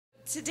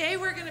Today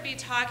we're going to be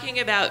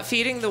talking about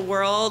feeding the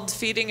world,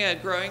 feeding a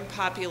growing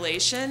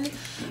population.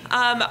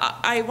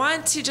 I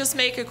want to just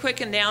make a quick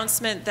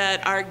announcement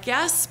that our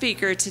guest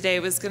speaker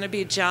today was going to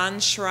be John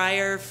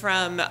Schreier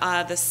from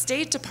the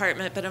State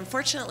Department, but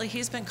unfortunately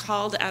he's been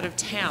called out of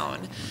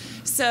town.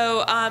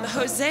 So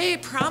Jose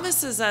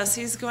promises us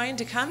he's going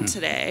to come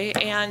today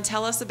and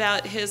tell us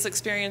about his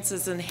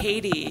experiences in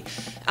Haiti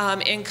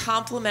in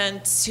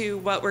complement to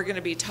what we're going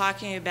to be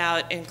talking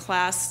about in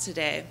class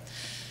today.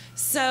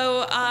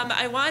 So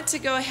I want to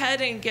go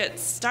ahead and get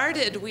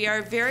started. We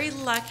are very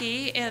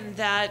lucky in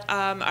that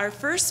our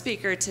first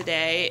speaker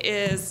today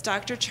is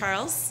Dr.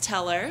 Charles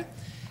Teller,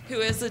 who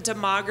is a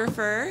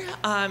demographer.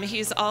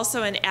 He's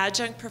also an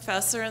adjunct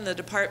professor in the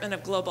Department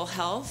of Global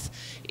Health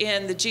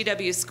in the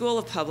GW School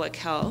of Public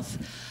Health.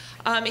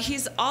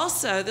 He's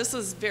also, this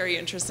was very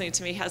interesting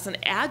to me, has an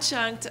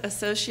adjunct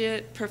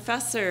associate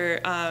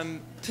professor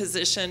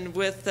position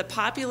with the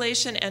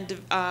Population and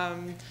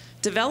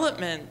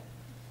Development.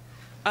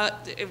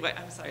 Wait,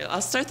 I'm sorry,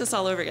 I'll start this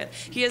all over again.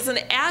 He is an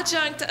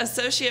adjunct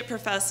associate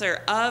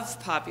professor of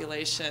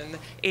population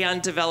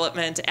and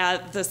development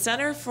at the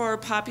Center for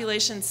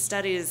Population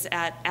Studies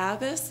at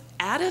Addis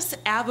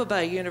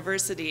Ababa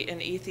University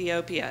in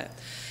Ethiopia.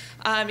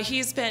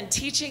 He's been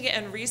teaching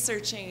and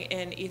researching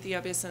in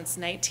Ethiopia since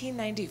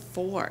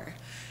 1994,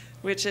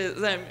 which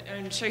is,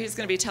 I'm sure he's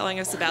going to be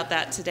telling us about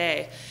that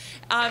today.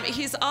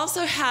 He's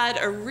also had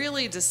a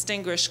really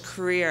distinguished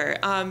career.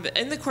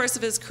 In the course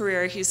of his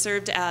career, he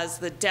served as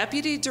the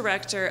Deputy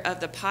Director of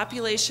the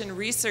Population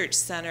Research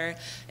Center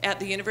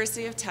at the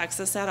University of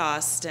Texas at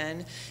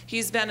Austin.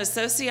 He's been a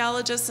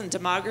sociologist and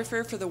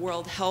demographer for the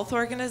World Health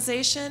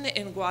Organization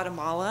in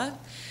Guatemala.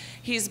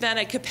 He's been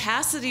a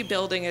capacity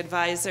building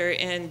advisor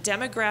in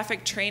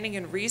demographic training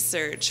and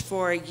research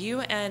for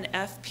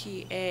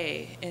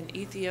UNFPA in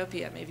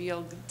Ethiopia. Maybe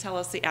you'll tell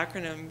us the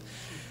acronym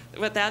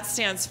what that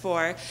stands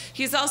for.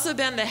 He's also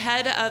been the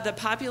head of the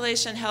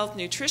Population Health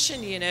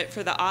Nutrition Unit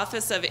for the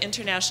Office of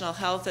International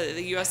Health at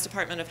the U.S.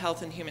 Department of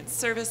Health and Human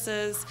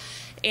Services,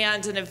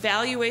 and an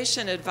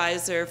evaluation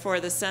advisor for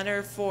the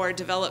Center for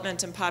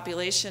Development and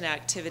Population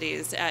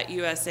Activities at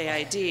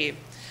USAID.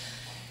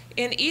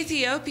 In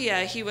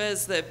Ethiopia, he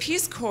was the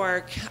Peace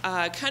Corps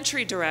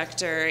country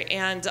director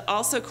and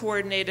also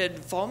coordinated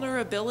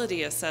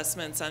vulnerability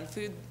assessments on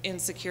food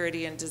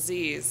insecurity and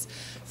disease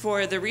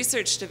for the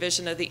research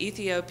division of the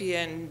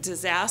Ethiopian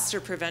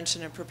Disaster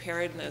Prevention and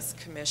Preparedness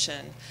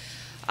Commission.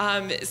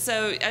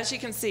 So as you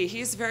can see,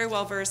 he's very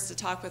well versed to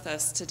talk with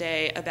us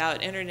today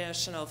about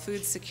international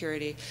food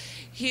security.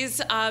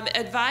 He's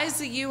advised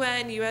the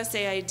UN,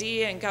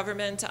 USAID, and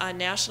government on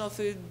national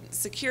food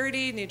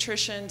security,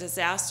 nutrition,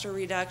 disaster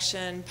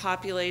reduction,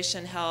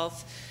 population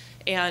health,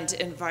 and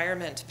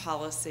environment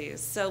policies.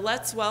 So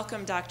let's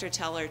welcome Dr.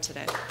 Teller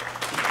today.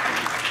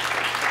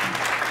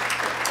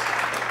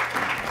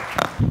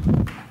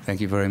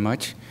 Thank you very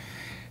much.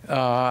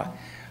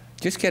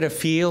 Just get a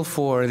feel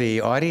for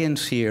the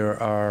audience here.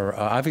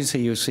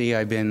 Obviously, you see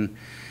I've been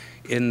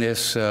in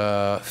this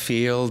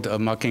field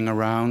mucking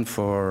around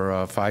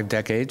for 5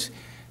 decades.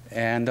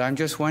 And I'm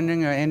just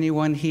wondering,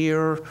 anyone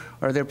here,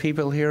 are there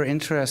people here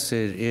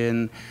interested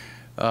in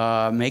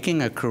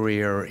making a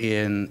career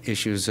in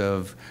issues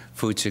of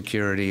food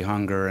security,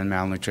 hunger, and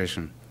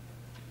malnutrition?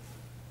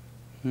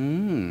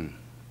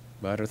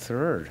 About a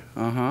third.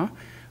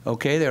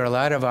 Okay, there are a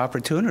lot of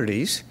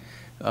opportunities.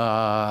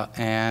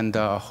 And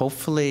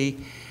hopefully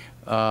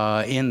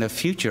in the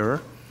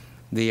future,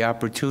 the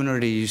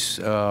opportunities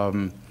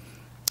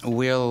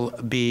will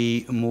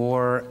be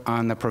more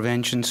on the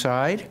prevention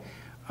side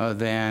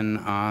than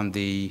on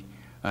the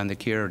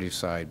curative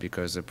side,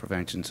 because the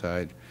prevention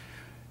side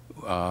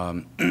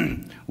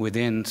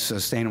within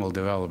sustainable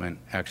development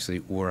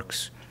actually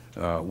works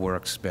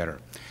better.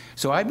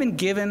 So I've been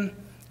given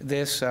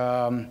this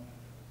the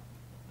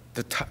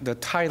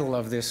title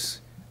of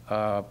this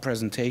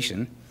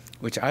presentation,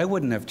 which I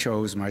wouldn't have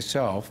chose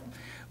myself,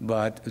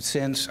 but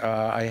since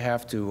I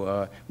have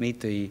to meet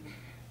the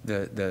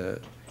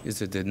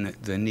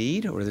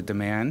need or the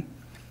demand,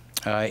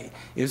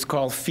 it's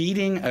called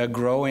Feeding a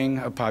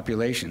Growing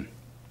Population.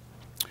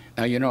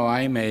 Now, you know,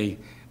 I'm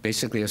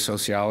basically a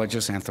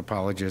sociologist,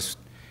 anthropologist,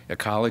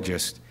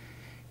 ecologist,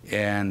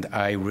 and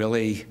I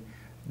really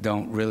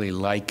don't really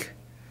like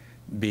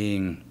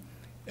being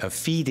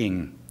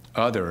feeding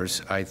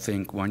others. I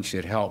think one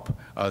should help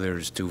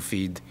others to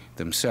feed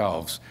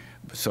themselves,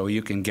 so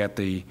you can get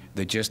the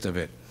gist of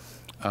it.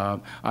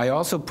 I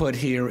also put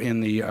here in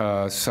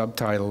the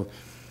subtitle,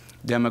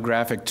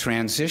 demographic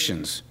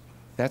transitions.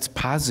 That's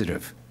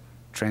positive.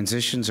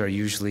 Transitions are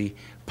usually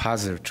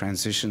positive.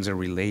 Transitions are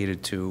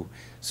related to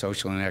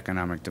social and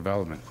economic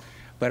development.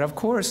 But of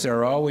course, there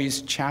are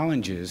always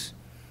challenges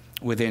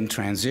within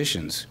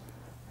transitions.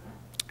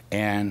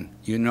 And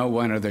you know,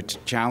 one of the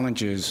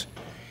challenges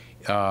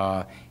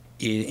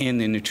in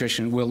the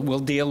nutrition, we'll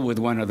deal with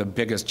one of the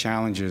biggest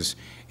challenges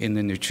in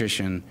the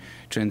nutrition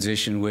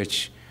transition,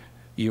 which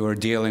you are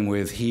dealing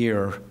with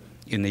here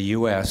in the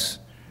U.S.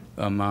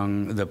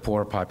 among the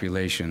poor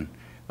population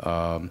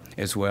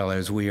as well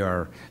as we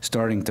are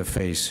starting to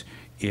face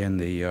in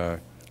the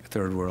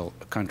third world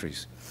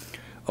countries.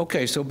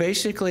 Okay, so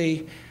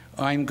basically,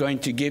 I'm going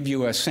to give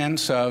you a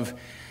sense of,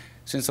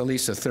 since at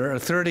least a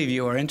third of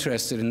you are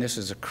interested in this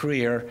as a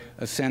career,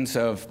 a sense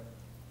of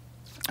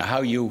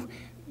how you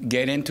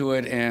get into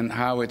it and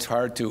how it's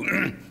hard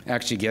to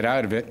actually get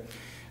out of it.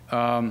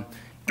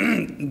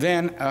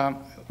 Then,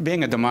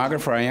 being a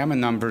demographer, I am a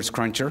numbers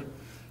cruncher,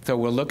 so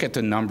we'll look at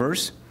the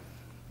numbers.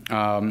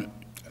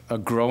 A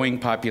growing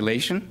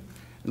population,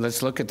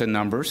 let's look at the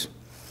numbers.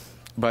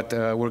 But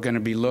we're going to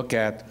be look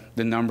at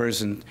the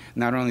numbers, and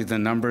not only the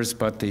numbers,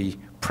 but the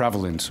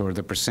prevalence or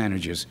the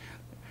percentages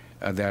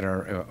that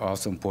are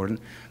also important.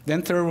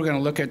 Then third, we're going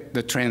to look at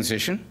the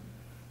transition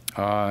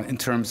in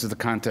terms of the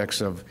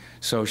context of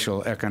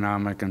social,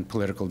 economic, and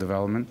political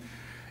development.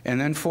 And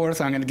then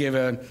fourth, I'm going to give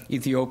an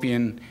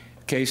Ethiopian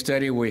case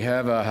study. We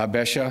have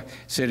Habesha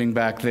sitting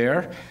back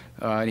there,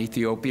 an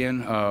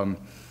Ethiopian,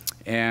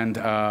 and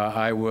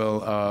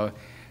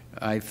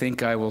I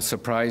think I will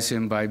surprise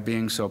him by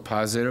being so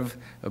positive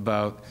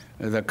about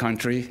the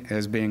country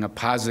as being a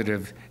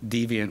positive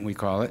deviant, we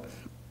call it.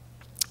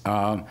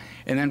 And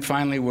then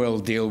finally, we'll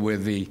deal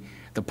with the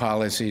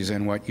policies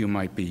and what you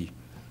might be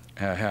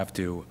have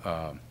to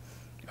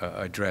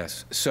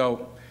address.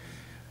 So,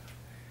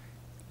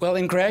 well,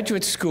 in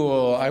graduate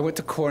school, I went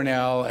to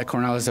Cornell.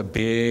 Cornell is a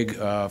big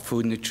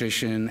food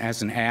nutrition,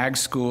 as an ag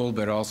school,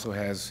 but also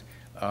has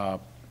a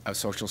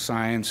social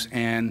science.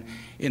 And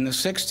in the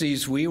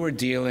 60s, we were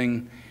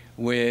dealing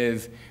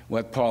with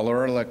what Paul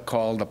Ehrlich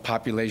called a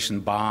population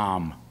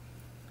bomb.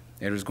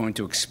 It was going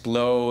to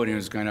explode, and it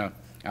was going to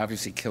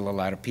obviously kill a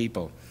lot of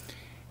people.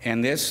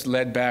 And this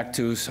led back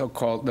to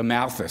so-called the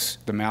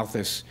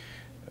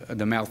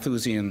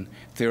Malthusian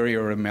theory,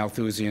 or a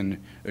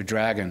Malthusian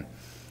dragon.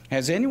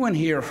 Has anyone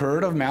here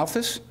heard of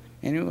Malthus?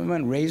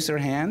 Anyone raise their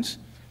hands?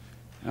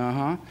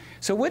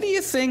 So what do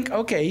you think?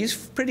 Okay, he's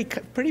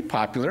pretty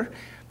popular.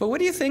 But what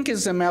do you think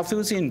is the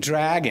Malthusian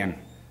dragon?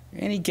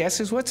 Any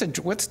guesses? What's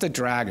the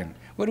dragon?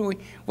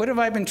 What have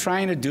I been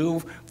trying to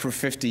do for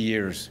 50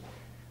 years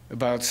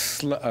about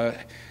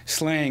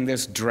slaying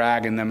this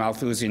dragon, the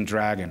Malthusian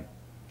dragon?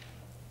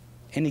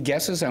 Any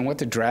guesses on what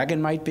the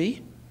dragon might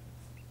be?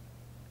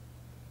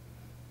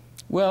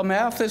 Well,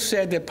 Malthus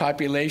said that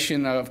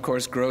population, of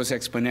course, grows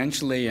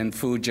exponentially and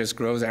food just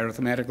grows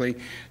arithmetically.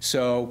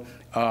 So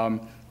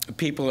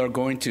people are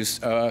going to,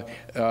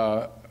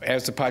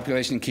 as the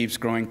population keeps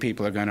growing,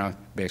 people are going to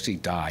basically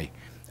die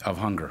of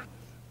hunger,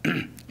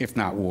 if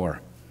not war.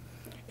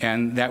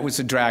 And that was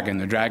the dragon.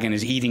 The dragon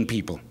is eating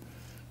people.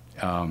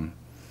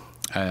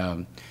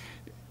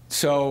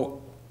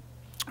 So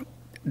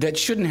that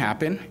shouldn't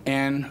happen,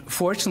 and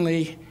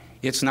fortunately,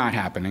 it's not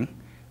happening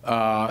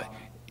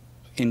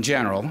in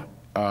general.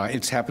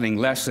 It's happening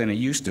less than it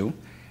used to.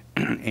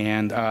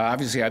 And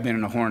obviously, I've been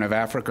in the Horn of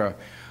Africa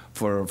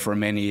for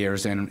many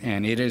years,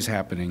 and it is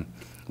happening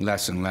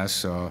less and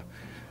less,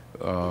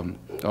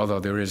 although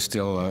there is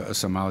still a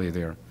Somalia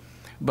there.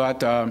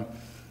 But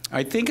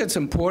I think it's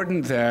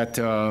important that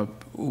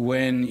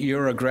when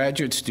you're a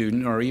graduate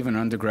student, or even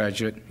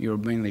undergraduate, you're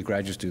mainly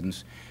graduate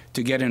students,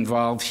 to get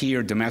involved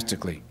here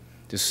domestically,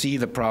 to see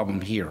the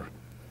problem here.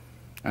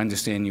 I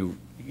understand you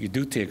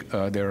do take,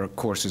 there are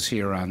courses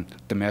here on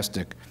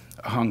domestic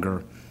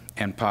hunger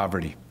and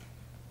poverty.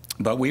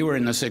 But we were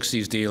in the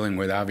 60s dealing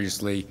with,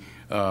 obviously,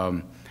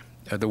 the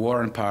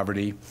war on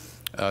poverty,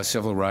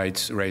 civil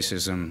rights,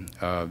 racism,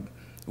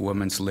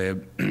 women's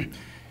lib.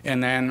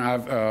 And then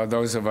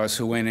those of us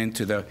who went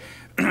into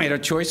made a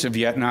choice of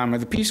Vietnam or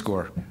the Peace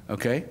Corps,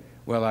 okay?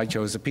 Well, I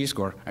chose the Peace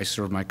Corps. I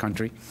served my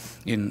country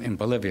in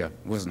Bolivia.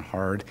 It wasn't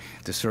hard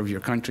to serve your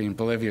country in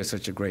Bolivia. It's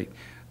such a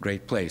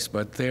great place.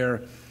 But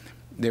there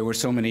were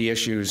so many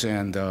issues,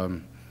 and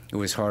it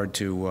was hard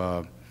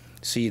to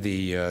see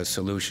the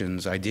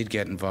solutions. I did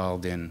get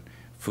involved in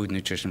food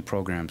nutrition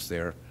programs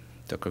there.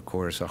 Took a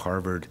course, a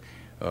Harvard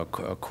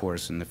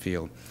course in the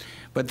field.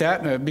 But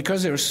that,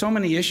 because there are so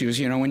many issues,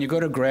 you know, when you go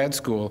to grad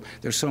school,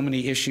 there's so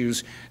many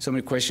issues, so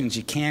many questions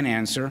you can't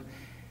answer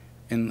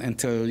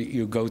until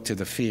you go to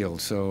the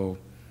field. So,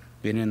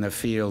 been in the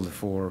field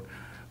for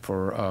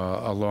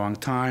a long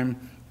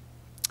time.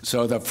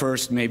 So the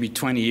first maybe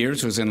 20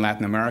 years was in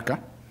Latin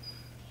America,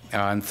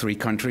 in 3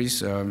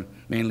 countries,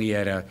 mainly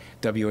at a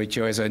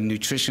WHO as a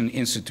nutrition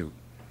institute,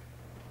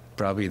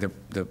 probably the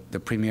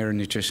premier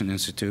nutrition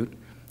institute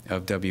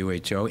of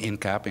WHO,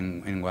 INCAP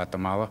in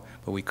Guatemala,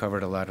 but we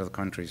covered a lot of the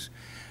countries.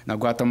 Now,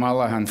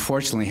 Guatemala,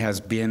 unfortunately, has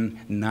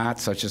been not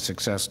such a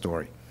success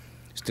story.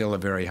 Still a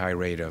very high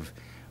rate of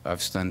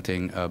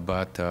stunting,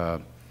 but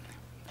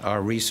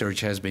our research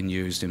has been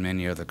used in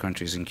many other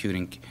countries,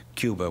 including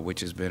Cuba,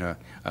 which has been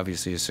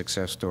obviously a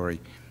success story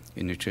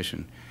in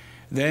nutrition.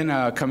 Then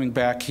coming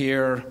back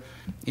here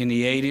in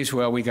the 80s,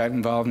 well, we got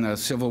involved in the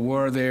Civil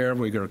War there.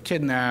 We got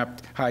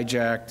kidnapped,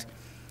 hijacked,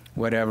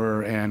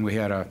 whatever, and we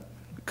had to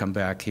come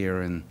back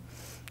here and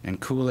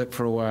cool it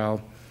for a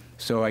while.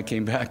 So I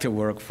came back to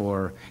work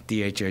for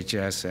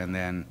DHHS and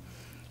then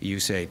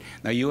USAID.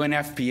 Now,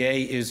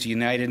 UNFPA is the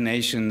United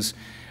Nations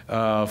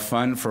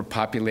Fund for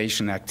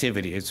Population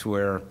Activity. It's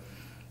where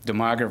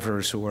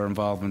demographers who are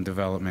involved in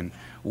development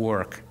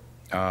work.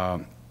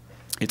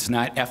 It's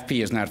not,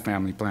 FP is not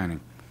family planning.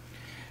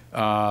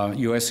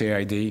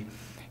 USAID.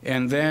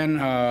 And then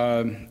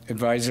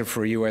advisor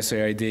for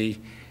USAID.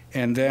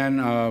 And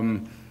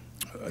then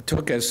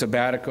took a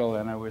sabbatical,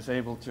 and I was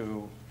able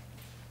to,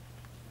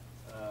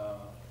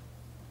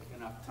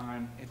 enough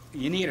time.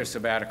 You need a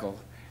sabbatical.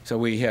 So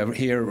we have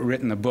here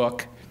written a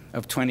book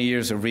of 20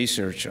 years of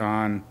research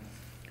on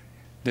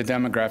the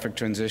demographic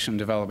transition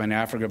development in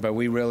Africa, but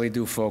we really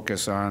do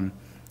focus on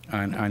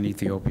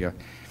Ethiopia.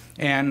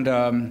 And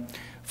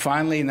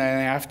finally,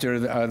 then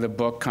after the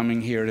book,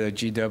 coming here to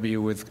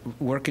GW,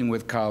 working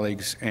with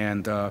colleagues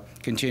and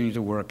continuing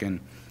to work in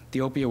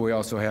Ethiopia, we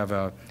also have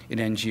an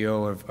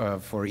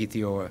NGO for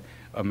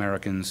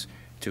Ethio-Americans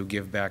to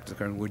give back to the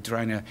country. We're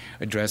trying to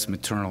address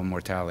maternal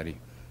mortality in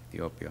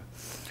Ethiopia.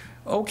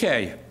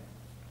 Okay,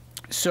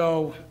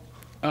 so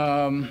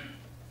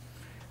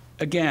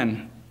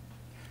again,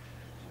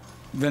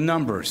 the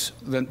numbers,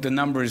 the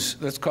numbers,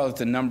 let's call it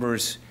the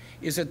numbers.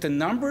 Is it the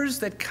numbers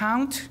that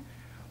count,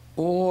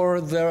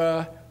 or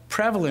the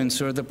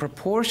prevalence or the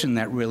proportion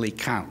that really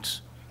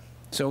counts?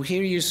 So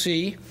here you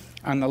see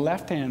on the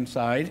left-hand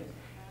side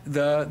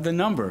the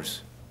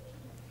numbers,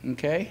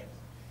 okay?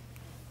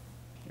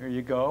 Here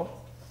you go.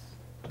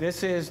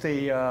 This is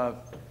the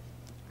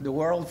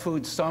World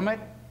Food Summit,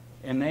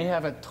 and they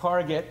have a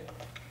target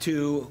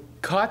to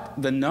cut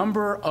the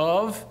number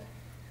of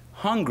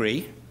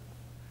hungry,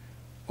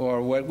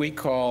 or what we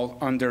call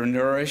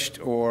undernourished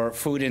or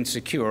food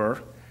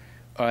insecure,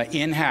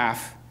 in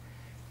half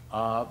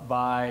from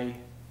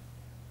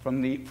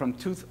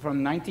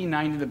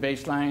 1990, the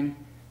baseline,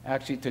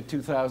 actually to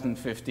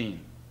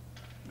 2015.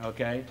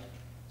 Okay,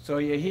 so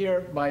you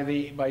hear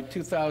by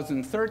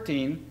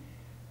 2013,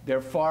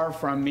 they're far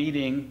from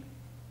meeting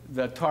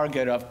the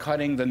target of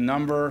cutting the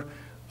number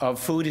of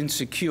food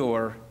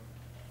insecure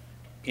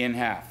in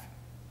half.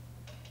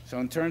 So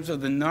in terms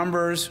of the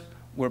numbers,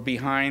 we're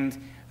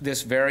behind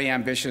this very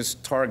ambitious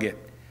target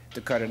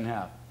to cut it in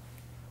half.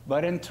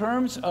 But in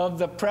terms of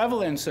the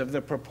prevalence of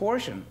the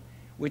proportion,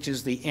 which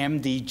is the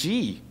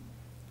MDG,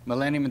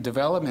 Millennium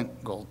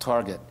Development Goal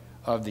target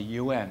of the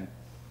UN,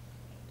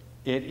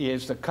 it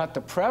is to cut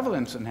the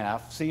prevalence in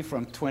half, see,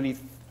 from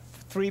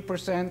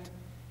 23%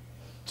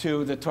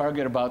 to the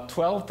target about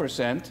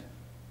 12%,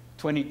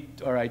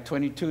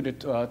 22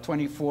 to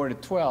 24 to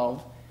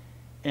 12,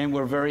 and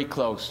we're very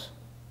close.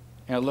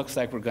 And it looks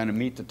like we're going to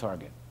meet the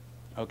target,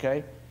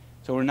 okay?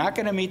 So we're not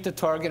going to meet the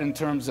target in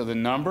terms of the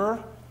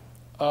number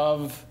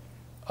of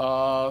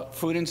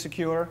food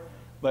insecure,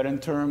 but in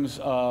terms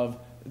of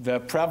the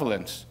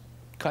prevalence,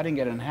 cutting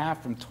it in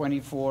half from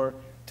 24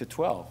 to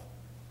 12.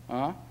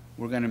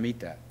 We're going to meet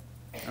that,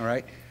 all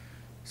right?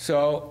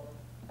 So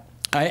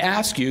I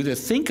ask you to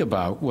think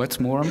about what's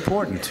more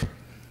important.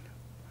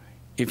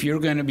 If you're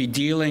going to be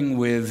dealing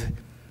with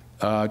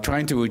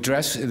trying to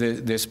address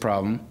this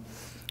problem,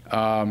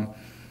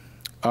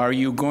 are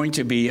you going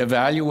to be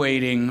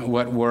evaluating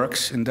what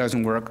works and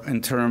doesn't work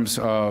in terms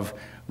of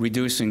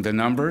reducing the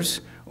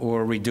numbers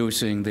or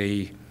reducing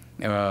the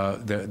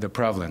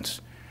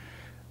prevalence?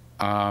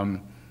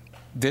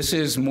 This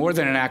is more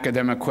than an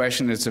academic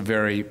question. It's a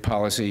very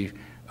policy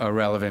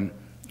relevant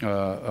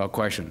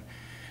question.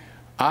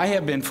 I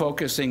have been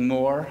focusing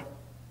more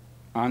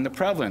on the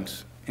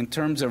prevalence. In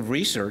terms of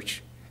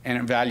research and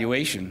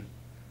evaluation,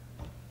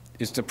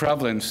 it's the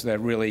prevalence that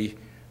really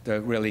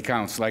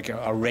counts, like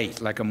a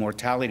rate, like a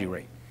mortality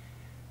rate.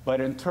 But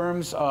in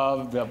terms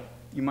of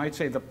you might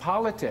say, the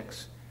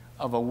politics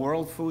of a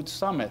World Food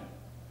Summit,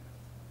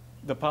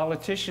 the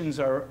politicians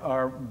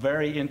are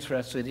very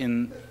interested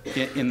in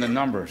the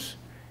numbers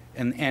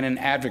and in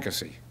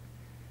advocacy.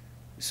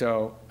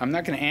 So I'm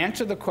not going to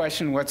answer the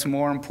question, what's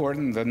more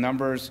important, the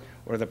numbers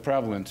or the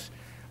prevalence,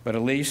 but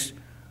at least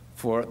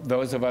for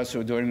those of us who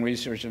are doing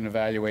research and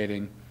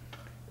evaluating,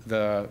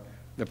 the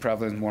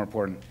prevalence is more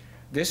important.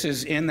 This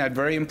is in that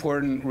very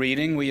important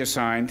reading we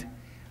assigned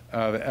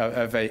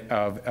of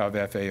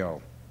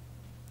FAO.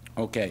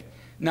 Okay.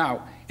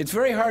 Now, it's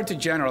very hard to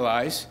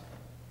generalize.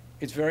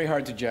 It's very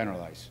hard to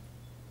generalize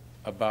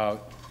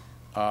about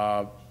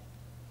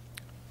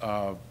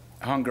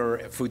hunger,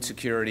 food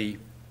security,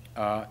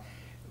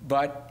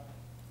 but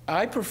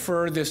I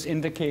prefer this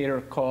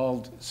indicator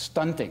called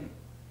stunting.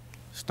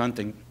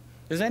 Stunting.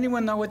 Does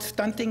anyone know what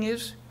stunting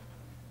is?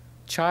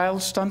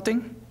 Child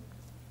stunting?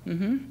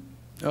 Mm-hmm.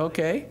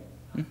 Okay.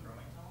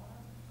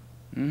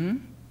 Mm-hmm.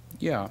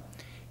 Yeah.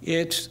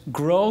 It's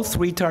growth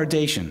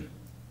retardation.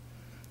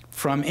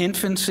 From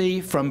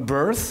infancy, from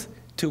birth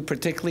to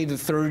particularly the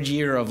 3rd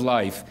year of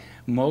life,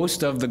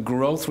 most of the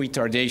growth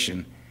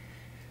retardation,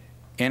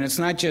 and it's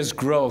not just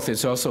growth,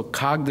 it's also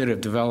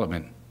cognitive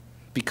development,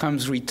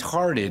 becomes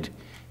retarded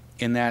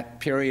in that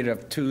period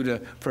of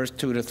first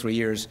 2 to 3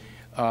 years,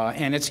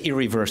 and it's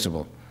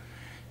irreversible.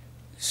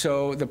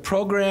 So the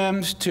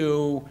programs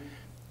to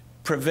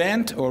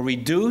prevent or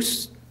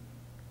reduce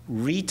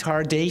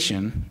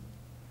retardation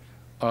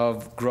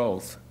of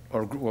growth,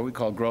 or what we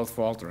call growth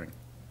faltering,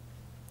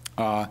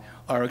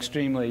 are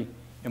extremely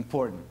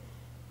important.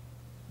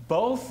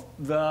 Both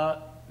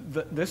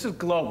this is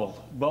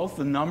global. Both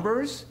the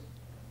numbers,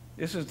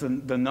 this is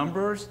the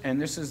numbers,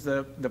 and this is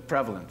the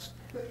prevalence.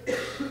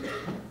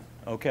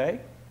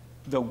 Okay?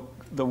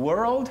 The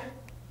world,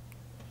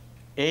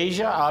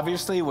 Asia,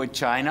 obviously, with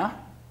China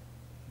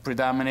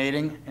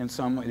predominating, and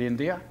some with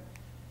India,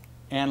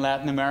 and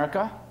Latin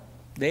America,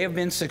 they have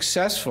been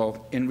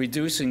successful in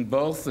reducing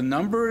both the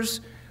numbers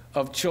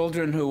of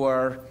children who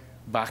are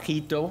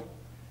bajito,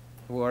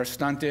 who are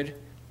stunted,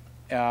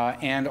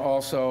 and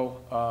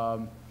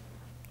also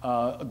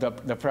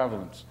the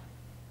prevalence.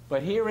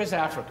 But here is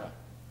Africa.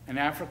 And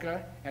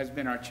Africa has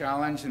been our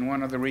challenge, and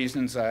one of the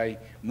reasons I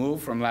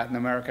moved from Latin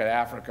America to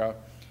Africa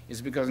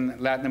is because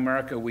in Latin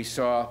America we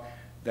saw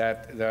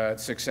that the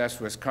success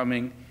was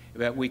coming,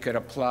 that we could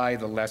apply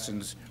the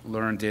lessons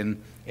learned in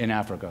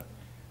Africa.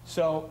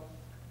 So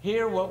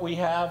here what we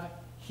have,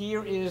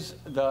 here is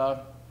the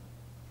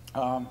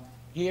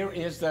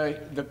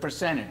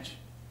percentage,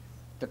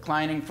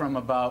 declining from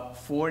about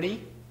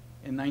 40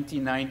 in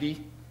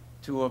 1990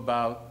 to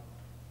about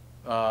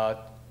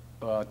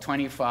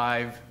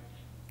 25,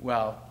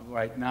 well,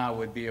 right now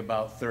would be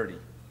about 30,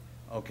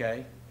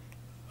 okay?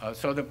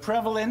 So the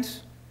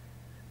prevalence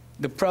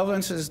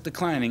is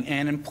declining,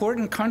 and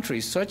important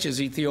countries such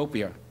as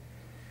Ethiopia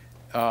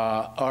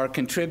are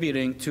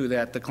contributing to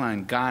that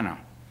decline. Ghana,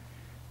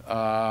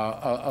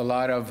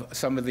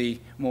 some of the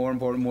more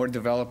important, more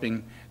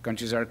developing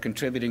countries are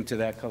contributing to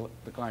that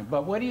decline.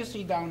 But what do you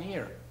see down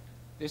here?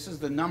 This is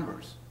the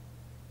numbers.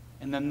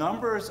 And the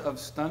numbers of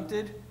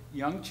stunted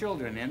young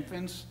children,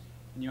 infants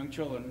and young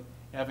children,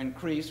 have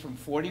increased from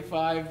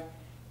 45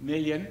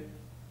 million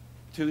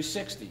to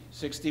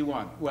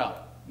 61.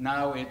 Well,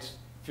 now it's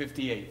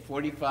 58,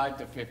 45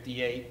 to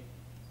 58.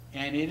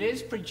 And it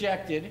is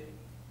projected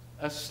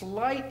a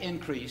slight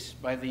increase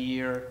by the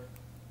year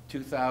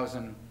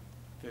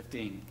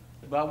 2015.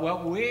 But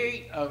what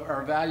we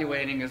are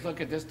evaluating is, look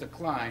at this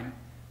decline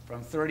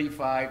from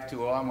 35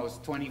 to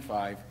almost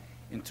 25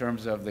 in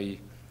terms of the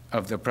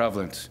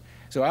prevalence.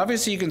 So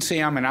obviously you can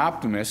see I'm an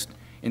optimist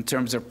in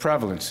terms of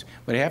prevalence,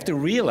 but I have to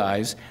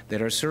realize that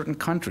there are certain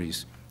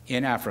countries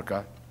in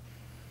Africa,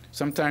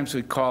 sometimes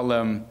we call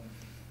them,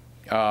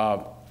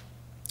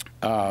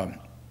 they're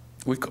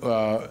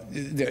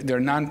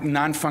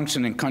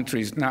non-functioning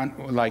countries,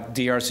 not like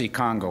DRC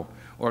Congo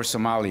or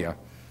Somalia,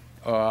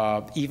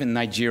 even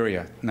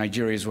Nigeria.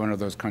 Nigeria is one of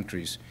those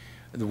countries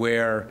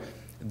where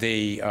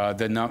the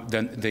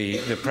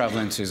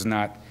prevalence is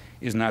not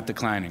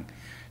declining.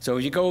 So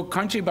if you go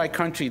country by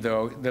country,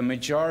 though, the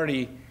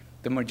majority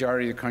of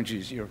the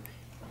countries here.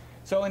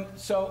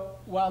 So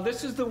while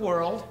this is the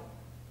world,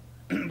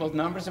 both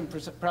numbers and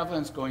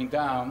prevalence going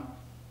down,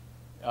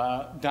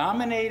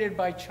 dominated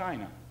by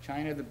China.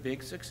 China, the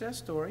big success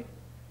story.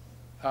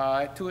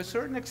 To a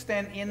certain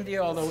extent,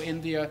 India, although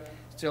India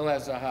still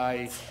has a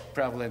high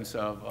prevalence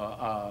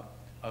of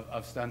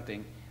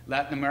stunting.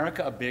 Latin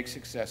America, a big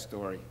success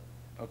story.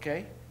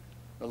 Okay?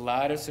 A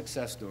lot of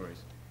success stories.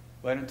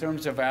 But in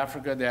terms of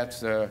Africa, that's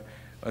the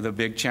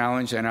big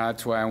challenge, and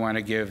that's why I want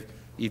to give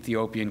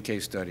Ethiopian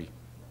case study.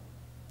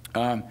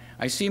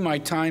 I see my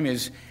time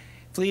is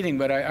fleeting,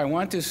 but I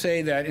want to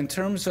say that in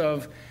terms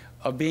of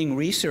being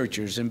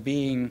researchers and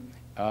being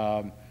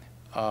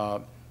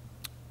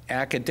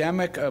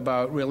academic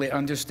about really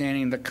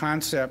understanding the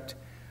concept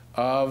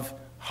of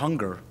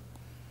hunger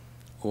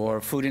or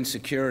food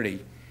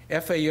insecurity,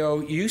 FAO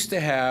used to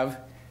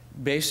have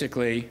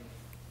basically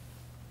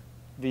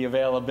the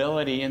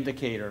availability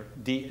indicator,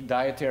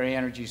 dietary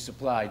energy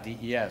supply,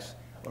 DES,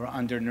 or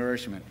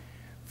undernourishment.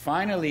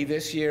 Finally,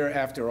 this year,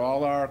 after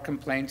all our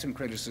complaints and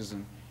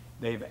criticism,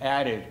 they've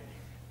added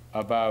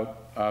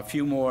about a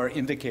few more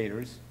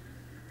indicators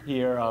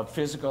here of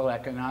physical,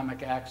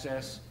 economic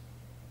access,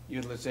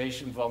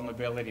 utilization,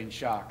 vulnerability, and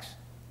shocks,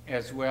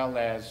 as well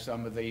as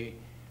some of the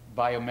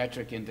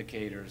biometric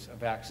indicators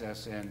of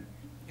access and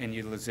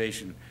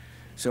utilization.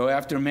 So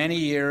after many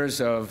years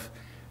of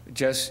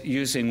just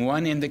using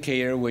one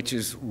indicator, which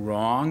is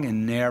wrong,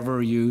 and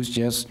never use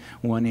just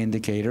one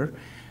indicator,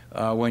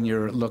 when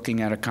you're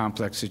looking at a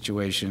complex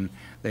situation,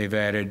 they've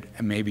added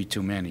maybe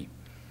too many.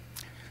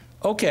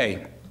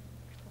 Okay,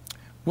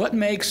 what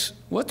makes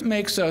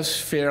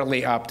us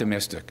fairly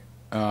optimistic?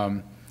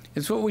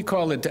 It's what we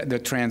call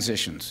the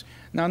transitions.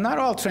 Now, not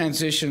all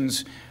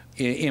transitions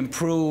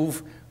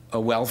improve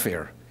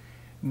welfare,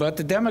 but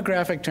the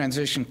demographic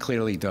transition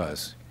clearly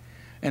does.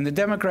 And the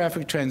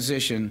demographic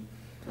transition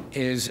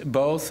is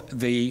both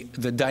the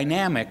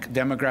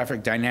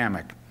demographic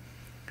dynamic.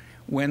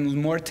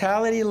 When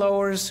mortality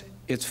lowers,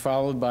 it's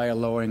followed by a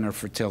lowering of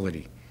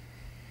fertility.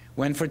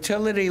 When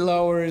fertility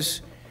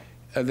lowers,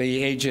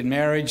 the age at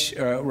marriage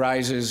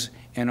rises,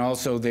 and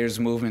also there's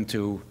movement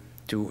to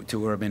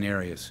urban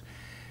areas.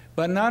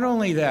 But not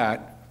only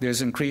that,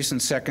 there's increase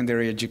in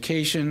secondary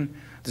education,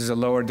 there's a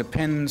lower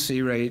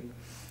dependency rate,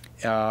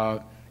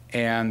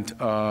 and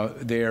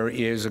there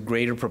is a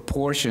greater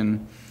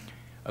proportion,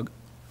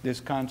 this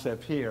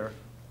concept here,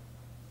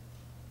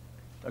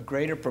 a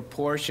greater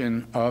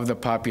proportion of the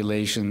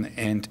population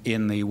and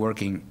in the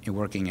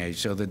working age,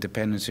 so the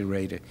dependency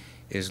rate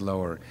is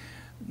lower.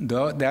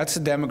 That's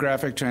a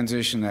demographic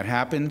transition that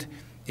happened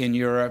in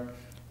Europe,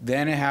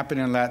 then it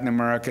happened in Latin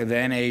America,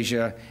 then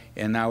Asia,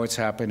 and now it's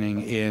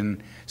happening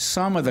in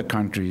some of the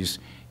countries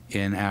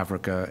in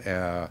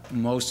Africa,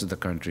 most of the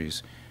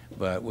countries,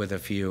 but with a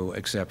few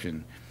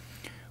exceptions.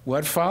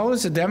 What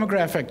follows the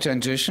demographic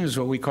transition is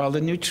what we call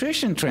the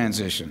nutrition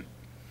transition.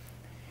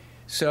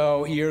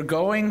 So you're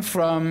going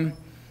from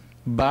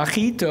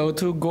bajito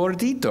to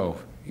gordito.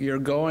 You're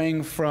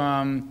going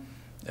from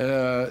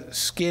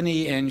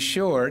skinny and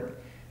short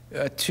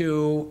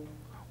to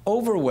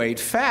overweight,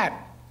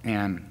 fat,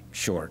 and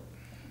short.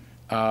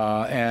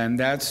 And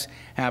that's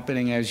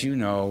happening, as you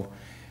know,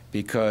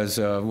 because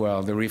of,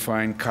 well, the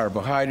refined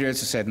carbohydrates,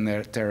 the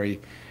sedentary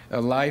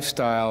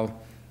lifestyle,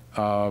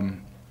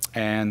 and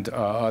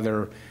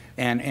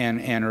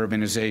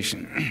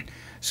urbanization.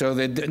 So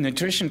the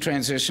nutrition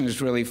transition is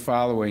really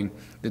following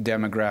the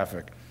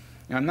demographic.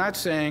 Now, I'm not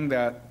saying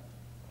that,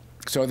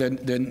 so the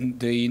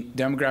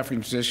demographic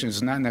transition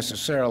is not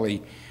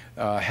necessarily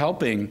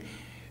helping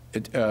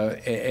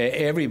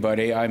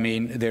everybody. I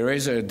mean, there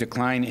is a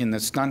decline in the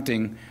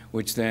stunting,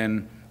 which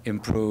then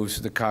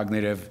improves the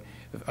cognitive,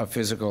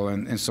 physical,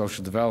 and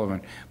social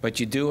development. But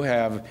you do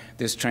have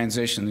this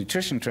transition,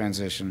 nutrition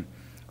transition,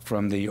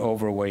 from the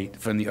overweight,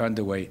 from the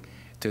underweight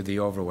to the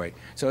overweight.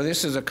 So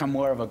this is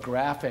more of a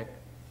graphic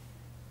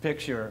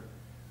picture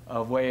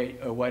of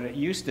what it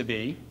used to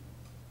be,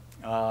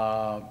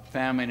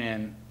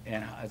 famine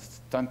and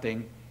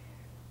stunting,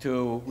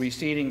 to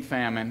receding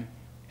famine.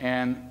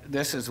 And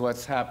this is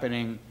what's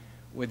happening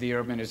with the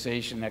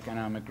urbanization,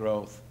 economic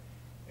growth.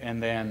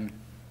 And then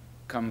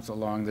comes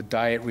along the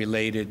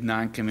diet-related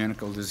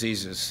non-communicable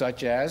diseases,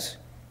 such as,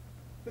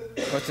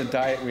 what's a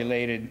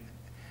diet-related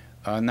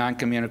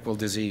non-communicable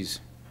disease?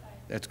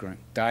 That's correct.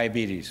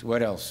 Diabetes.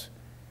 What else?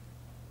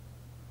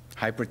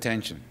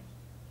 Hypertension.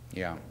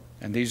 Yeah.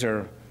 And these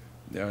are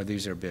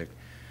big.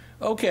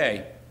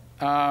 Okay.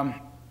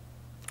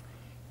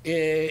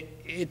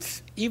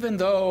 It's even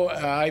though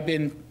I've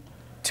been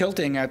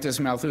tilting at this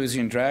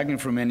Malthusian dragon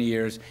for many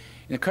years,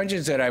 in the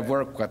countries that I've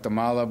worked,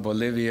 Guatemala,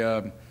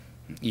 Bolivia,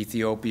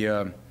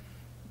 Ethiopia,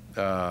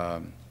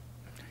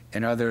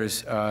 and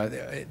others,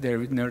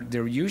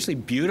 they're usually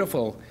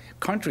beautiful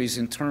countries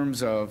in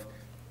terms of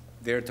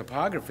their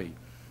topography.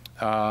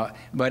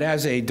 But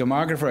as a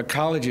demographer,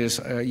 ecologist,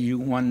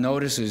 one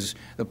notices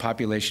the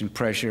population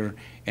pressure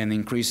and the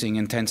increasing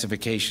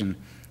intensification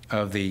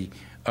of the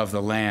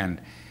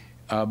land.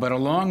 But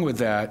along with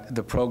that,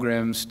 the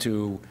programs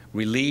to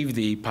relieve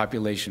the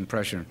population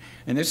pressure.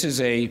 And this is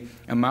a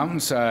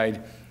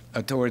mountainside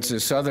towards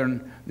the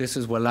southern, this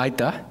is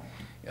Walaita,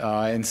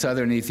 in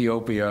southern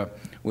Ethiopia,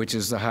 which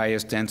is the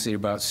highest density,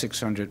 about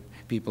 600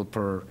 people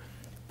per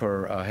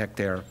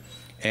hectare.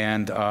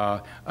 And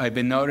I've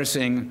been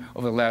noticing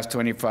over the last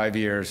 25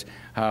 years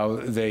how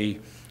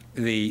the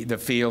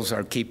fields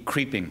keep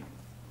creeping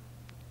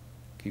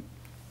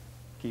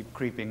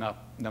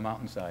up the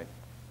mountainside.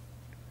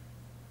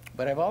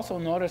 But I've also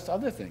noticed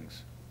other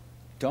things.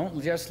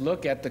 Don't just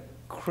look at the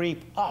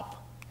creep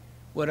up.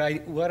 What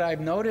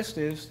I've noticed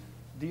is,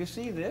 do you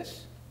see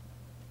this?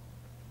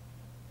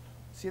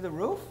 See the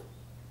roof?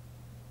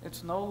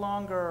 It's no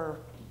longer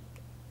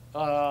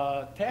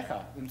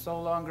teja. It's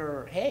no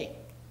longer hay.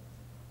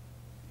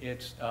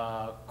 It's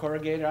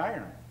corrugated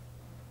iron.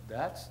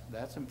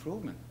 That's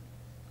improvement.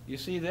 You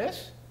see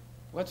this?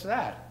 What's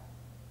that?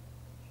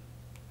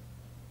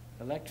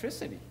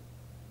 Electricity.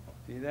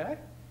 See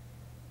that?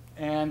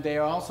 And they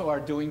also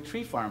are doing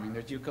tree farming.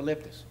 There's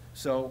eucalyptus.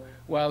 So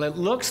while it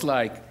looks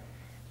like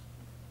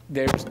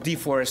there's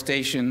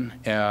deforestation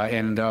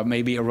and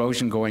maybe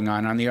erosion going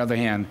on the other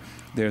hand,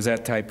 there's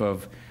that type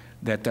of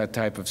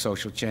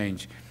social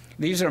change.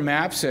 These are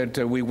maps that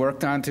we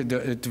worked on to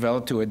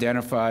develop to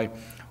identify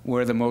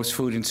where the most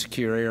food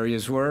insecure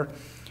areas were.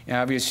 And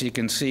obviously, you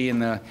can see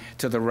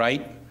to the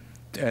right,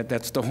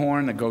 that's the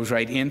Horn that goes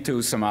right into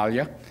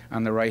Somalia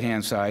on the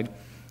right-hand side,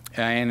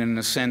 and in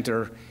the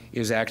center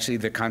is actually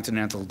the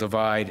Continental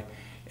Divide,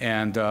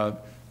 and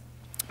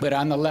but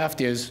on the left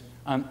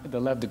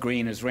the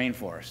green is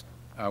rainforest,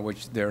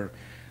 which they're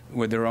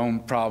with their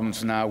own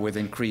problems now with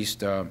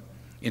increased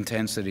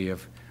intensity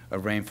of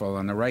rainfall.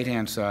 On the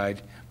right-hand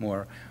side,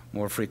 more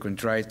frequent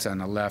droughts. On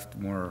the left,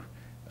 more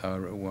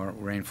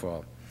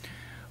rainfall.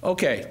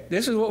 Okay,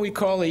 this is what we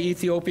call the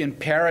Ethiopian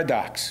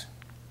paradox.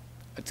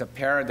 It's a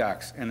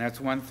paradox, and that's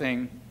one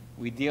thing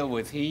we deal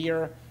with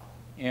here,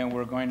 and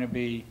we're going to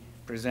be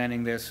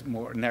presenting this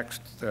more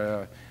next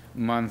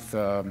month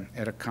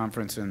at a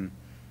conference in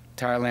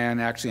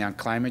Thailand, actually on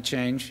climate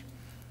change,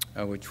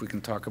 which we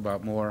can talk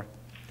about more.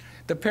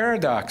 The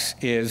paradox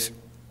is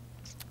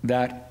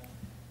that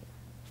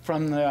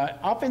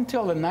up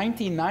until the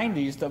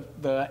 1990s,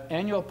 the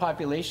annual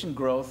population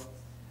growth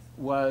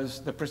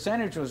the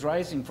percentage was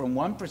rising from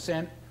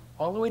 1%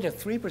 all the way to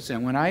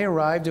 3%. When I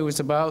arrived, it was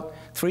about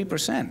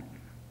 3%.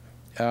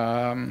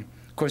 Of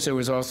course, there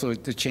was also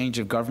the change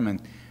of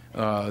government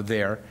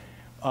there.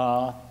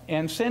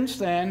 And since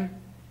then,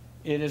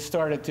 it has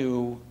started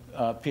to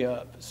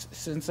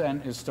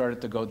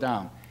go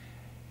down.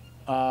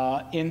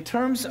 In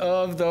terms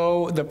of,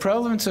 though, the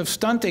prevalence of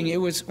stunting, it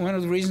was one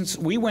of the reasons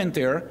we went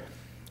there,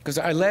 because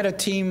I led a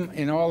team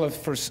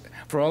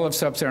for all of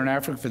sub-Saharan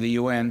Africa for the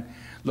UN,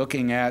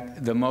 looking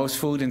at the most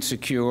food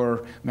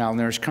insecure,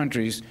 malnourished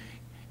countries.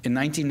 In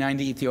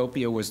 1990,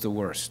 Ethiopia was the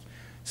worst.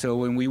 So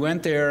when we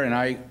went there, and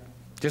I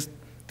just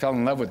fell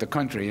in love with the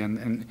country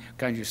and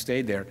kind of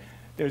stayed there,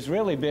 there's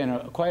really been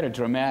quite a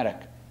dramatic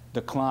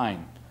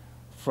decline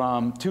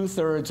from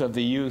 2/3 of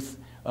the youth,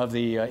 of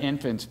the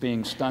infants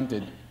being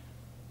stunted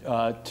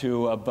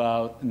to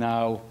about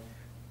now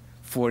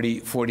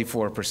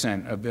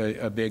 44%, a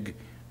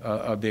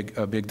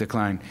big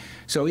decline.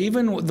 So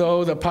even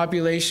though the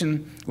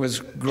population was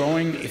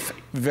growing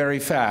very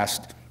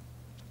fast,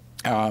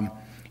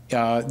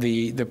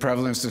 the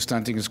prevalence of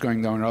stunting is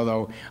going down.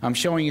 Although I'm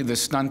showing you the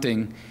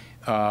stunting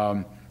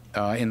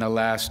in the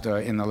last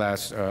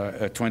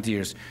 20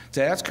 years.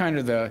 So that's kind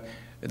of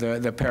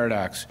the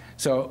paradox.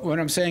 So what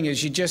I'm saying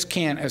is you just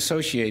can't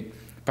associate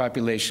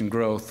population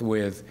growth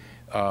with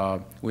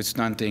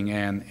stunting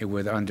and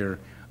with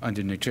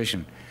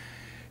undernutrition.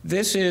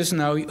 This is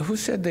now, who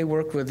said they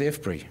worked with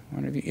IFPRI?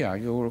 One of you? Yeah,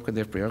 you work with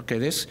IFPRI. Okay,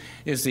 this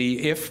is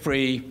the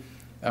IFPRI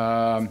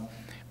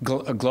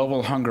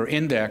Global Hunger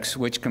Index,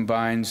 which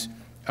combines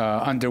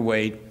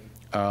underweight,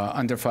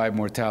 under 5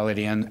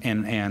 mortality, and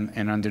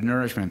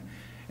undernourishment.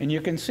 And you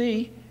can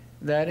see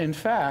that, in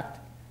fact,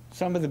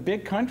 some of the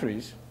big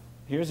countries,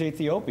 here's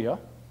Ethiopia,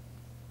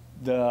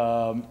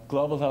 the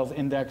Global Health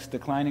Index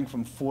declining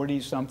from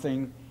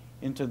 40-something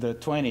into the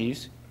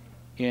 20s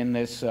in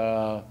this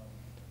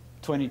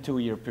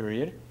 22-year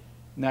period.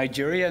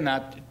 Nigeria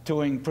not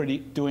doing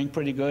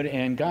pretty good,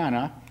 and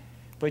Ghana.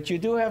 But you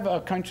do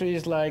have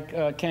countries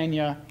like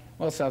Kenya,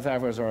 well, South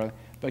Africa is all right,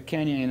 but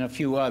Kenya and a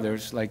few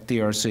others like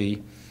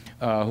DRC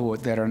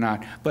that are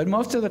not. But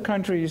most of the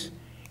countries,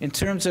 in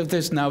terms of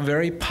this now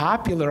very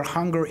popular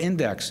hunger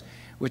index,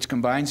 which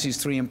combines these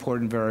 3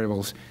 important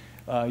variables,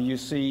 you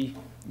see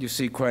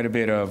quite a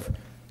bit of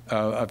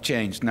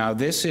change. Now,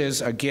 this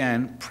is,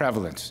 again,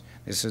 prevalence.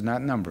 This is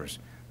not numbers.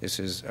 This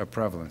is a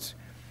prevalence.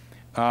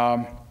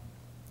 The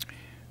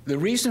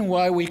reason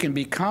why we can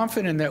be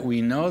confident that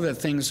we know that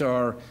things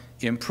are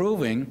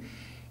improving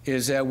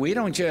is that we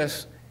don't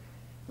just,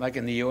 like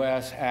in the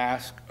U.S.,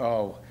 ask,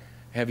 oh,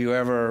 have you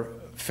ever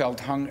felt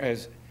hunger?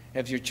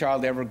 Has your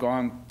child ever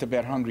gone to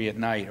bed hungry at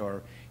night?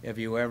 Or have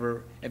you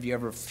ever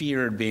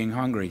feared being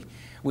hungry?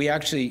 We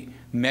actually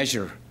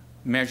measure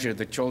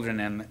the children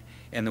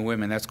and the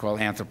women. That's called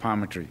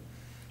anthropometry.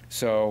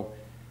 So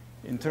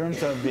in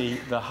terms of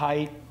the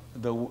height,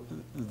 the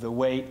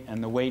weight,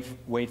 and the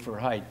weight for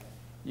height,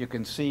 you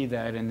can see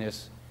that in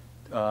this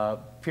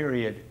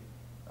period,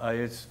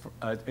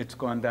 it's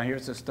gone down.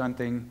 Here's the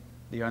stunting,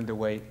 the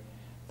underweight.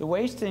 The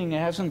wasting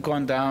hasn't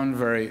gone down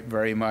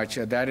very much.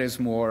 That is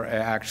more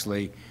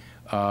actually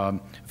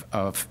famine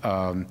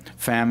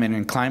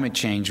and climate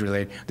change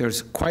related.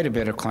 There's quite a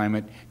bit of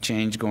climate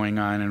change going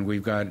on, and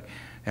we've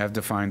have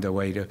to find a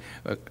way to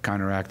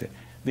counteract it.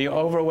 The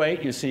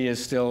overweight, you see,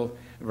 is still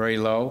very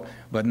low,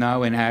 but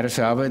now in Addis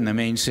Ababa, in the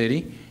main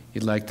city,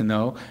 you'd like to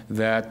know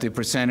that the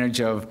percentage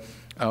of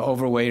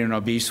overweight and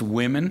obese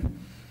women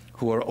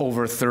who are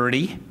over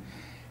 30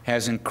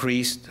 has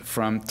increased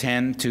from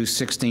 10 to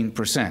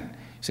 16%. You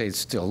say it's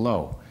still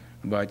low,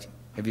 but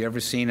have you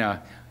ever seen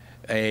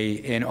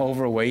an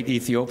overweight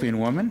Ethiopian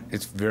woman?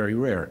 It's very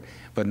rare.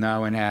 But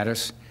now in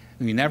Addis,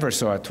 we never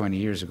saw it 20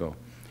 years ago,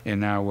 and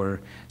now we're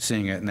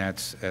seeing it, and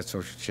that's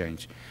social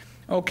change.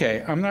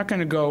 Okay, I'm not going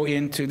to go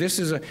into, this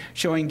is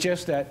showing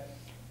just that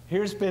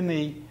here's been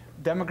the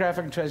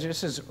demographic transition.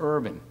 This is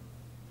urban.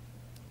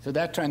 So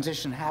that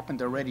transition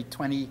happened already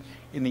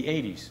in the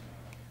 80s.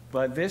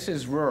 But this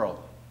is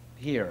rural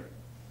here,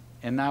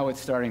 and now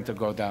it's starting to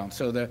go down.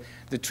 So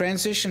the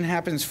transition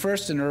happens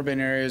first in urban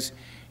areas,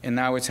 and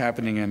now it's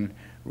happening in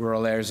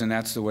rural areas, and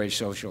that's the way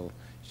social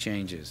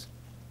changes.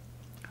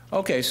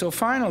 Okay, so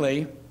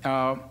finally,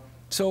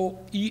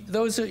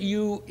 those of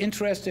you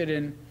interested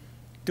in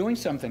doing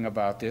something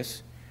about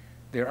this,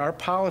 there are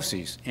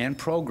policies and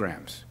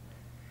programs.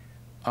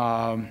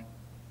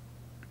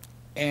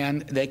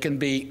 And they can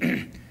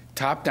be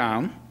top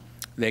down,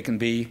 they can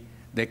be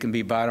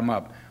bottom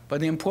up. But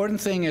the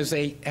important thing is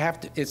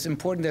it's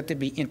important that they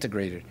be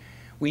integrated.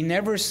 We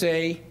never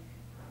say,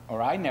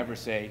 or I never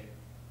say,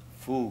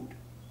 food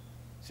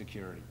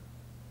security.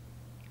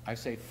 I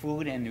say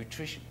food and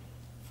nutrition,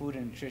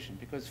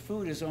 because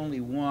food is only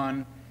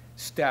one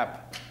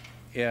step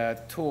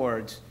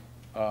towards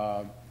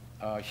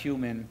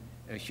human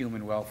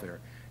welfare.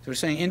 So we're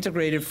saying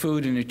integrated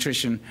food and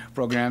nutrition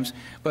programs,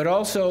 but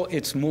also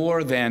it's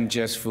more than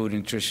just food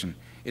and nutrition.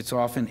 It's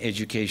often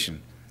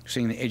education. We're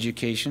saying the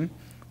education,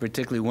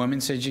 particularly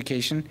women's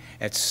education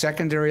at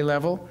secondary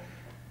level,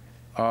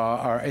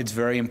 it's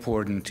very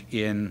important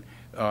in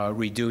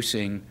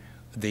reducing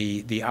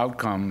the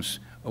outcomes.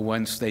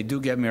 Once they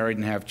do get married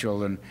and have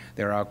children,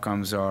 their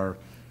outcomes are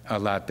a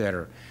lot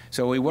better.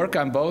 So we work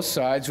on both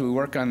sides. We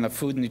work on the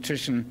food and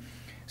nutrition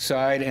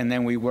side, and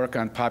then we work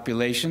on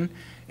population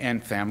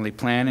and family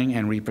planning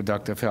and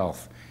reproductive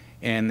health.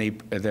 And the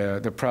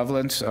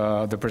prevalence,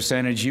 the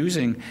percentage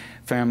using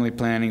family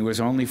planning was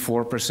only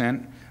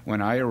 4%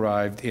 when I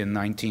arrived in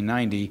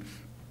 1990.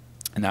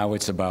 And now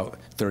it's about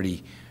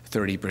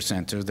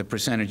 30%. So the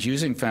percentage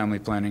using family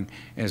planning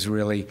has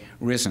really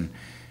risen.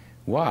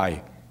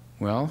 Why?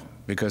 Well,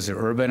 because they're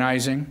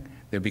urbanizing,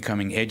 they're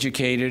becoming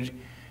educated,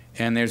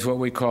 and there's what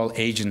we call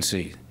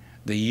agency.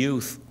 The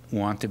youth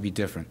want to be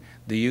different.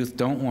 The youth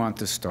don't want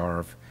to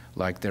starve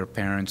like their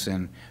parents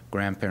and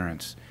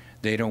grandparents.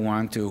 They don't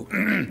want to,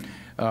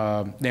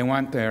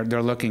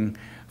 they're looking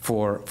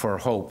for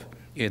hope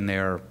in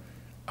their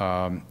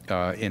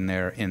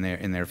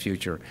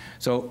future.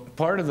 So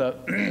part of the,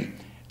 in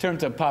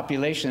terms of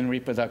population and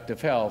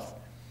reproductive health,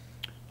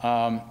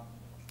 for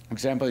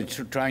example,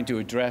 trying to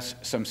address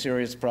some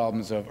serious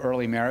problems of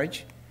early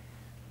marriage.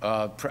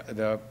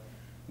 The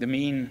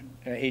mean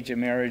age of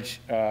marriage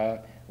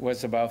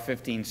was about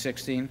 15,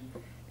 16,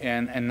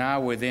 and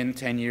now within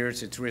 10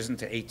 years it's risen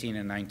to 18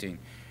 and 19.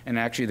 And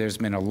actually there's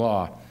been a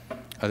law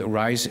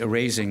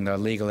raising the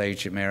legal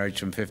age of marriage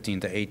from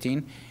 15 to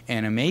 18,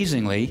 and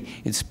amazingly,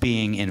 it's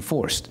being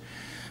enforced.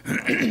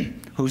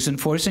 Who's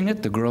enforcing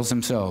it? The girls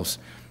themselves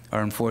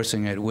are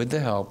enforcing it with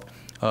the help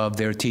of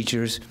their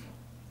teachers,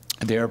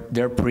 their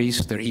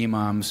priests, their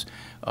imams,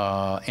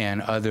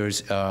 and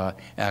others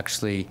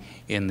actually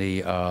in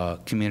the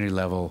community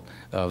level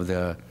of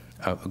the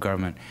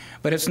government.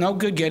 But it's no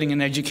good getting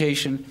an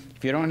education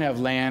if you don't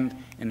have land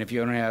and if you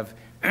don't have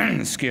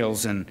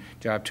skills and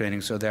job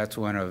training. So that's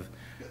one of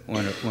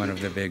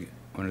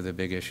the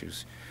big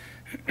issues.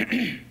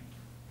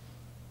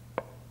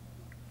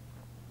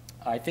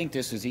 I think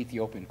this is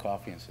Ethiopian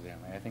coffee,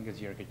 incidentally. I think it's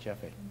yerga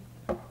chefe.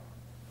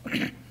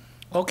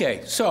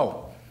 Okay,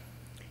 so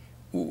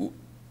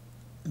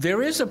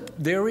there is a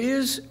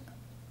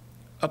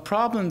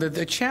problem. That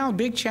the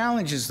big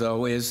challenge is,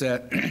 though, is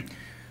that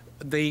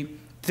the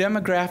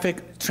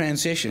demographic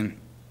transition,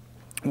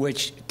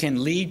 which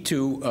can lead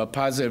to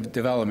positive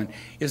development,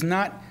 is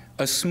not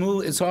a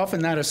smooth. It's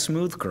often not a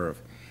smooth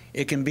curve.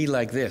 It can be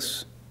like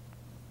this,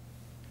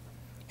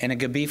 and it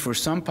could be for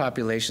some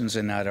populations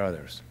and not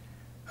others.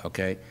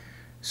 Okay,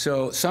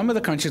 so some of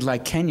the countries,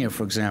 like Kenya,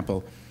 for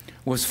example,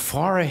 was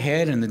far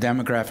ahead in the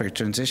demographic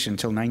transition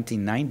until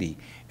 1990,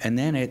 and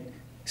then it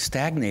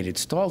stagnated,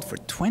 stalled for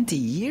 20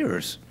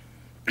 years.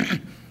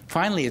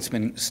 Finally, it's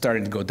been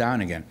starting to go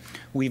down again.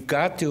 We've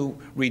got to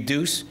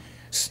reduce,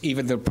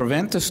 either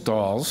prevent the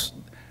stalls,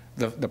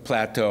 the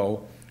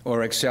plateau,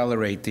 or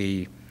accelerate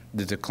the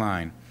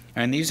decline.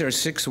 And these are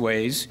 6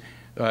 ways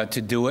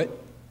to do it.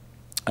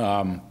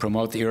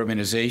 Promote the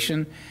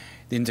urbanization,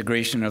 the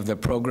integration of the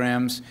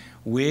programs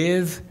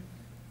with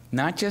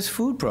not just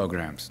food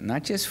programs,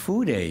 not just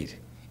food aid,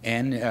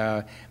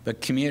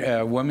 but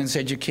women's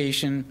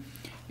education,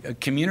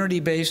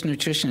 community-based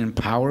nutrition,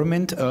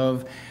 empowerment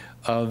of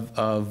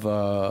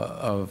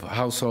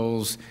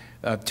households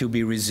to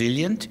be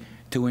resilient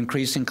to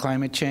increasing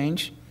climate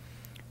change,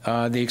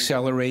 the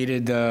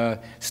accelerated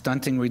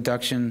stunting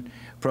reduction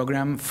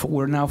program.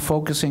 We're now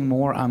focusing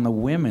more on the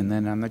women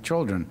than on the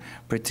children,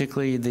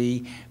 particularly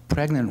the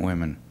pregnant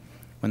women.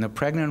 When the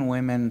pregnant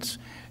women's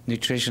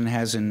nutrition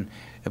hasn't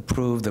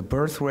improved, the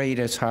birth rate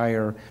is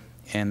higher,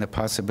 and the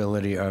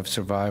possibility of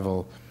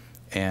survival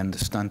and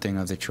stunting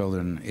of the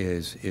children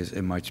is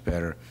much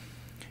better.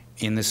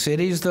 In the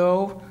cities,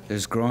 though,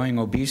 there's growing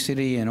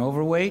obesity and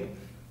overweight,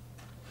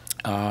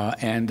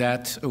 and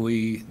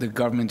the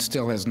government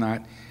still has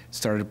not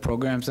started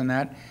programs on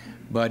that.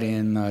 But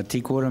in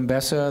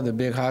Tiquirambessa, the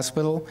big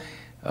hospital,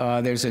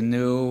 there's a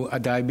new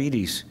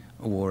diabetes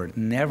ward.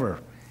 Never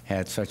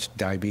had such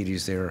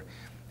diabetes there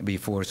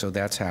before, so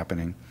that's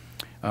happening.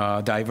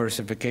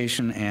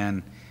 Diversification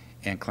and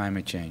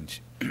climate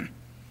change.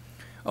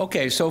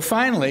 Okay, so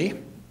finally,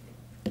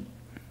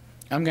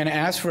 I'm going to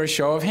ask for a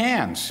show of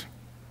hands.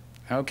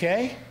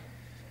 Okay?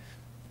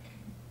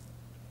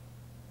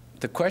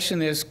 The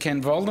question is, can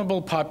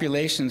vulnerable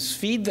populations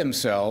feed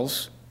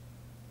themselves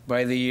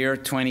by the year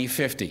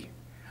 2050?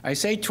 I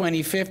say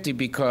 2050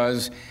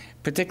 because,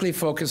 particularly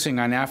focusing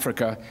on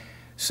Africa,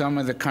 some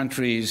of the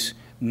countries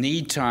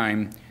need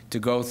time to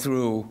go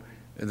through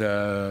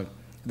the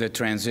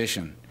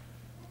transition.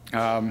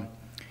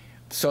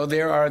 So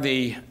there are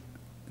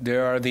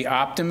the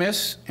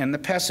optimists and the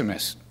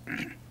pessimists.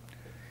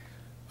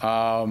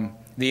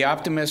 The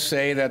optimists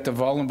say that the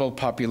vulnerable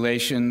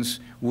populations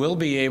will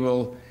be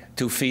able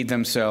to feed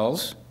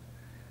themselves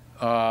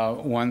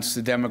once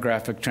the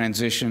demographic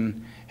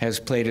transition has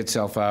played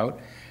itself out.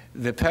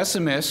 The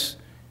pessimists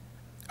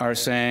are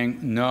saying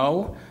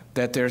no,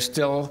 that there's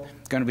still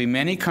going to be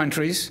many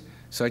countries,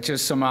 such as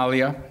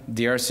Somalia,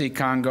 DRC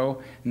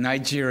Congo,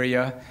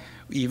 Nigeria,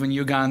 even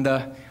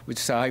Uganda, which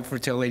is high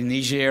fertility,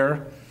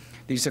 Niger.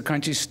 These are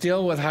countries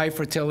still with high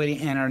fertility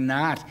and are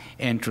not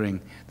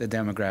entering the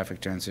demographic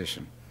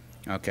transition.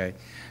 Okay,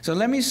 so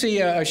let me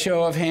see a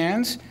show of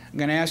hands. I'm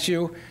going to ask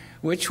you,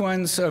 Which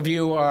ones of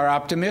you are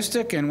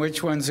optimistic and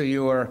which ones of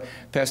you are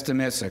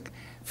pessimistic?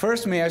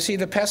 First, may I see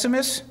the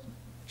pessimists?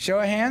 Show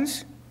of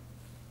hands.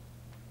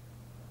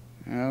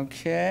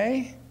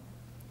 Okay.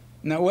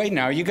 Now wait.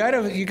 Now you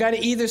gotta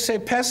either say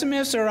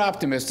pessimist or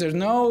optimist. There's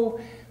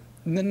no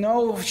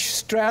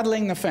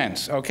straddling the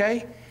fence.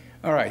 Okay.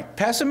 All right.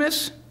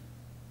 Pessimists.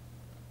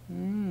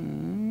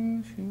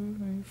 1, 2,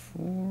 3,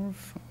 4,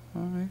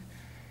 5,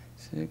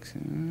 6.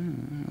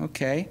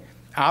 Okay.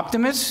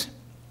 Optimists.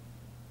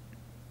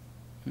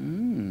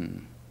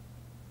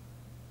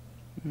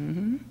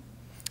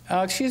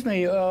 Excuse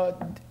me.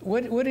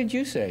 What did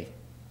you say?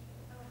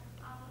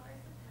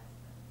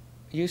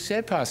 You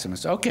said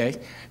pessimist. Okay,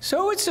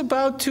 so it's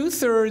about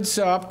 2/3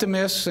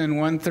 optimists and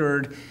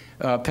 1/3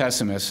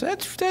 pessimists.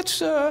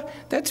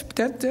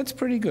 That's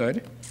pretty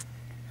good.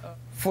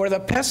 For the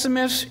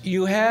pessimists,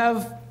 you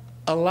have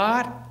a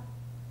lot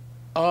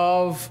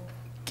of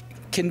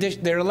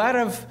condition. There are a lot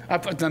of.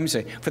 Let me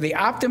say. For the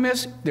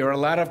optimists, there are a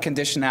lot of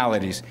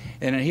conditionalities.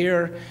 And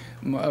here,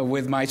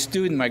 with my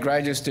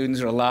graduate students,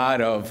 there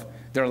are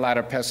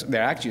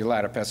actually a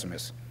lot of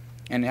pessimists.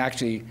 And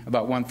actually,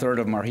 about 1/3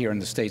 of them are here in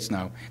the States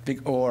now,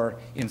 or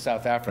in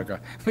South Africa,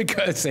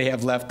 because they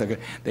have left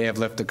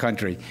the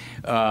country.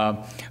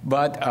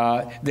 But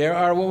there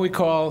are what we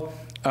call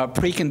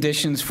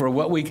preconditions for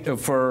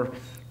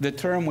the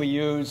term we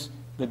use,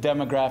 the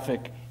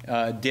demographic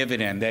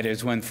dividend. That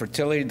is, when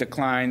fertility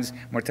declines,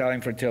 mortality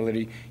and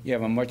fertility, you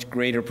have a much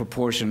greater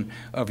proportion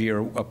of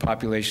your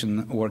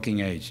population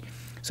working age.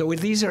 So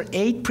these are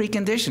 8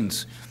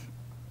 preconditions.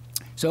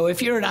 So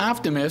if you're an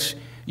optimist,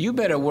 you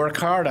better work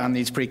hard on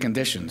these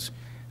preconditions.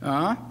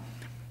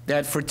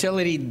 That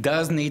fertility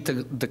does need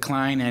to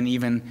decline, and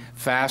even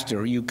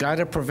faster. You've got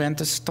to prevent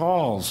the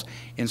stalls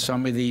in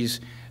some of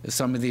these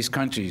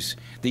countries.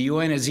 The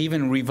UN has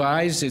even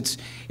revised its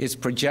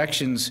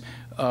projections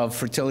of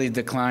fertility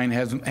decline,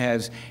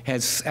 has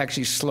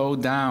actually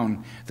slowed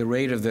down the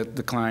rate of the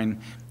decline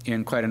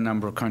in quite a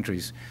number of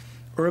countries.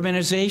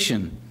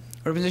 Urbanization.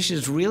 Urbanization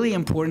is really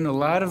important. A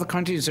lot of the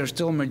countries are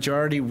still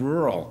majority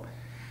rural.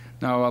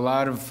 Now, a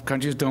lot of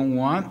countries don't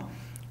want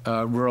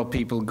rural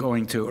people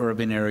going to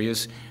urban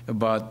areas,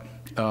 but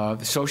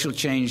social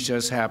change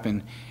does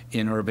happen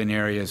in urban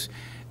areas.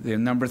 The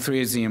number 3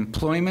 is the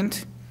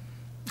employment.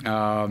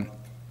 They're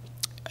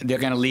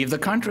going to leave the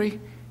country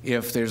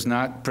if there's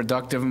not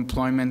productive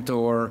employment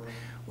or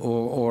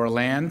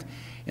land.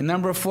 And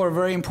number 4,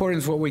 very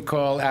important, is what we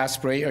call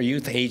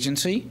youth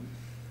agency,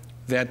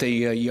 that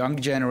the young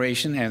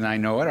generation, and I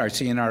know it, I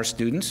see in our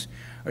students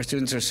are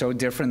so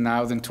different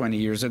now than 20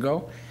 years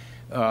ago,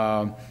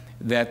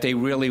 that they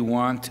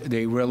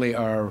really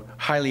are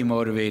highly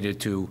motivated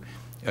to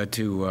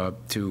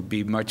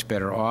be much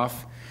better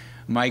off.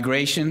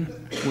 Migration,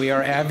 we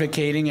are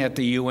advocating at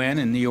the UN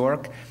in New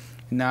York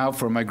now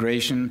for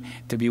migration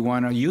to be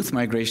youth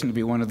migration to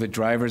be one of the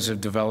drivers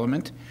of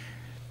development,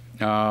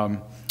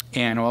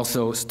 and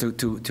also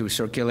to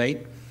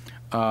circulate.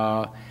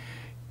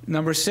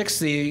 Number 6,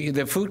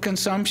 the food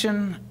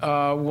consumption.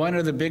 One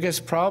of the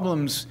biggest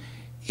problems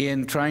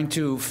in trying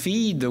to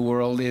feed the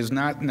world is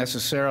not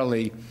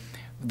necessarily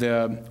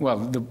the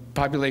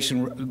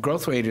population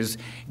growth rate is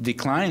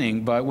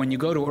declining, but when you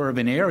go to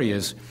urban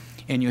areas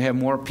and you have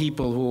more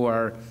people who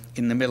are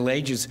in the middle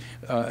ages,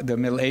 the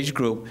middle age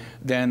group,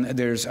 then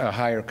there's a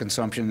higher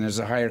consumption. There's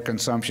a higher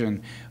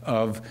consumption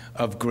of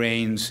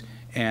grains,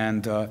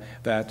 and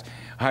that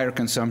higher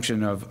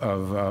consumption of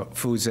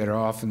foods that are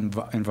often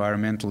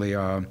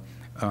environmentally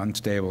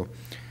unstable.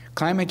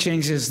 Climate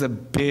change is the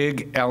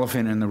big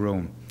elephant in the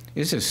room.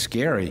 This is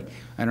scary.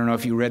 I don't know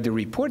if you read the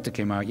report that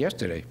came out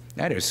yesterday.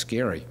 That is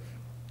scary.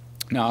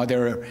 Now,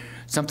 there are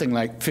something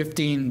like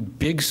 15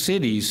 big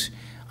cities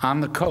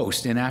on the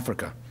coast in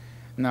Africa.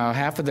 Now,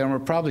 half of them are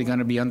probably going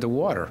to be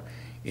underwater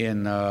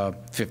in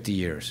 50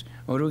 years.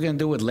 What are we going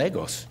to do with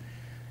Lagos,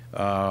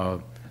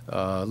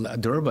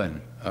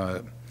 Durban?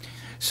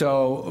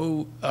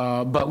 So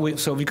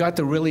we've got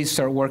to really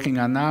start working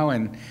on now,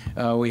 and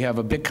we have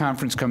a big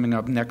conference coming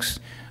up next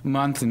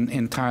month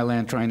in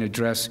Thailand trying to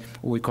address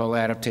what we call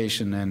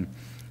adaptation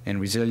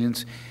and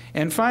resilience.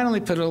 And finally,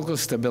 political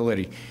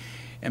stability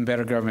and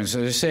better governance.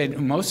 As I said,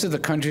 most of the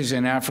countries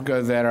in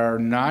Africa that are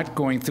not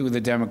going through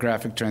the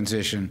demographic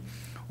transition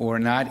or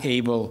not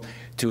able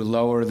to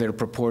lower their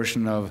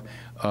proportion of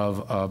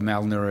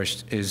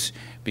malnourished is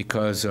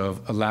because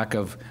of a lack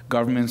of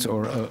governments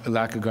or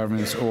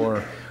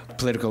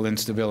political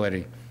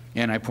instability.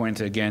 And I point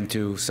again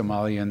to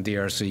Somalia and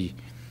DRC.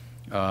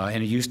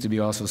 And it used to be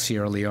also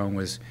Sierra Leone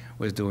was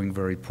doing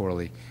very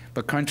poorly.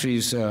 But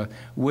countries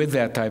with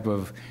that type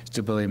of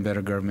stability and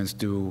better governments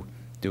do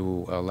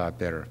a lot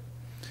better.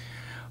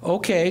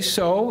 Okay,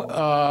 so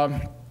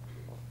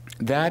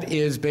that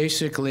is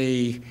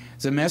basically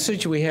the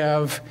message we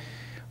have.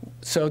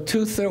 So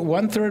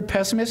 1/3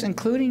 pessimists,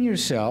 including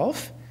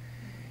yourself,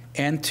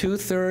 and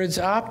 2/3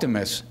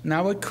 optimists.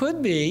 Now, it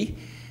could be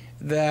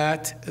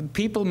that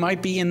people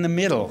might be in the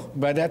middle,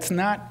 but that's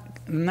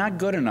not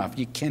good enough.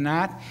 You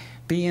cannot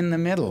be in the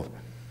middle.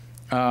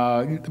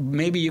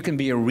 Maybe you can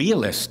be a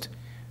realist,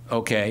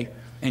 okay?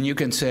 And you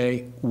can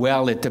say,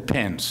 well, it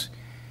depends.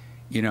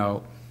 You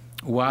know,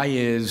 why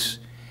is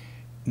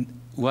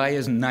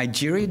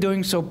Nigeria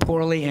doing so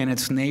poorly and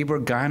its neighbor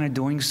Ghana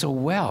doing so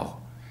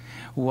well?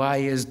 Why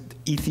is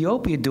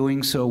Ethiopia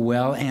doing so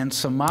well and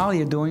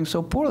Somalia doing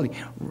so poorly?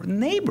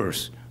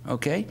 Neighbors,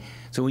 okay?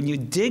 So when you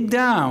dig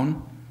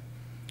down,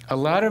 a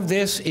lot of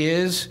this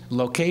is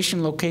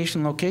location,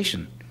 location,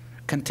 location,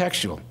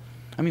 contextual.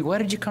 I mean, why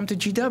did you come to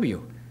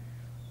GW?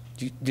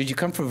 Did you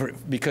come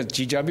because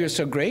GW is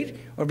so great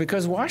or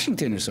because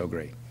Washington is so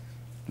great?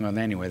 Well,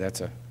 anyway,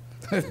 that's a,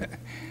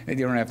 you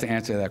don't have to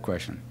answer that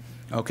question.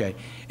 Okay.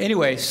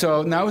 Anyway,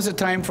 so now is the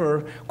time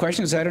for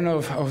questions. I don't know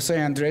if Jose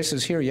Andrés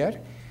is here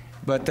yet,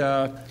 but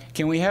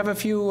can we have a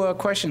few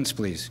questions,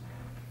 please?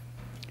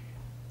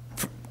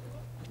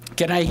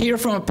 Can I hear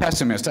from a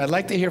pessimist? I'd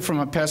like to hear from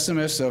a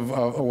pessimist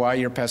of why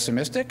you're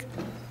pessimistic.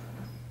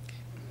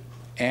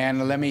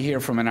 And let me hear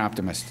from an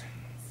optimist.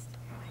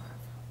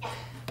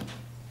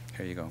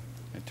 Here you go.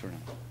 Turn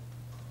on.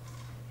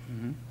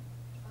 Mm-hmm.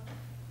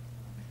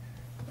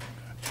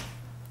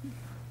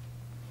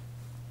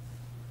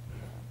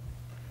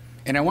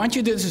 And I want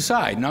you to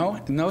decide.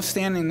 No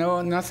standing,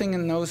 nothing,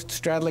 and no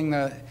straddling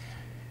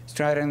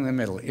the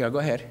middle. Yeah, go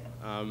ahead.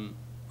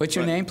 What's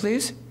your name,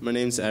 please? My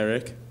name's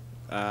Eric.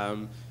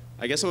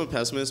 I guess I'm a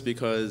pessimist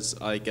because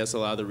I guess a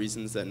lot of the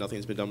reasons that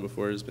nothing's been done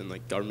before has been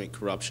like government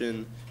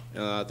corruption,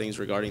 things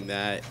regarding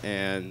that,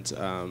 and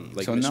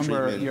like so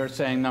mistreatment. You're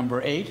saying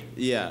number 8?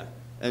 Yeah,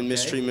 and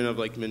mistreatment of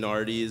like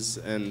minorities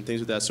and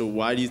things like that. So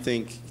why do you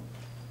think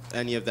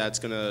any of that's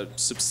going to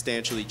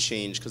substantially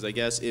change? Because I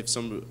guess if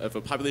a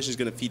population is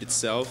going to feed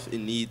itself, it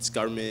needs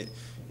government.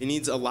 It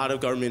needs a lot of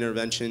government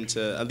intervention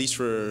to, at least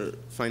for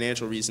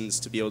financial reasons,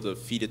 to be able to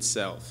feed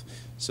itself.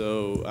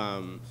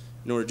 So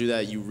in order to do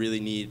that, you really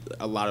need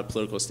a lot of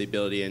political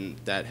stability, and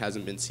that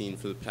hasn't been seen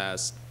for the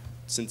past,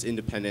 since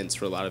independence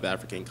for a lot of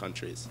African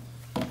countries.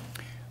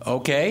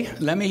 Okay,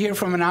 let me hear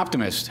from an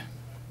optimist.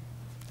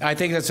 I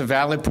think that's a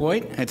valid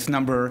point. It's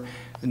number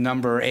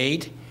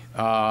 8.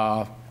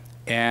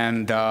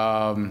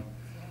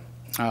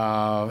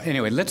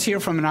 Anyway, let's hear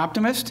from an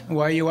optimist.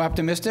 Why are you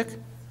optimistic?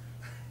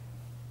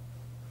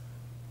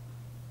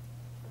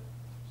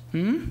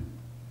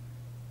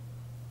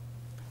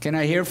 Can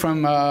I hear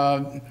from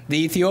the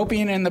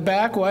Ethiopian in the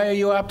back? Why are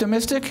you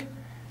optimistic?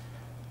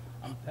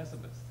 I'm a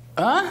pessimist.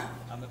 Huh?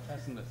 I'm a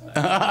pessimist.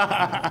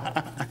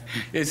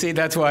 You see,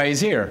 that's why he's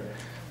here.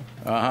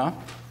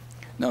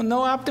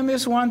 No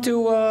optimists want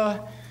to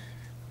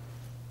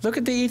look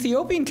at the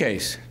Ethiopian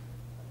case.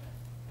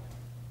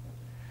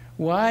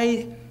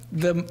 Why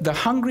the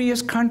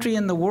hungriest country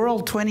in the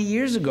world 20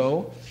 years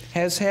ago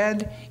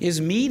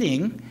is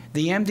meeting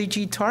the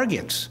MDG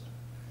targets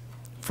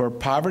for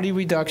poverty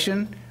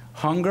reduction,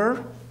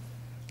 hunger,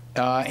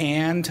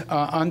 and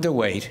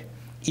underweight,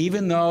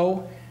 even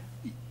though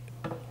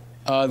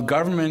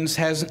governance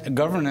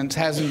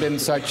hasn't been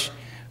such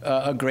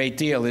a great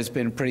deal. It's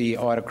been a pretty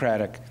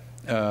autocratic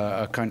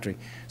country.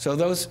 So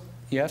those,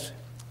 yes?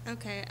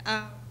 Okay.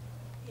 I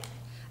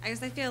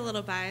guess I feel a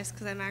little biased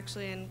because I'm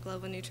actually in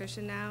global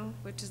nutrition now,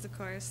 which is the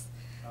course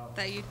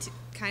that you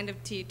kind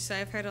of teach. So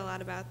I've heard a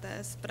lot about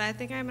this. But I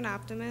think I'm an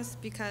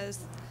optimist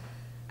because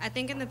I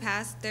think in the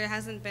past there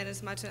hasn't been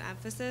as much an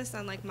emphasis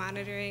on like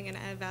monitoring and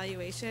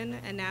evaluation,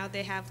 and now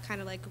they have kind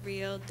of like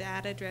real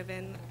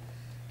data-driven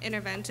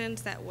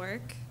interventions that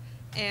work.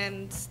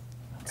 And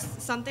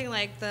something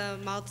like the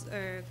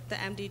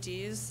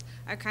MDGs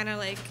are kind of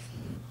like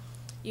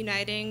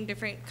uniting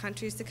different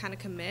countries to kind of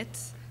commit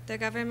their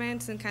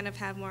governments and kind of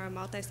have more a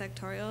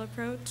multi-sectorial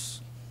approach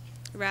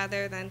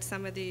rather than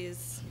some of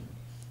these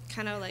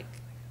kind of like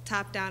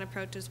top-down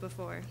approaches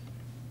before.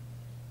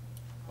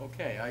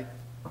 Okay, I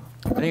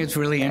think it's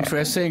really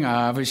interesting.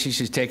 Obviously,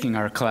 she's taking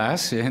our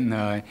class in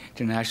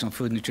International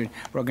Food Nutrition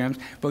Programs,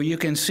 but you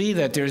can see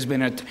that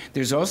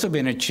there's also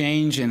been a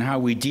change in how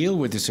we deal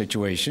with the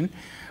situation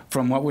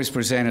from what was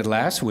presented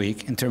last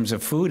week in terms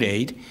of food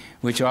aid,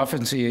 which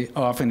often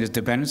is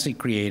dependency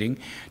creating,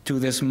 to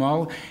this,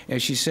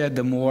 as she said,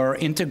 the more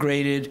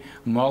integrated,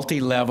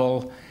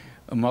 multi-level,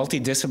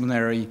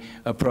 multidisciplinary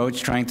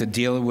approach trying to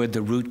deal with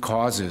the root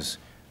causes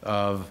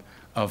of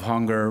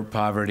hunger,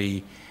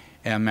 poverty,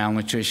 and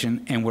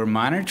malnutrition. And we're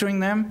monitoring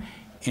them,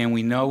 and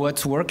we know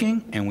what's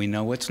working, and we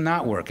know what's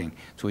not working.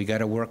 So we got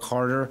to work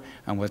harder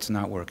on what's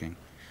not working.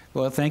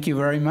 Well, thank you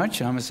very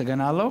much. I'm Mr.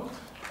 Ganalo.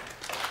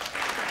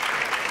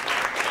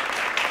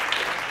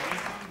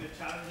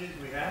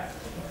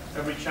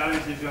 Every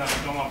challenge is going to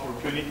become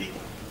opportunity.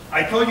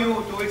 I told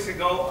you 2 weeks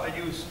ago, I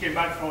just came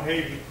back from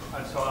Haiti,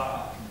 and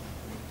so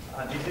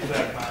this is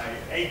like my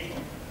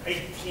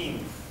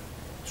 18th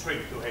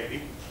trip to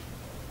Haiti.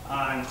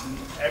 And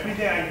every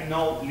day I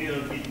know a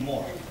little bit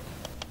more,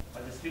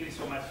 but there still is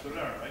so much to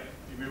learn, right?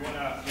 If we want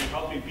to be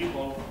helping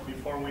people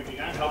before we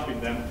begin helping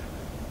them,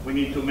 we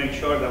need to make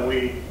sure that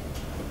we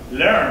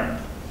learn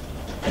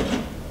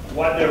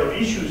what their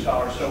issues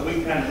are so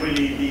we can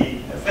really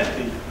be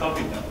effective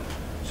helping them.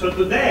 So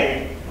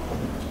today,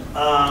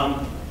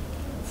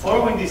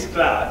 following this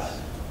class,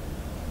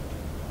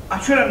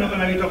 Actually, I'm not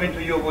going to be talking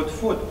to you about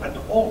food at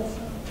all.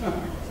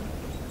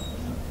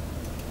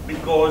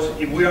 Because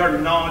if we are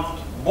not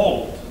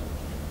bold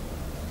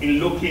in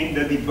looking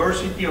at the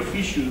diversity of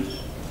issues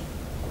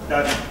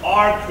that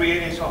are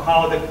creating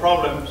somehow the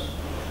problems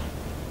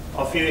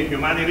of feeding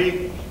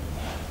humanity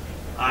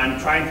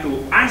and trying to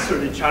answer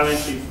the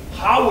challenge of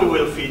how we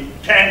will feed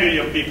 10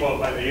 billion people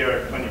by the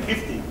year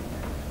 2050,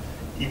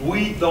 if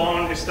we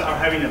don't start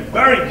having a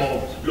very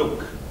bold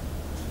look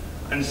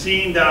and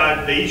seeing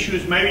that the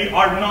issues maybe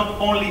are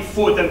not only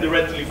food and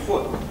directly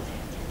food,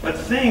 but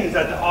things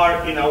that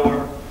are in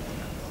our,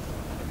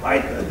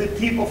 right at the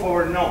tip of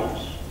our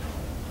nose,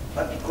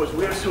 but because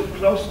we are so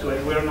close to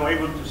it, we are not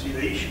able to see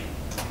the issue.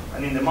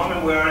 And in the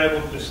moment we are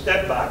able to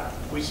step back,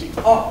 we see,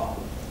 oh,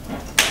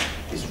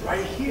 it's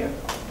right here.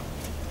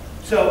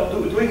 So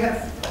do we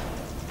have?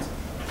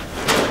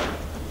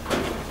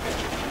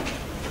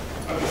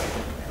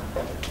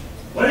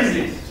 What is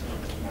this?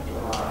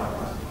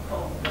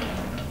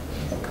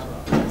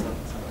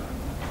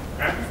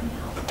 Okay.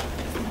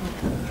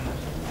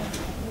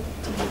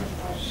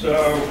 So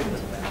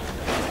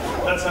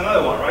that's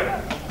another one,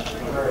 right?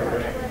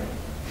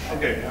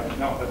 Okay,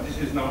 no, but this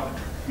is not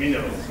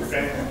minerals,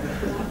 okay?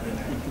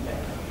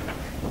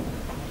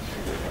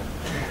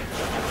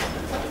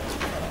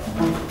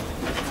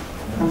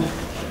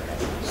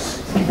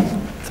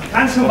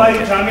 Can somebody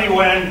tell me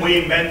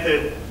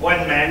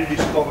when man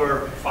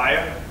discovered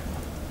fire?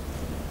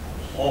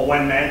 Or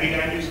when man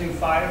began using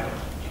fire?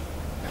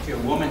 Actually, a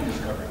woman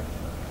discovered it.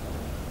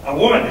 A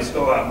woman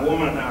discovered, a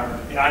woman are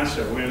the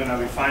answer we're going to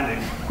be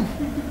finding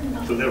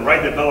to the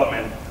right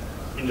development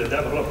in the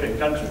developing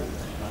country.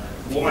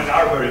 Women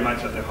are very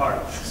much at the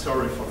heart.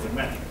 Sorry for the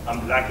men.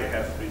 I'm lucky I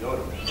have 3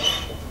 daughters.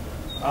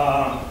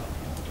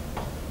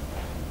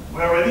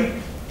 We're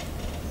ready?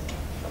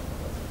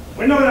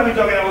 We're not going to be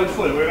talking about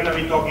food. We're going to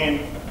be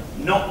talking,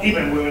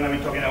 we're going to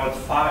be talking about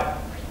fire.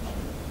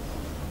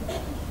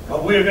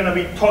 But we're going to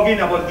be talking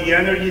about the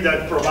energy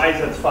that provides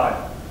that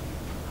fire.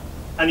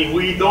 And if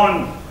we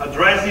don't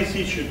address this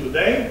issue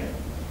today,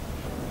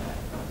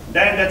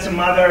 then that's a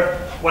matter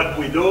what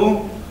we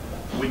do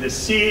with the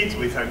seeds,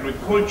 with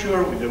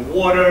agriculture, with the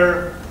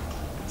water,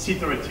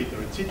 etc.,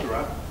 etc.,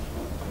 etc.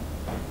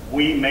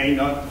 We may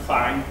not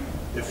find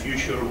the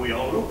future we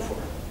all look for.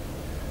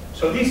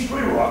 So these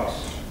 3 rocks,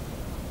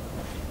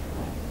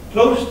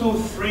 close to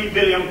 3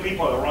 billion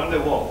people around the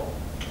world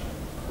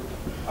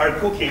are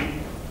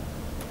cooking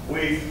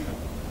with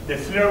the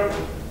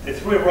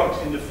 3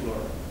 rocks in the floor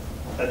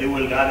that they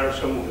will gather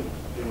some wood.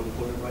 They will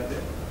put it right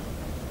there.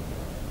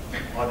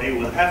 Or they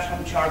will have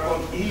some charcoal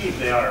if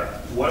they are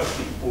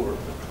wealthy poor.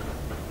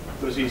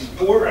 Because it's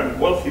poor and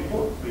wealthy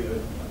poor.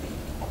 If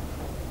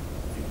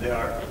they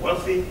are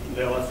wealthy,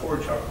 they'll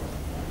afford charcoal.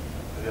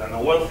 If they are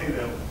not wealthy,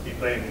 they'll be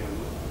playing with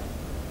wood.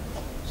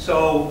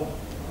 So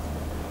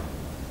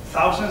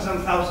thousands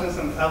and thousands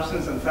and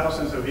thousands and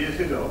thousands of years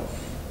ago,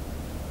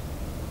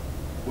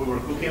 we were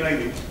cooking like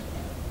this.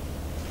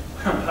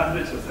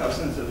 Hundreds of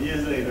thousands of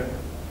years later,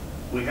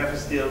 we have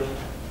still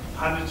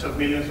hundreds of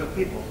millions of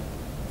people.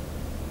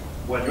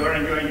 While you're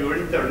enjoying your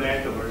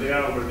internet over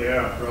there,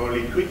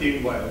 probably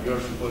tweeting while you're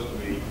supposed to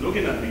be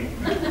looking at me,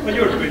 but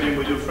you're tweeting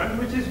with your friend,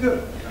 which is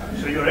good.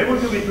 So you're able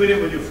to be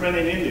tweeting with your friend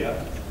in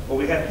India, but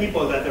we have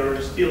people that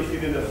are still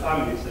feeding their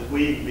families that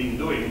we've been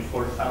doing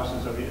for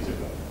thousands of years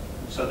ago.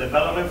 So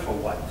development for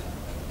what?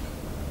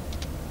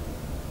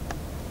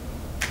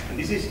 And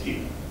this is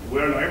key. If we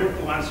are not able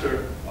to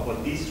answer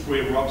about these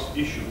 3 rocks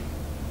issue,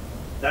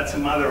 that's a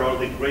matter of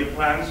the great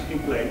plans in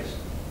place,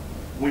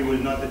 we will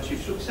not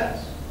achieve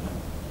success.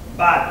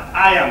 But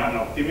I am an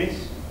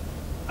optimist,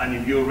 and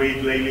if you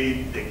read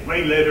lately the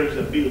great letters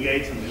that Bill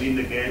Gates and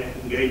Melinda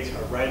Gates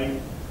are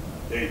writing,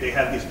 they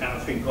have this kind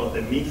of thing called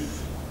the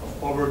myth of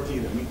poverty.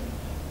 The myth.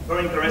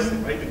 Very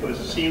interesting, right? Because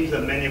it seems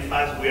that many of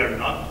us, we are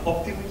not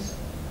optimists,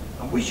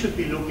 and we should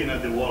be looking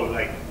at the world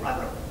like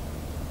rather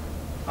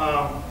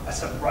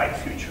as a bright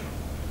future,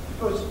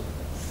 because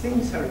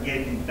things are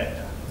getting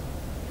better.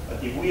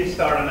 But if we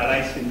start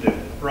analyzing the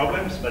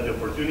problems, but the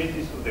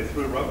opportunities of the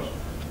 3 rocks,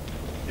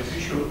 the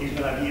future is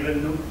going to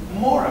even look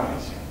more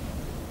amazing.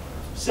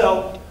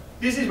 So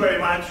this is very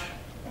much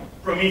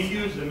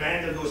Prometheus, the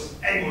man that was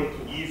able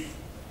to give,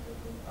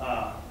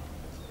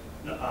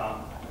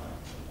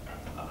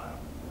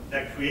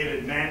 that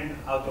created man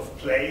out of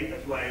clay.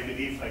 That's why I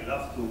believe I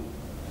love to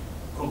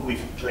cook with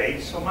clay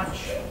so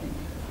much.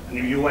 And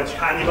if you watch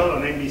Hannibal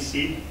on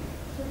NBC,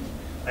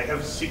 I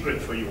have a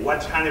secret for you.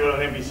 Watch Hannibal on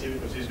NBC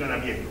because it's going to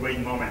be a great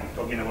moment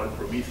talking about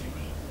Prometheus.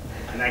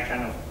 And I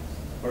kind of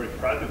very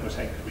proud because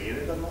I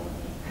created that moment.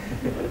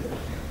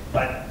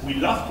 But we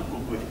love to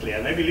cook with clay,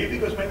 and I believe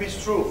because maybe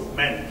it's true,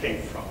 men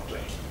came from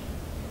clay.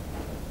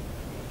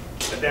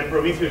 But then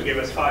Prometheus gave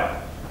us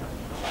fire.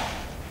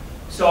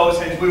 So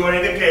since we were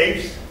in the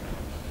caves,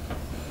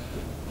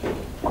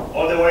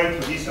 all the way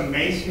to this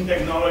amazing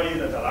technology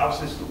that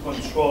allows us to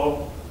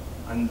control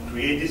and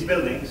create these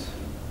buildings,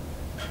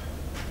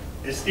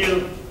 is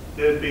still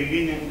the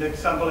beginning, the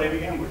example I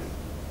began with.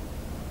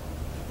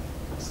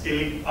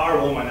 Still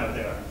our woman out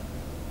there,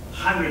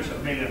 hundreds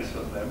of millions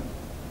of them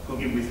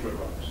cooking with 3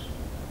 rocks.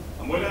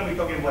 And we're going to be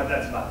talking what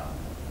that's about,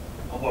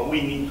 and what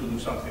we need to do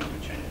something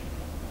to change.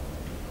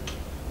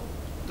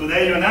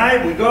 Today, you and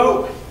I, we're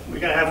going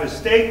to have a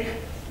steak.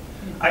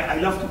 I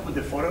love to put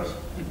the photos,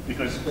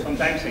 because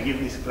sometimes I give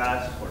this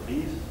class for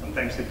this,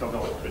 sometimes I talk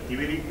about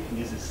creativity, and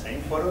it's the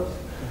same photos.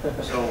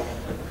 So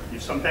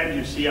if sometimes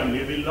you see I'm a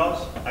little bit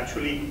lost,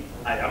 actually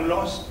I am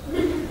lost,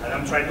 and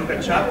I'm trying to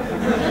catch up.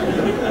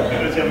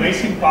 Because the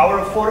amazing power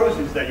of photos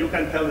is that you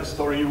can tell the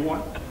story you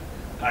want,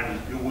 and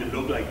you will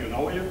look like you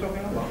know what you're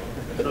talking about.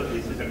 So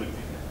this is a good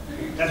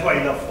thing. That's why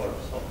I love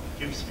photos, so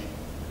it keeps me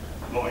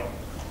going.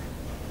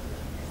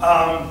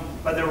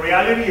 But the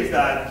reality is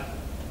that,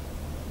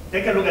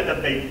 take a look at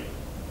that baby.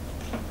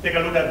 Take a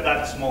look at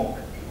that smoke.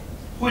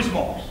 Who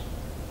smokes?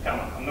 Come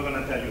on, I'm not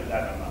going to tell you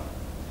that amount.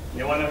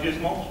 You one of you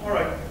smokes? All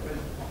right.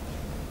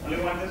 Only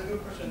one, that's a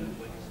good person.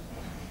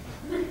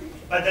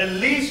 But the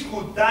least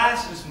who does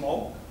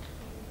smoke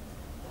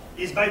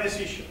is by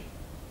decision.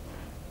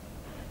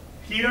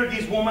 Here,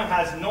 this woman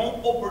has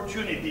no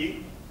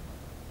opportunity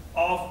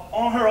of,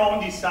 on her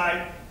own,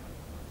 decide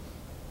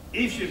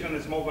if she's going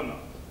to smoke or not.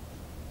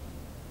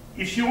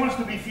 If she wants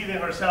to be feeding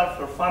herself,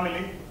 her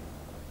family,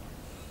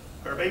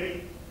 her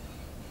baby,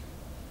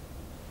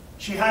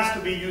 she has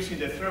to be using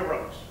the 3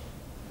 rocks.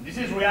 This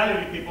is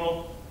reality,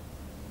 people.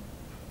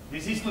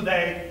 This is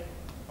today,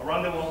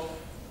 around the world.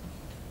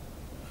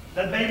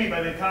 That baby,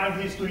 by the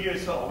time he's 2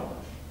 years old,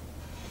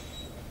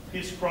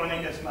 he's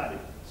chronic asthmatic.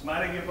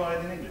 Asthmatic, you call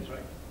it in English, right?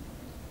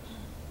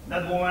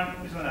 That woman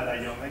is not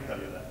that young, I tell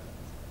you that.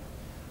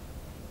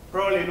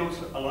 Probably looks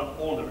a lot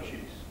older she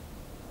is.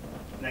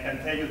 And I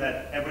can tell you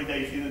that every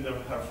day feeding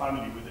her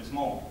family with the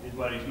smoke is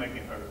what is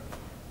making her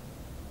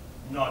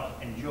not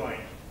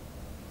enjoying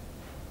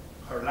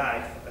her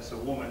life as a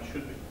woman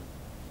should be.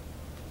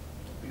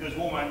 Because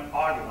women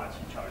are the ones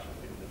in charge of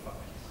feeding the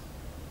families.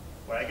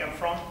 Where I come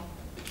from,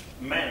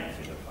 men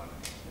feed the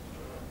families.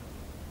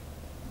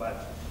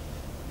 But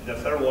in the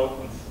third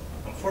world,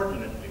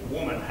 unfortunately,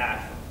 women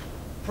have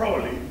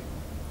probably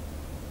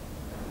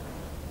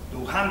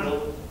to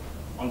handle,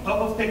 on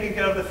top of taking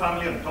care of the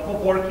family, on top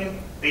of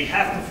working, they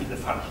have to feed the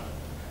family.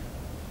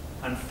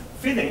 And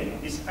feeding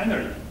is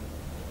energy.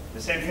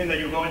 The same thing that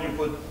you go and you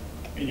put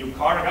in your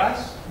car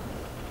gas,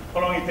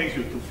 how long it takes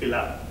you to fill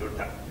up your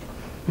tank?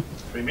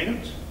 3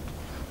 minutes?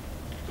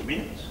 2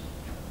 minutes?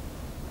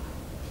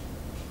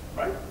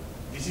 Right?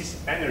 This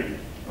is energy.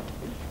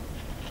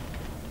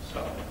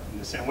 So, in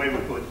the same way we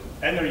put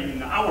energy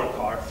in our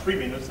car, 3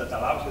 minutes, that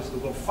allows us to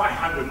go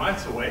 500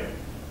 miles away.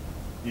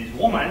 This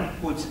woman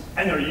puts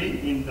energy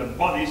in the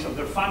bodies of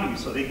their family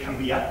so they can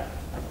be active.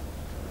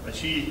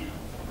 But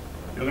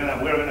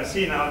we're gonna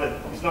see now that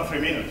it's not 3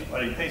 minutes,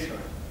 but it takes her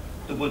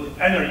to put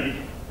energy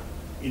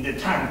in the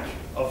tank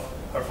of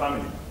her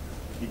family.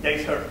 It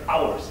takes her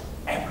hours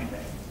every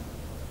day.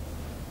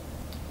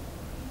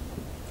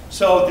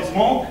 So the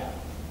smoke,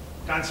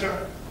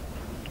 cancer,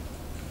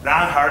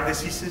 lung, heart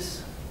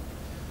diseases,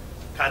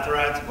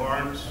 cataracts,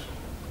 burns.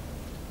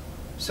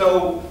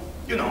 So,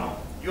 you know,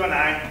 you and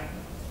I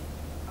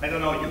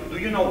don't know, do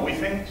you know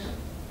WeThings?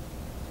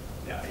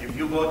 Yeah, if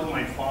you go to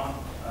my phone,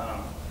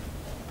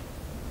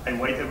 I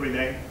wait every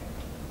day.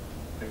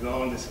 I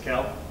go on the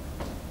scale,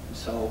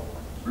 so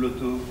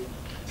Bluetooth,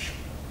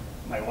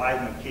 my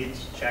wife, my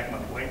kids check my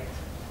weight.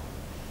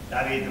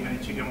 Daddy, too many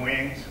chicken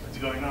wings, what's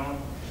going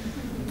on?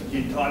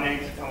 Gin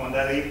tonics, come on,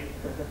 Daddy.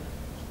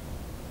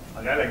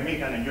 A guy like me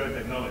can enjoy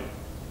technology,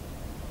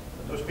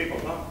 but those people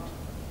don't.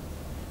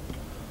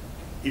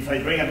 If I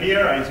drink a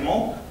beer, I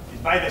smoke,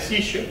 it's by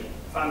decision.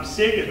 If I'm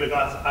sick, it's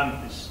because I'm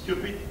a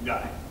stupid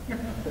guy.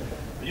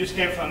 I just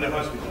came from the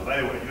hospital. By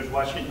the way, just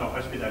Washington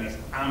Hospital is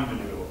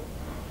unbelievable.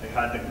 I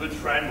had a good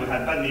friend who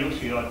had bad news,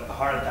 he got a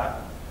heart attack.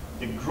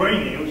 The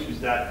great news is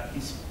that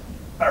he's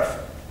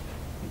perfect.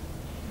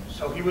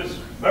 So he was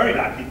very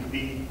lucky to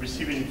be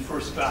receiving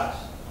first class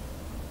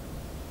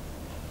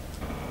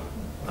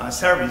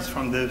service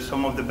from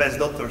some of the best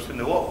doctors in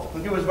the world.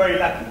 He was very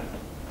lucky.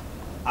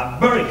 A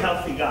very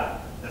healthy guy,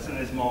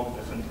 doesn't smoke,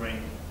 doesn't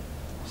drink,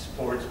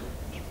 sports,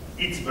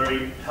 eats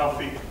very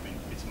healthy. I mean,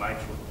 it's my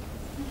truth.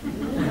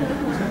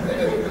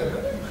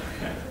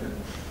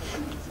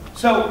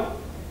 So,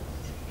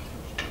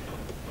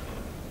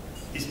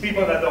 it's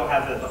people that don't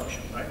have that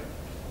option, right?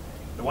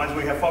 The ones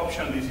we have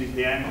option, this is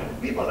the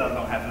end. People that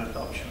don't have that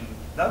option,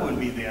 that will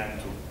be the end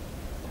too.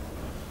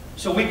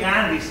 So we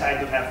can decide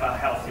to have a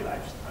healthy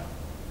lifestyle.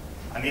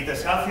 And eat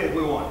as healthy as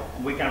we want.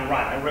 We can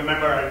run. I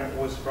remember I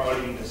was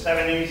probably in the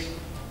 70s,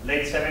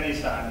 late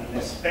 70s, and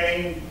in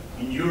Spain,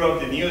 in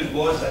Europe, the news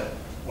was that,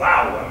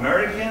 wow,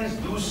 Americans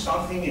do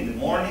something in the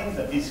morning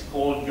that is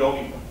called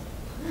jogging.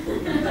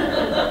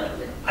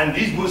 And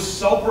this was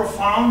so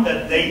profound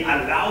that they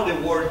allowed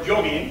the word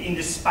jogging in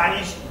the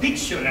Spanish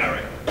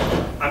dictionary.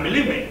 And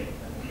believe me,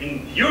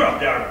 in Europe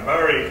they are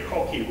very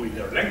cocky with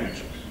their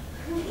languages.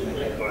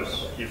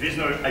 Because if it's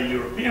not a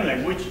European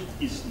language,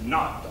 it's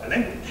not a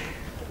language.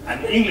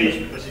 And English,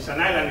 because it's an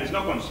island, is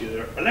not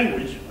considered a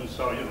language, and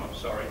so, you know,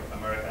 sorry,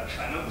 America,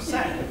 I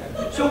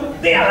understand. So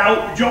they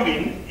allow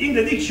jogging in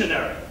the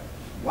dictionary.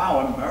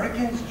 Wow,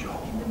 Americans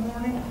jog in the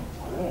morning?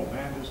 Oh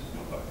man, this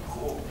people are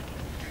cool.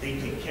 They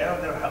take care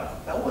of their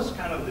health. That was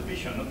kind of the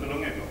vision not too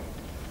long ago.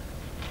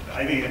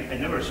 I mean, I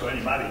never saw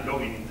anybody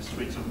jogging in the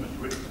streets of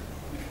Madrid.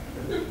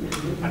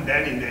 And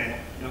then in the,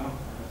 you know,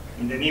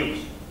 in the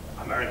news,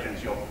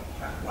 Americans jog.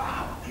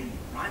 Wow, they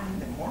run in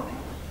the morning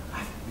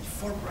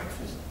before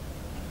breakfast.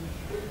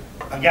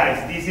 But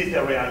guys, this is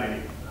the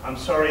reality. I'm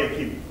sorry I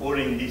keep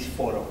putting this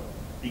photo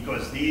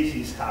because this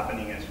is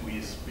happening as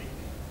we speak.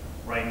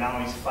 Right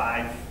now it's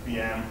 5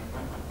 p.m.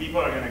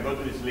 People are going to go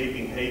to sleep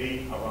in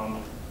Haiti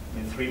around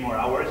in 3 more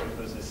hours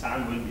because the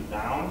sun will be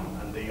down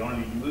and they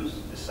only use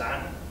the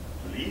sun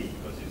to live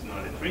because there's no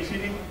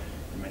electricity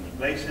in many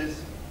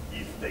places.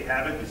 If they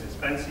have it, it's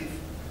expensive.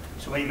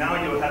 So right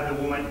now you'll have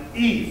the woman,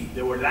 if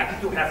they were lucky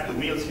to have 2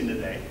 meals in the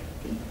day,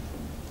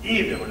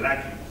 if they were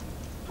lucky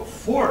to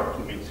afford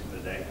 2 meals in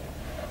the day,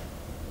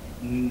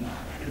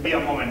 it'll be a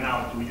moment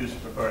now to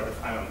just prepare the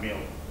final meal,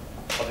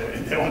 or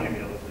the only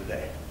meal of the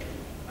day.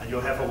 And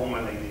you'll have a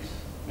woman like this,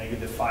 making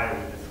the fire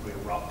with the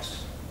 3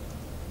 rocks,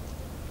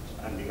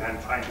 and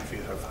began trying to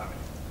feed her family.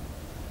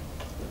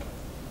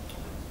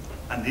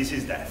 And this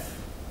is death.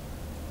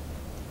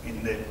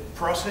 In the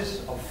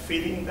process of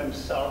feeding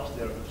themselves,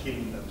 they're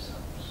killing themselves.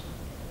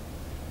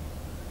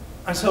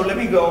 And so let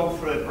me go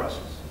through the process.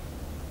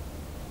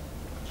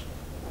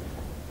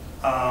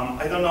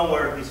 I don't know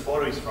where this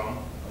photo is from,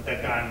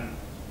 but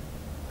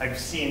I've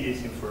seen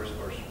this in first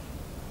person.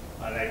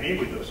 And I've been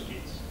with those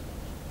kids,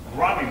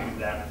 rubbing with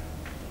them.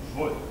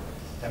 But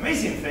the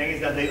amazing thing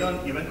is that they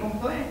don't even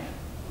complain.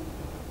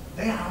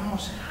 They are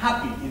almost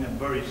happy in a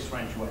very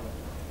strange way.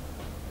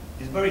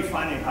 It's very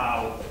funny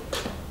how,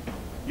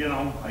 you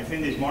know, I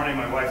think this morning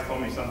my wife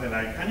told me something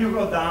like, can you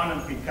go down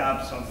and pick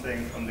up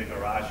something from the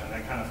garage? And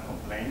I kind of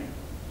complained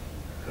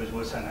because it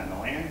was an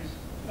annoyance.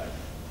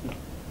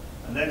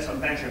 And then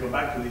sometimes I go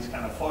back to these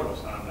kind of photos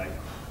and I'm like,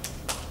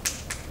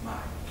 my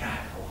God,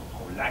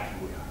 how lucky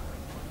we are.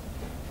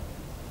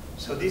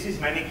 So this is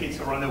many kids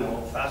around the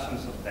world,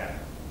 thousands of them.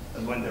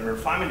 And when their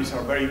families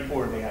are very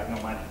poor, they have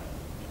no money.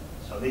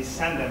 So they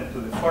send them to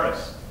the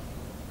forest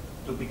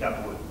to pick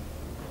up wood.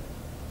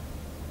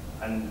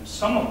 And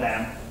some of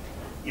them,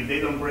 if they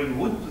don't bring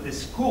wood to the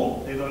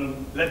school, they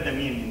don't let them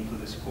into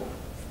the school.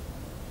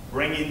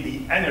 Bringing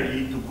the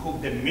energy to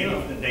cook the meal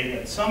of the day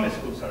that some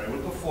schools are able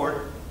to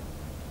afford,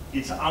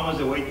 it's almost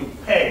a way to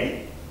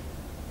pay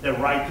the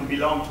right to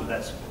belong to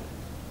that school.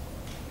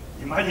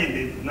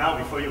 Imagine that now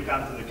before you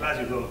come to the class,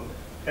 you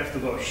have to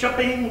go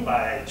shopping,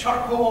 buy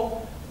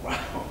charcoal. Wow,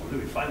 it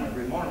will be fun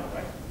every morning,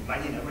 right?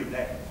 Imagine every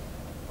day.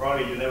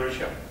 Probably you never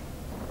shop,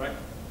 right?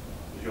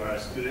 Because you are a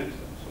student,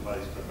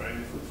 somebody's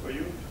preparing food for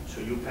you,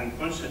 so you can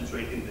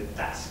concentrate in the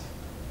task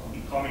of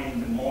becoming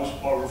the most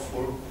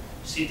powerful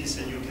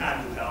citizen you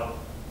can to help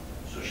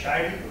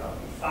society, to help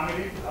your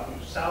family, to help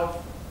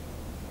yourself,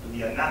 to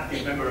be an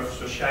active member of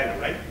society,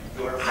 right?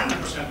 You are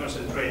 100%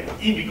 concentrated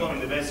in becoming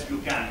the best you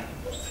can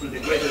through the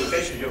great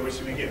education you're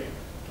receiving here.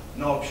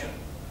 No option.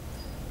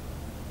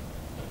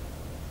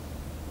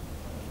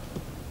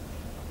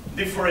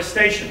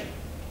 Deforestation.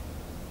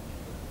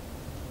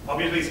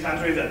 Obviously, it's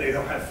countries that they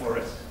don't have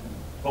forests.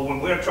 But when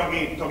we're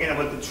talking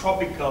about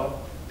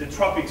the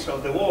tropics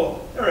of the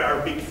world, there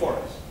are big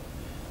forests.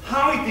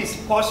 How it is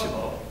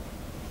possible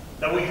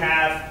that we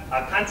have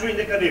a country in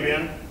the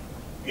Caribbean,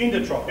 in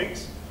the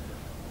tropics,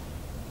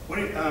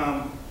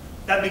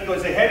 that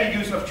because the heavy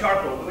use of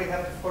charcoal, do we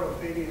have the photo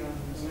of Haiti?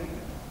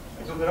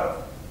 I took it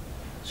off.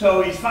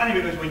 So it's funny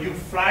because when you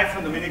fly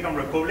from Dominican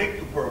Republic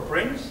to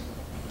Port-au-Prince,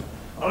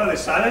 all of a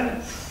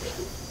sudden,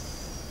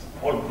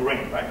 all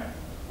green, right?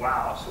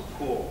 Wow, so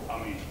cool.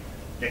 I mean,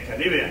 the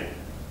Caribbean.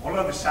 All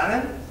of a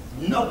sudden,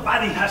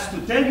 nobody has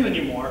to tell you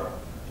anymore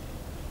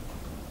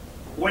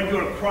when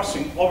you're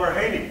crossing over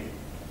Haiti.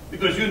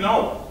 Because you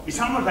know, it's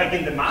almost like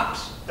in the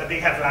maps that they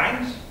have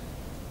lines,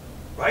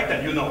 right?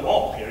 And you know,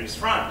 oh, here is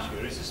France,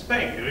 here is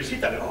Spain, here is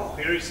Italy, oh,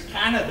 here is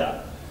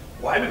Canada.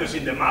 Why? Because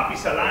in the map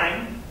is a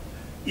line.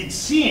 It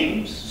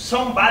seems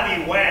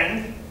somebody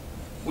went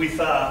with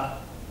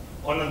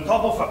on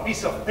top of a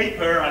piece of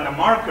paper and a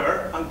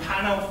marker and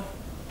kind of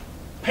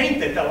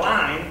painted a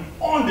line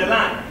on the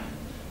line.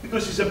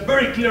 Because it's a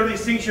very clear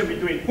distinction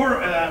between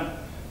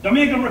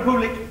Dominican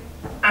Republic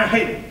and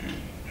Haiti.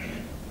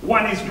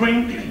 One is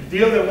green,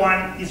 the other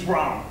one is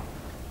brown.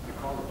 They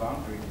call the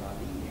boundary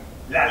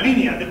La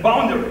Linea, the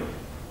boundary.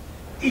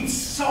 It's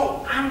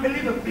so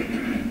unbelievable.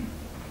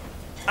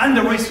 And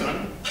the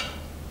reason,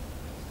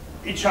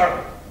 it's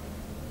charcoal.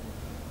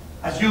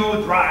 As you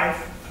drive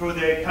through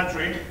the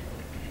country,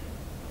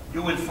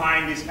 you will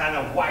find these kind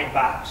of white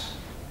bags,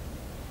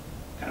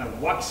 kind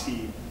of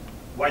waxy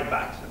white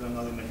bags. I don't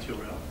know the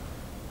material.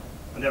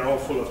 And they're all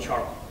full of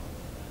charcoal.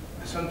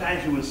 And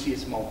sometimes you will see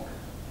smoke,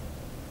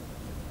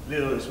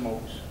 little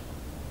smokes.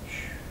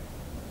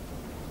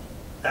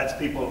 That's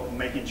people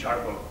making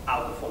charcoal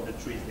out of all the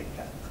trees they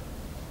cut.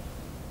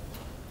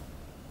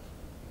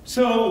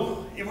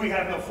 So if we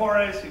have no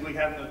forest, if we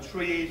have no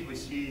trees, we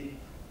see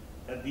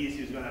that this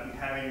is going to be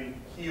having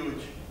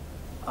huge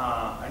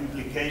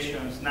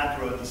implications,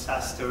 natural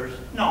disasters,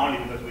 not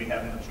only because we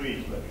have no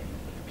trees, but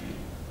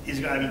it's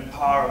going to be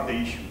part of the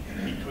issue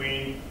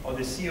between, or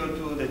the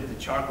CO2 that the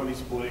charcoal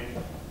is pulling,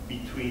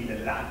 between the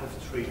lack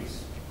of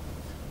trees.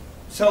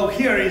 So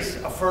here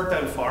is a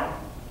fertile farm.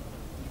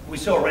 We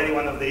saw already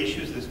one of the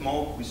issues, the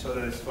smoke, we saw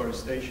the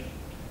deforestation.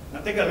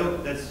 Now take a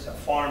look, that's a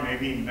farm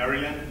maybe in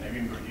Maryland, maybe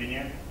in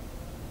Virginia.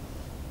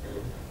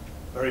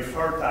 Very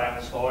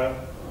fertile soil,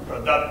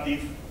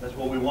 productive, that's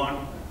what we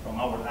want from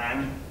our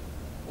land.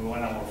 We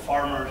want our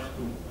farmers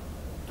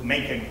to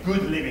make a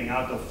good living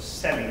out of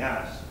selling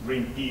us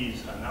green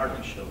peas and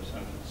artichokes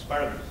and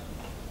asparagus.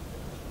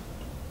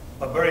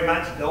 But very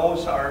much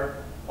those are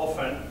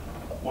often,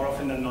 more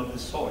often than not, the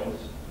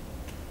soils,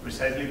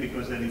 precisely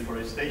because the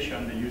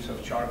deforestation, the use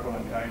of charcoal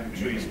and cutting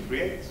trees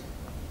creates.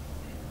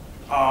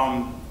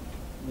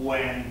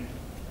 When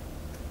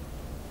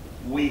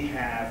we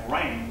have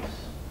rains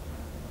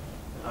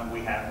and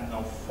we have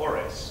no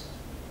forest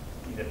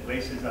in the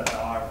places that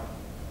are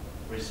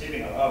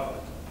receiving a lot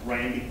of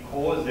rain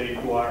because they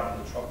are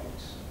on the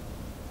tropics,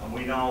 and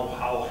we know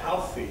how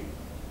healthy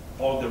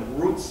all the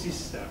root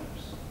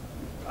systems,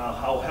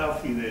 how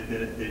healthy the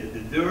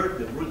dirt,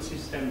 the root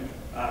system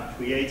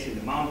creates in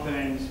the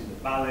mountains, in the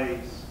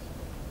valleys.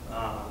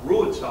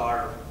 Roots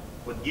are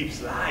what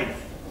gives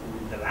life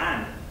to the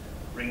land,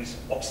 brings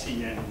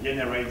oxygen,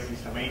 generates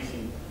this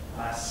amazing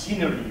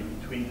synergy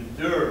between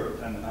the dirt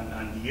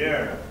and the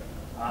air,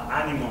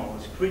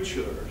 animals,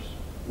 creatures,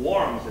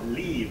 worms that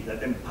live,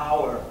 that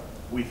empower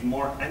with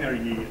more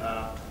energy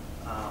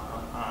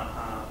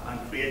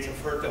and creates a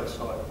fertile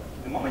soil.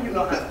 The moment you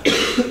don't have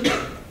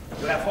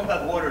you have all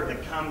that water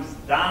that comes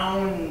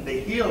down the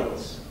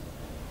hills,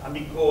 and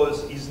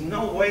because there's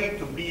no way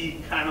to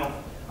be kind of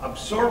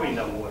absorbing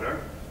the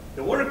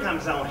water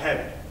comes down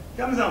heavy. It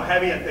comes down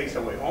heavy and takes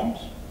away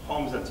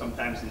homes that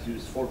sometimes is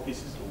used 4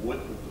 pieces of wood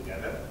put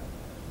together.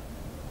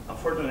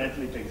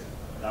 Unfortunately, it takes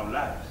down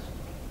lives.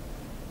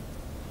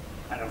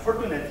 And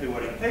unfortunately,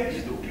 what it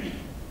takes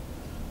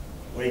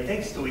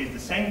to is the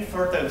same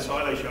fertile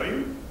soil I show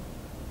you.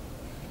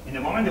 In the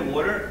moment the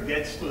water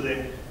gets to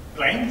the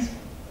plains,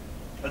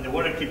 but the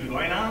water keeps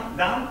going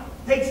down,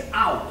 takes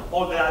out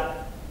all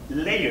that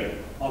layer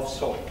of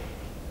soil.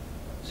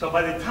 So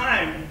by the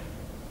time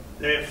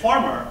the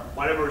farmer,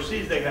 whatever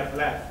seeds they have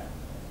left,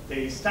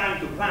 it's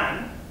time to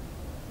plant,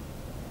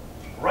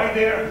 right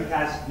there he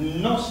has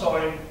no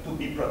soil to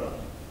be productive.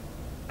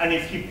 And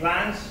if he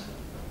plants,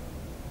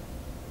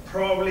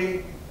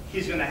 probably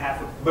he's going to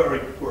have a very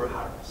poor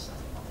harvest.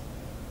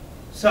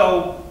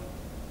 So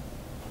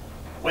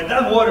when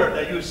that water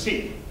that you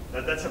see,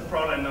 that's a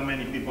problem not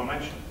many people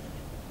mention,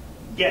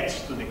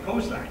 gets to the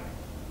coastline,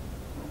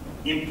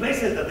 in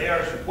places that they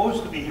are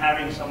supposed to be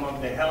having some of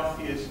the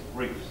healthiest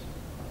reefs,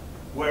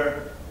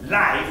 where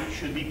life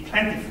should be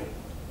plentiful.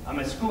 I'm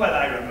a scuba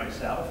diver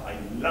myself. I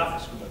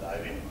love scuba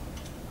diving.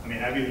 I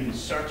mean, I've been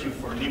searching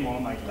for Nemo all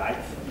my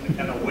life. I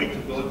cannot wait to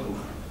go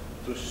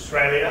to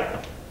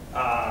Australia.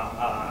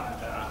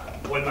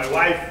 When my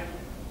wife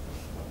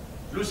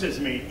loses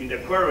me in the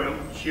aquarium,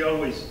 she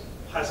always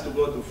has to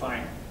go to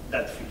find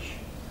that fish.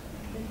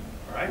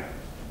 All right?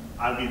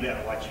 I'll be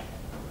there watching.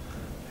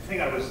 I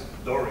think I was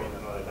Dory in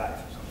another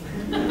life or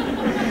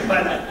something.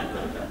 But,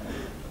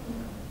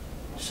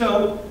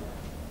 so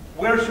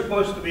we're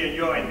supposed to be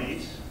enjoying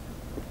this.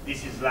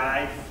 This is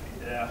life.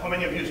 How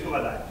many of you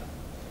scuba dive?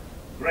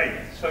 Great.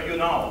 So you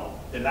know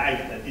the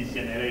life that is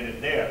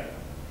generated there,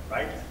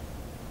 right?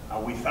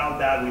 Without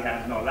that, we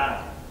have no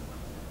life.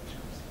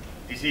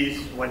 This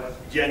is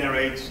what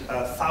generates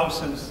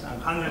thousands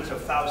and hundreds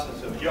of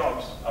thousands of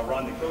jobs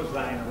around the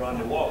coastline, around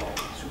the world.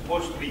 It's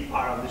supposed to be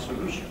part of the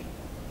solution.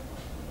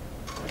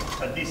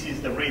 But this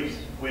is the reefs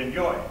we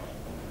enjoy.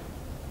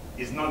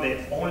 It's not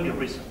the only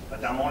reason,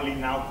 but I'm only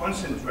now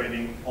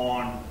concentrating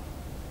on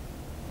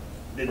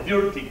the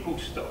dirty cook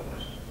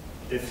stoves,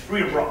 the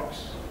free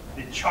rocks,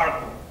 the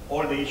charcoal,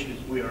 all the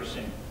issues we are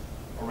seeing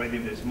already,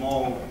 the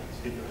smoke,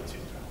 etc., etc.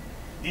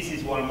 This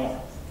is one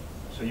more.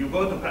 So you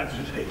go to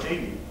countries like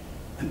Haiti,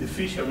 and the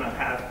fishermen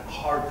have a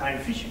hard time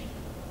fishing.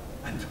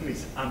 And to me,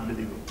 it's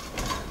unbelievable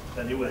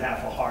that they will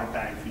have a hard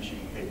time fishing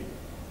in Haiti.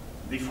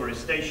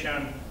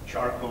 Deforestation,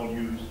 charcoal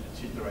use,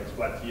 etc., is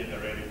what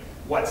generated,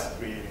 what's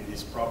creating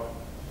this problem.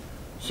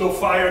 So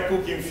fire,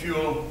 cooking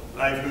fuel,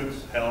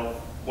 livelihoods, health,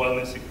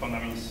 wellness,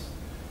 economies,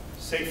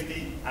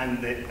 safety,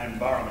 and the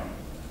environment.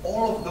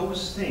 All of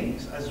those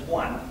things as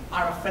one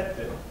are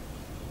affected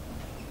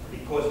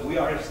because we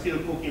are still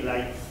cooking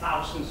like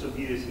thousands of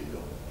years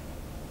ago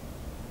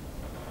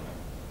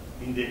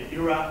in the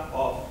era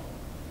of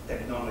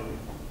technology.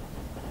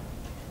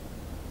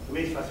 To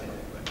me, it's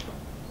fascinating, right?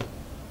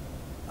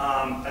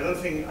 I don't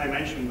think I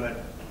mentioned,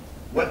 but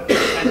what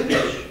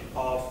percentage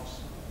of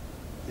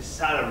the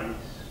salaries,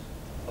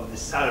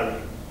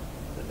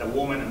 that a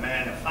woman, a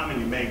man, a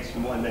family makes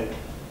in one day,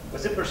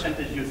 what's the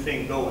percentage you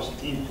think goes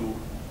into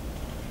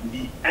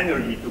the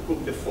energy to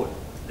cook the food,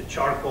 the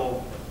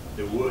charcoal,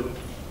 the wood,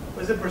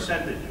 What's the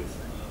percentage, you think?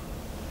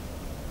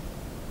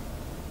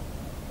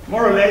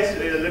 More or less,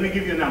 let me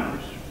give you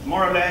numbers.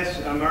 More or less,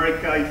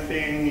 America, I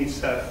think, is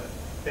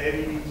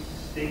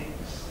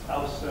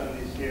 36,000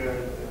 this year,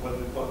 what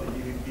we call the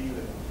GDP,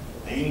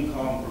 the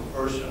income per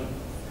person.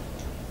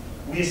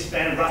 We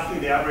spend roughly,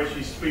 the average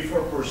is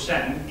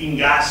 3–4% in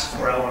gas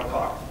for our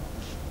car.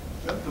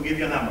 To give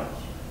you a number,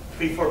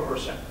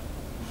 3–4%.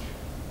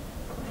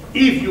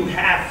 If you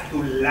have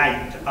to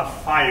light a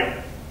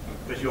fire,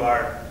 because you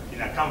are in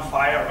a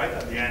campfire, right,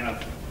 at the end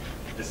of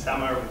the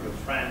summer with your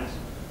friends,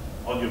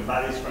 all your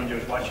buddies from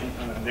George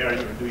Washington, and there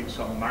you're doing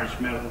some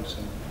marshmallows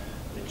and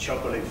the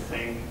chocolate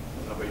thing,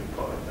 whatever you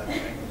call it, that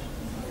thing.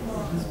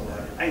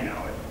 I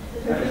know it.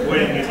 I'm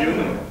waiting if you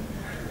know.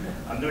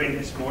 I'm doing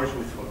s'mores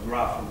with foie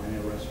gras from many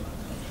restaurants.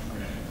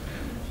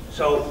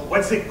 So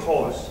what's the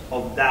cost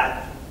of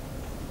that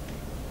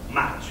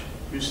match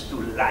used to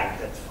light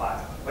that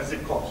fire? What's the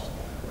cost?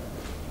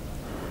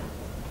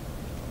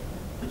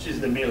 Which is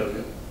the middle of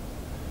it.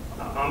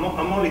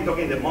 I'm only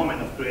talking the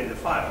moment of creating the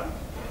fire.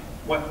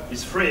 What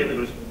is free,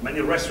 because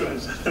many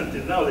restaurants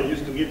until now they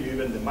used to give you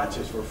even the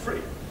matches for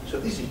free. So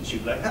this is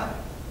cheap like hell,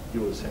 you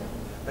will say.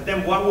 But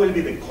then what will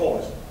be the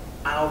cost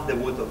out of the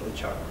wood of the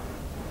charcoal?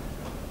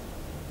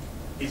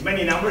 It's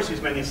many numbers, it's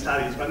many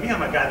studies, but me,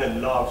 I'm a guy that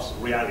loves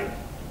reality.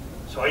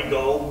 So I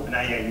go and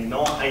I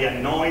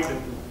annoy the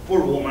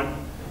poor woman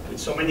with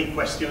so many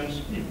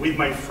questions. With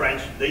my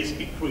French, they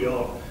speak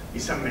Creole,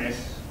 it's a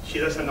mess. She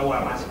doesn't know what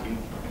I'm asking.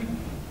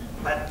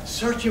 But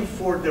searching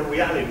for the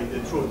reality, the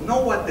truth,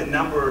 not what the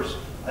numbers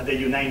at the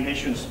United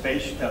Nations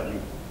page tell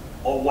you,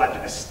 or what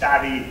a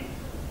study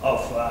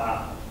of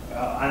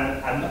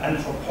an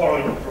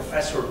anthropology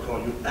professor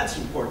told you. That's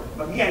important.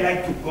 But me, I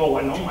like to go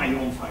and on my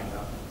own find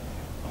out.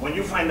 And when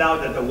you find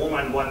out that a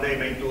woman one day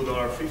made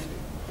 $2.50,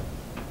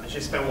 and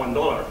she spent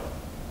 $1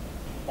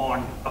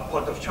 on a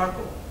pot of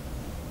charcoal,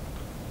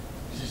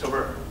 this is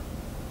over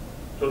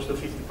close to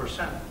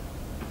 50%.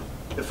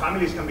 The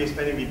families can be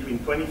spending between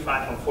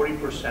 25 and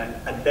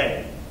 40% a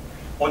day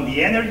on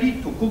the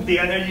energy, to cook the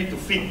energy to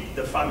feed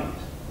the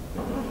families.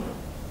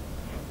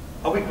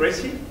 Are we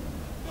crazy?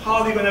 How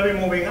are they going to be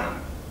moving on?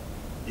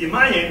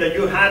 Imagine that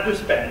you had to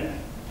spend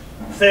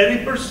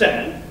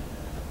 30%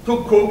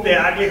 to cook the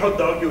ugly hot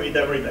dog you eat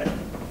every day.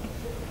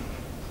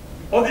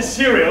 Or the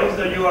cereals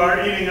that you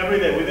are eating every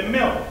day with the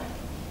milk.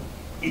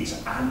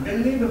 It's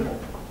unbelievable.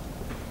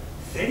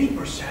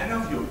 30%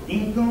 of your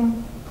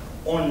income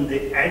on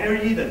the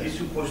energy that is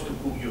supposed to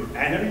cook your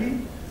energy,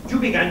 you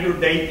began your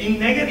day in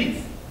negative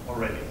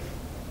already.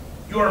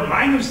 You are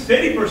minus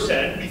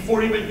 30%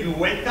 before even you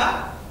wake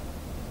up.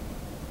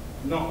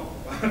 No,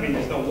 I mean,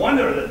 it's no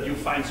wonder that you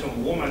find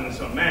some woman and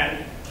some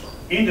man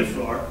in the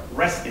floor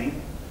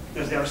resting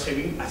because they are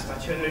saving as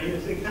much energy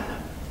as they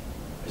can.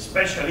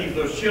 Especially if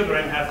those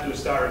children have to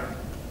start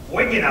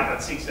waking up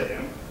at 6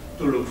 a.m.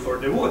 to look for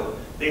the wood.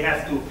 They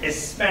have to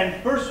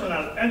spend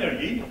personal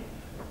energy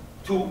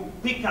to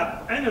pick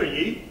up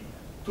energy,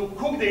 to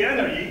cook the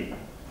energy,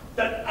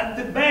 that at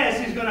the best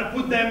is going to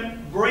put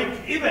them break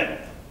even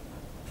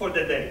for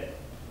the day.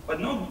 But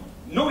not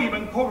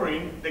even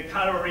covering the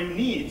calorie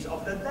needs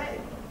of the day.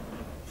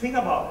 Think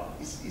about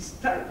it. It's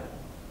terrible.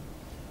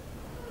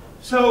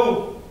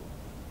 So,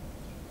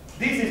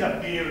 this is a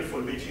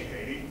beautiful beach in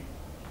Haiti.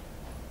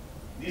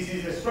 This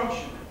is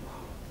destruction.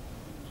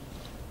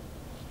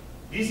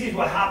 This is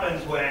what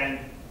happens when,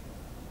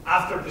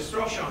 after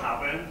destruction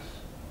happens,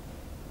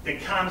 the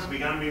camps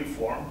began being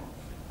formed,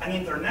 and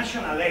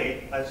international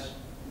aid, as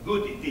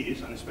good it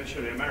is, and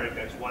especially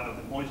America is one of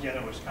the most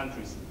generous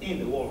countries in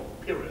the world,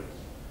 period.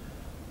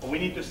 But we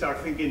need to start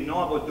thinking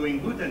not about doing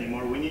good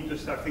anymore, we need to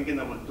start thinking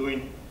about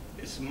doing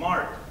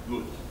smart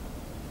good.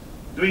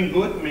 Doing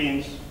good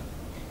means,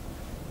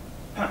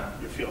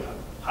 you feel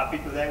happy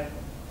today,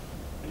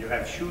 and you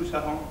have shoes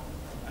at home,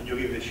 and you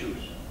give the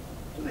shoes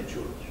to the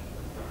church.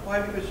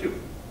 Why? Because you're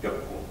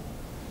cool.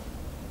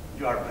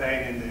 You are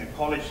playing in the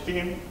college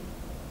team.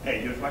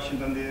 Hey, George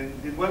Washington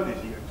did well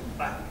this year.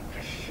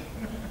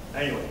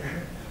 Anyway,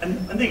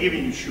 and they're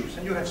giving you shoes,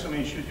 and you have so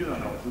many shoes, you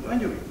don't know what to do,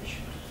 and you give the shoes.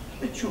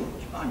 The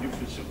church, you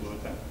feel so good.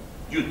 Huh?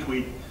 You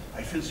tweet,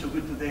 I feel so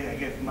good today, I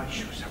gave my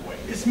shoes away.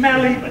 It's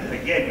smelly, but I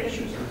gave my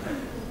shoes away.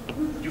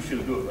 You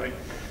feel good, right?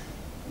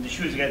 The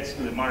shoes gets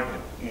to the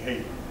market in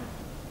Haiti.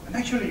 And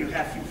actually you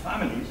have few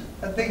families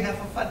that they have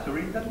a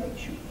factory that makes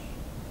shoes.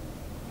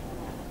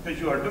 Because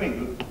you are doing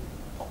good.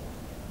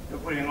 You're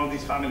putting all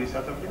these families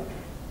out of job.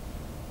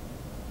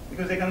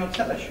 Because they cannot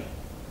sell a shoe.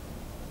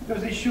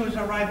 Because these shoes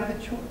arrive at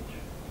the church.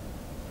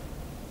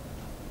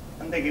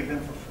 And they give them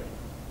for free.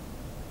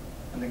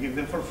 And they give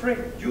them for free.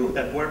 You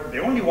that were the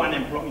only one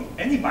employing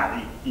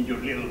anybody in your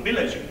little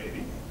village in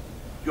Haiti,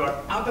 you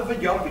are out of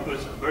a job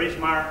because a very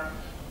smart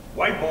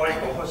white boy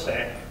called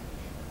José,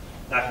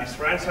 that his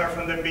friends are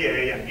from the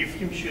MBA and give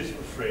him shoes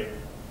for free.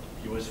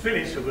 He was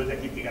feeling so good that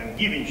he began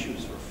giving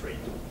shoes for free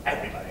to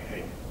everybody in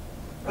Haiti.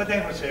 But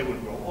then José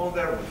would grow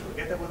older, would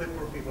forget about the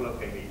poor people of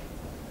Haiti.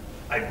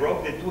 I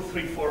broke the 2,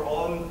 3, 4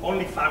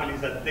 only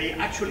families that they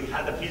actually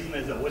had a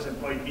business that was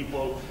employing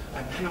people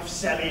and kind of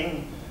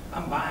selling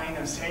and buying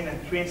and selling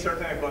and creating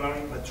certain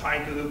economy, but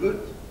trying to do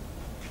good,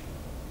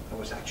 I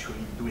was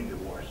actually doing the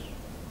worst,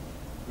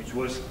 which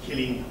was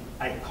killing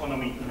an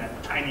economy in a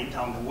tiny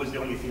town that was the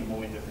only thing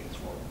moving the things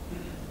forward.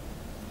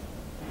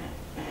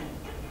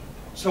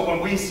 So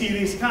when we see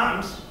these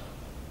camps,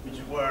 which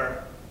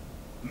were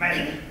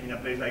many in a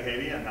place like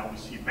Haiti, and now we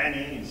see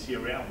many in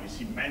Syria, and we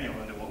see many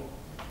around the world,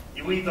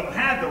 if we don't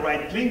have the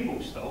right clean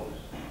cook stoves,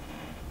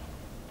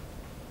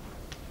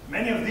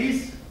 many of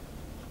these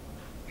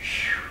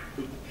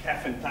could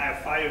have entire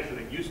fires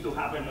that used to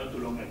happen not too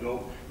long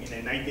ago in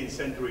the 19th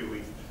century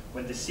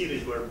when the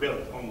cities were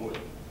built on wood,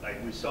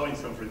 like we saw in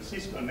San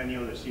Francisco and many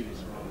other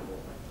cities around the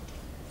world.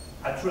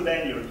 A true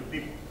danger to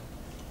people.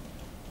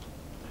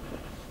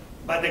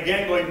 But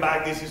again, going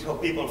back, this is how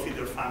people feed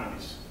their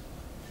families.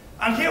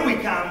 And here we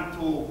come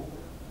to,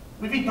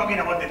 we've been talking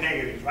about the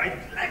negatives, right?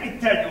 Let me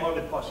tell you all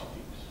the positives.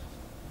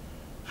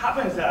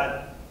 Happens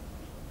that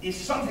it's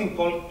something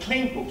called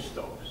clean cook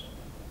stoves.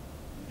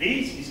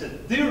 This is a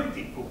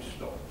dirty cook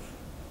stove.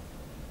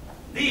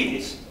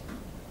 This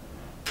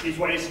is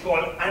what is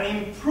called an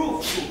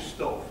improved cook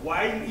stove.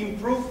 Why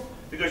improved?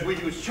 Because we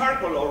use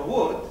charcoal or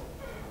wood,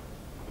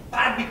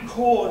 but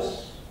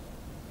because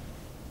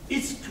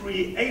it's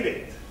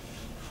created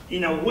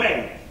in a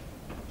way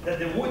that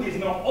the wood is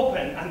not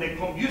open and the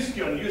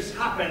combustion just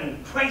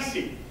happen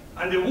crazy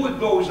and the wood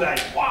goes like,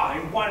 wow,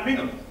 in 1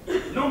 minute.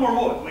 No more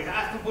wood, we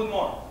have to put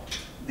more.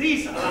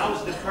 This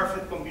allows the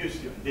perfect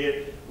combustion,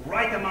 the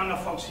right amount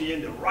of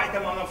oxygen, the right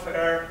amount of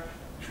air,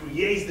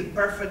 creates the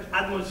perfect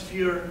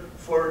atmosphere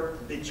for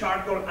the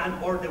charcoal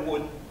and or the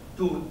wood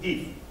to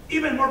give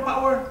even more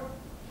power,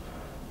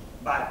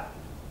 but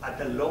at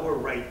a lower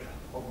rate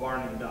of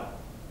burning down.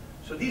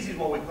 So this is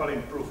what we call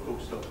improved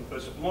cook stove,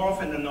 because more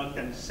often than not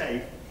can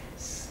save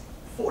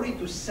 40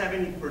 to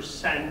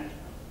 70%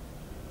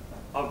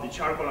 of the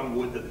charcoal and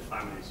wood that the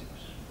families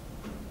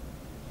use.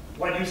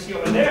 What you see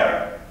over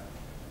there,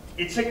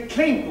 it's a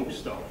clean cook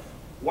stove.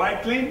 Why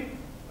clean?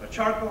 No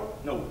charcoal?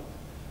 No.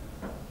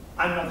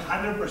 I'm not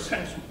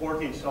 100%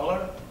 supporting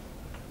solar,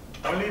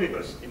 only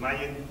because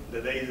imagine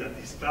the days that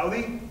it's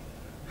cloudy,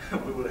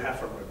 we would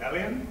have a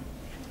rebellion.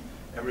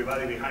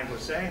 Everybody behind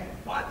was saying,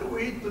 what do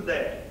we eat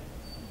today?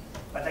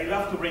 But I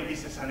love to bring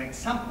this as an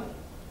example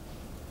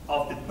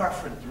of the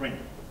perfect drink.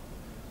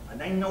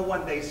 And I know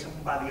one day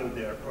somebody out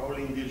there,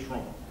 probably in this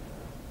room,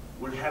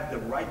 will have the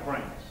right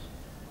brains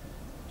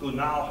to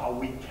know how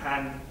we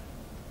can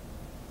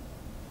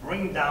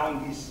bring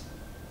down this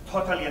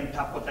totally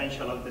untapped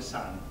potential of the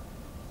sun.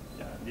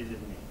 Yeah, this is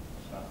me.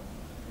 So,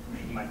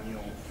 my new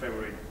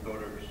favorite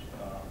daughter's.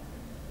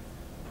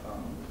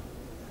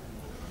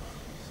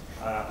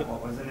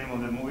 What was the name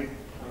of the movie?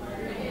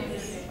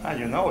 Ah,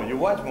 you know, you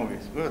watch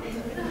movies. Good.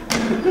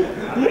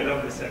 I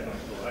love the second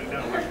too. I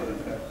can't wait for the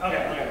third.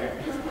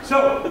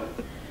 Okay.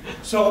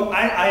 So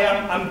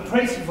I'm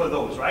crazy for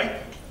those,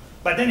 right?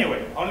 But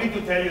anyway, only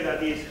to tell you that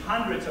there's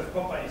hundreds of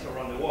companies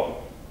around the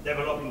world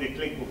developing the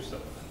clean cook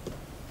stove.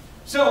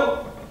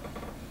 So,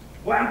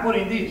 why I'm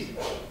putting this?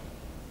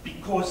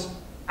 Because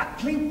a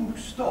clean cook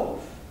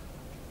stove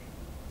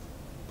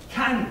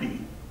can be,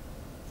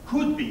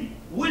 could be,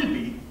 will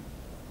be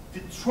the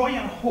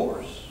Trojan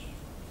horse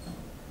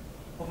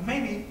of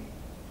maybe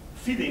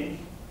feeding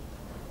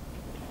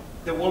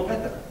the world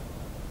better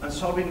and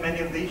solving many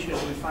of the issues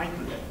we find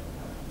today.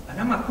 And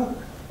I'm a cook.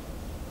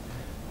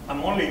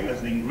 I'm only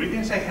as the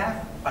ingredients I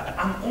have, but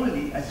I'm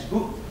only as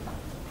good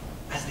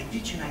as the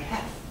kitchen I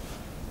have.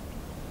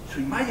 So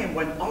imagine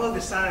when all of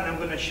a sudden I'm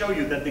going to show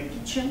you that the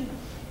kitchen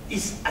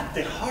is at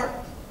the heart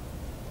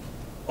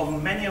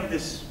of many of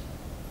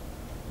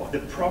the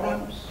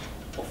problems,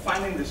 of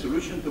finding the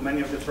solution to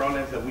many of the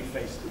problems that we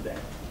face today.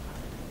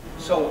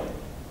 So,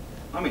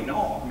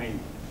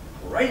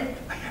 great,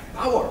 I have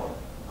power.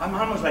 I'm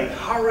almost like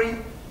Harry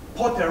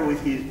Potter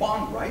with his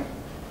wand, right?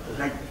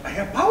 Like, I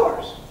have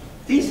powers.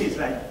 This is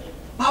like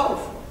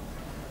powerful,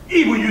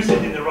 if we use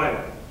it in the right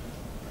way.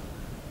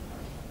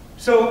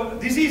 So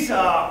this is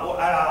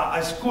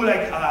a school,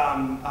 like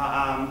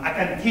a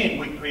canteen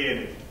we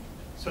created.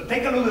 So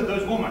take a look at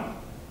those women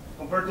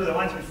compared to the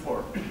ones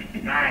before.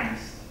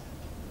 Nice,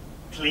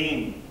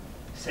 clean,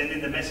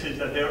 sending the message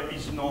that there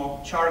is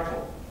no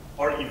charcoal.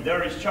 Or if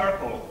there is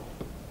charcoal,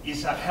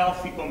 it's a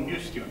healthy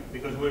combustion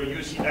because we're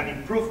using an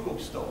improved cook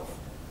stove.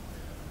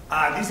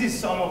 This is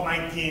some of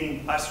my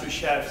team, pastry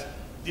chefs.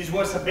 This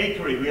was a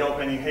bakery we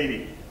opened in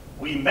Haiti.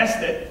 We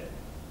invested.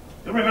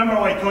 You remember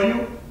what I told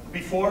you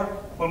before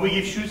when we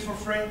give shoes for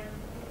free?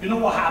 You know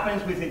what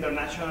happens with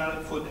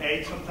international food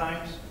aid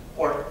sometimes,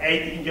 or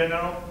aid in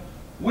general?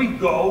 We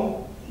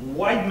go,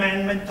 white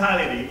man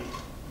mentality.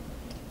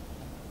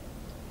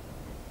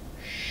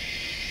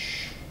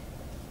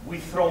 We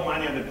throw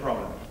money at the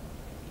problem.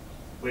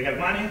 We have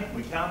money,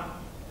 we come,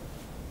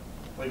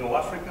 we go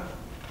Africa,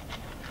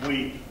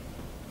 we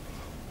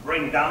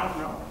bring down,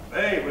 no,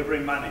 hey, we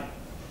bring money.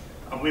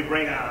 And we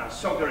bring a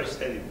soccer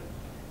stadium.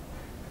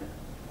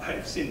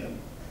 I've seen them.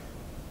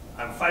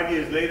 And 5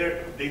 years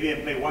later, they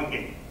didn't play one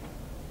game.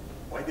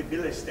 Why they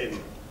build a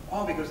stadium?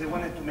 Oh, because they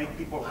wanted to make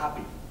people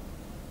happy.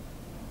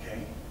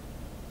 Okay?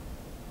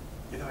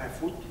 have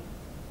food,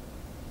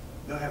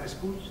 don't have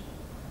schools,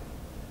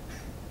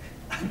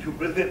 and you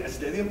build a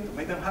stadium to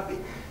make them happy.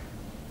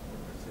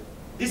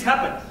 This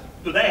happens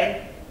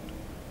today.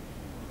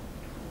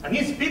 And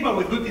these people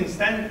with good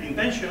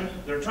intentions,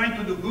 they're trying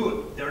to do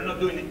good. They're not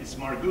doing it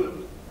smart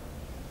good.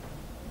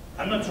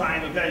 I'm not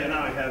trying to tell you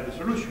now I have the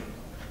solution,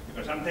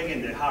 because I'm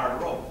taking the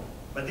hard road.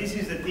 But this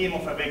is the team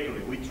of a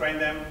bakery. We train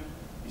them.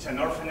 It's an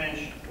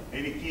orphanage,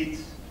 80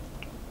 kids,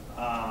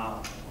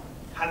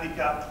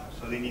 handicapped,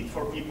 so they need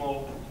 4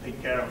 people to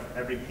take care of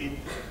every kid.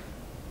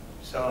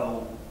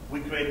 So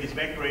we create this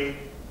bakery.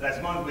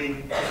 Last month we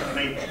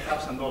made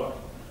 $1,000.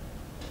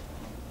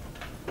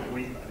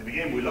 At the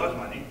beginning we lost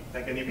money,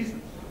 like any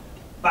business.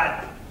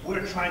 But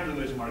we're trying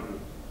to do smart good,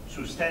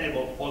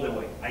 sustainable all the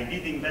way. I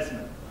did the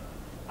investment.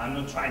 I'm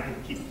not trying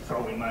to keep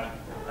throwing money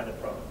at the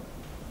problem.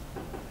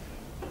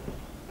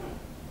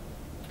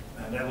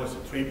 And that was a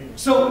trip.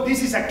 So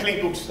this is a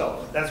clean cook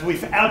stove. That's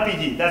with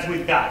LPG, that's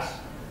with gas.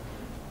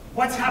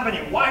 What's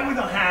happening? Why we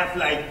don't have,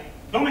 like,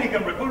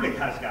 Dominican Republic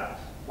has gas?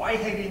 Why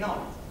Haiti not?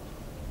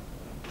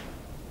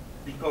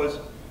 Because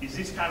it's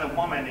this kind of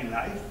moment in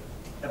life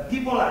that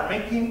people are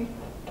making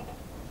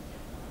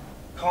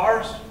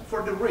cars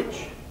for the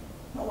rich.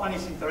 No one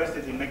is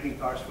interested in making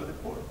cars for the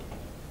poor.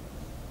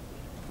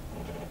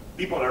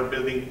 People are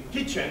building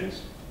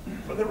kitchens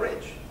for the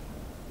rich.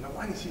 No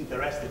one is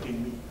interested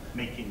in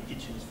making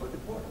kitchens for the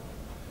poor.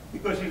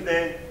 Because if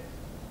the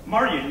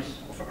margins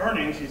of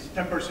earnings is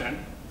 10%,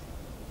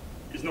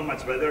 it's not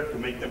much better to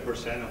make 10%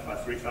 of a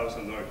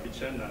 $3,000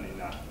 kitchen than in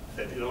a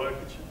 $30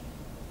 kitchen.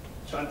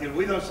 So until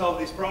we don't solve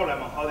this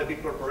problem of how the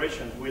big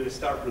corporations will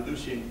start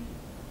producing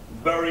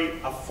very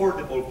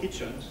affordable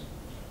kitchens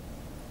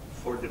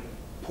for the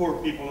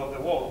poor people of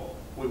the world,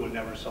 we will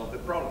never solve the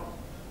problem.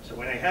 So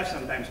when I have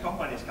sometimes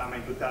companies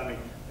coming to tell me,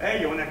 hey,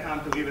 you want to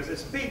come to give us a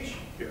speech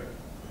here?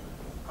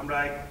 I'm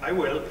like, I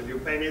will, if you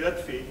pay me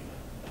that fee,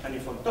 and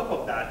if on top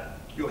of that,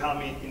 you help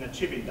me in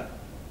achieving that.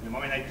 And the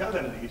moment I tell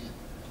them this,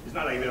 it's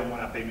not like they don't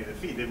want to pay me the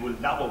fee, they will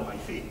double my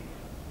fee.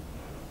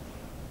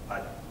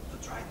 But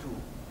to try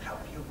to help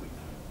you with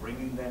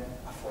bringing them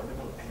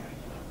affordable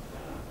energy.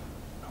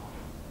 No.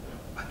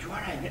 But you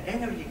are an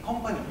energy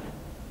company.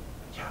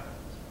 Yeah,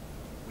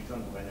 we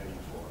don't do energy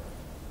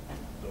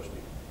for those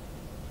people.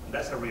 And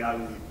that's a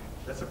reality,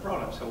 that's a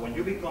problem. So when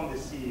you become the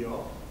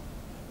CEO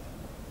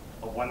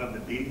of one of the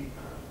big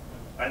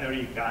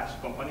energy gas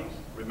companies,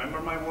 remember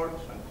my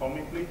words and call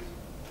me please.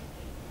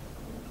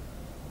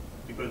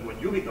 Because when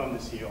you become the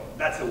CEO,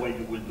 that's the way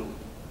you will do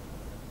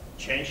it.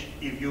 Change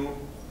if you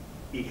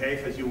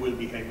behave as you will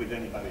behave with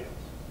anybody else.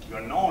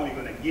 You're not only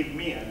going to give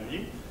me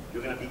energy,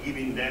 you're going to be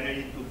giving the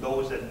energy to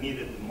those that need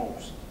it the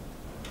most.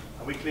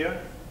 Are we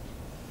clear?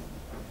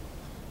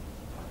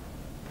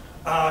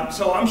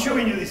 So I'm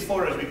showing you these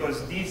photos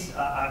because these,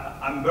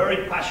 I'm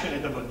very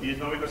passionate about this,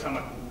 not because I'm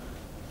a cook,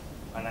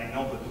 and I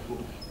know how to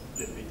cook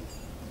the bit,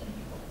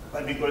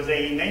 but because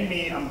they named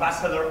me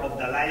ambassador of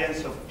the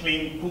Alliance of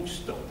Clean Cook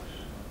Stoves.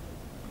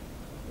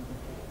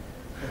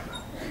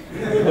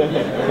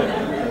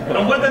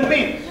 And what that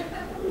means,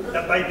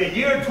 that by the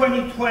year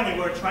 2020,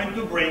 we're trying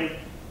to bring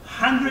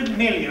 100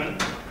 million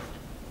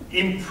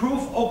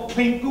improved or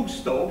clean cook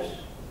stoves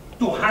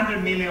to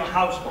 100 million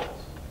households.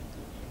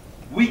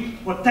 We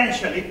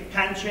potentially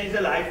can change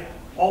the life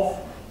of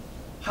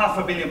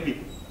 500 million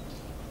people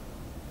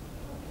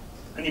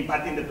and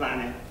impacting the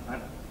planet.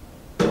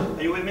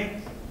 Are you with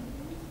me?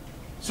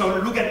 So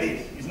look at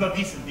this. Is not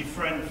this a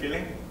different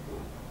feeling?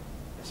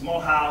 A small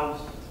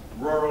house,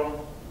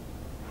 rural,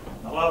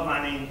 a lot of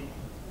money,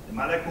 the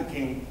mother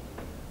cooking,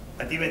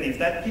 but even if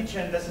that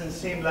kitchen doesn't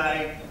seem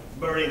like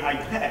very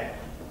high tech,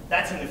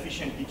 that's an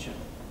efficient kitchen.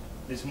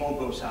 The smoke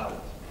goes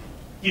out,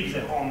 keeps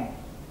the home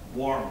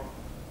warm.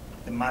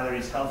 The mother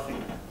is healthy.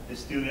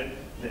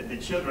 The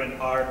children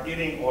are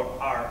eating or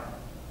are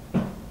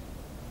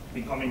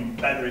becoming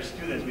better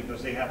students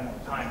because they have more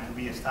time to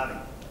be studying.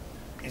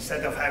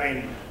 Instead of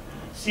having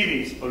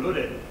cities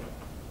polluted,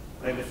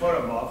 like the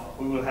photo above,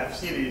 we will have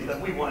cities that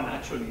we want to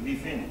actually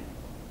live in,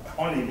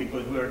 only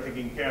because we are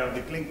taking care of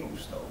the clean cook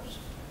stoves.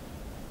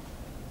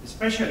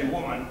 Especially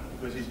women,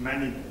 because it's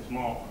many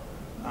small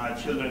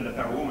children that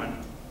are women,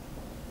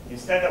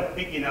 instead of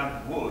picking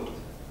up wood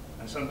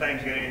and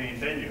sometimes getting in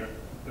danger,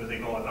 because they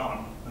go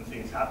alone and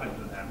things happen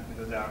to them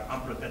because they are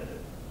unprotected.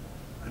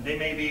 And they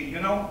may be, you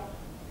know,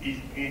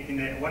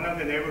 in one of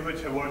the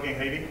neighborhoods I work in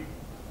Haiti,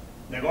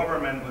 the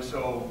government was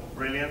so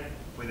brilliant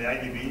with the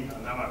IDB,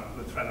 and I'm a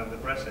good friend of the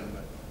president,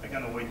 but I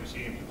cannot wait to see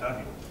him to tell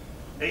you.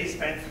 They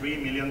spent $4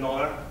 million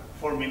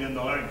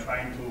in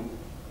trying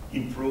to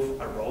improve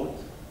a road,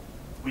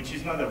 which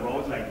is not a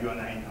road like you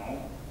and I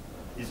know.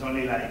 It's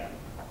only like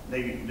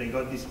they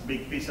got this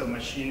big piece of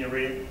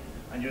machinery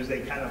and they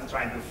kind of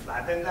trying to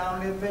flatten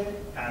down a little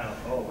bit, kind of,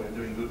 oh, we're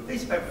doing good. They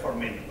spent $4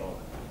 million.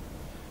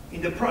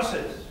 In the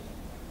process,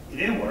 it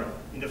didn't work.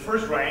 In the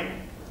first rain,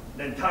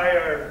 the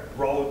entire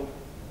road,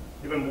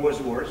 even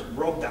was worse,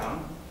 broke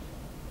down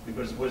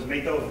because it was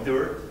made of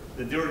dirt.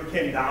 The dirt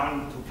came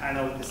down to kind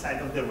of the side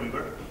of the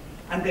river.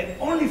 And the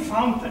only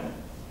fountain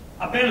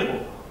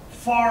available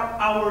 4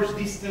 hours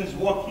distance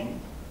walking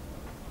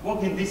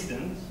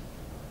distance,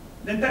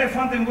 the entire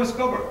fountain was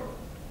covered.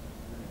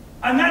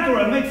 A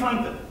natural made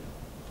fountain.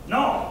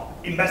 No,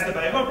 invested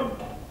by the government.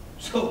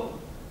 So,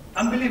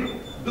 unbelievable.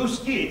 Those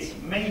kids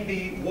may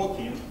be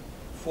walking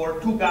for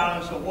 2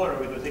 gallons of water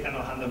because they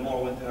cannot handle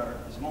more when they're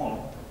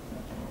small.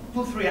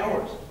 2-3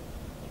 hours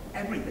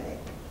every day.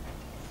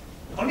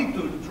 Only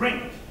to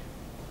drink.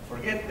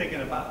 Forget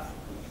taking a bath.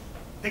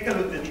 Take a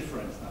look at the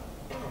difference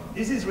now.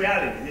 This is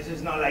reality. This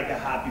is not like a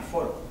happy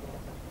photo.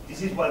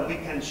 This is what we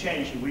can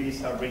change if we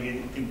start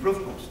bringing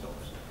improved cook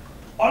stoves.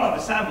 All of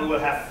a sudden, we will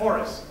have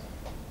forests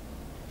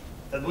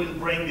that will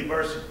bring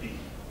diversity,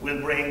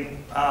 will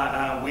bring,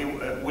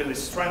 will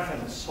strengthen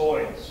the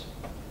soils,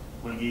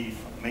 will give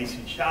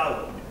amazing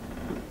shallow,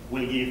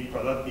 will give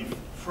productive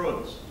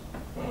fruits,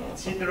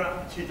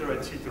 etc., etc.,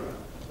 etc.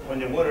 When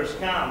the waters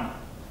come,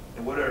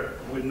 the water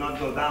will not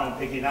go down,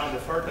 taking out the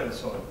fertile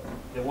soil.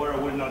 The water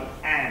will not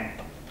end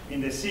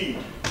in the sea,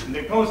 in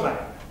the coastline,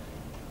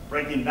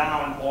 breaking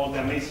down all the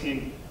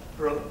amazing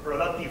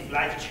productive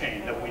life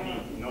chain that we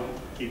need, you know,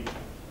 to keep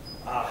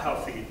a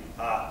healthy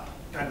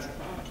country.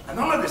 And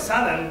all of a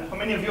sudden, how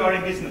many of you are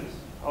in business?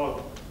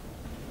 Oh,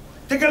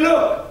 take a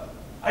look.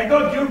 I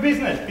got your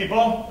business,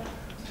 people.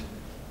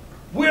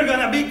 We're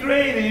gonna be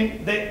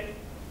creating the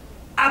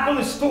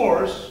Apple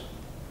stores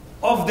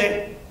of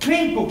the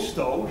clean cook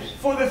stoves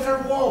for the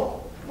third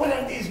world.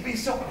 Wouldn't this be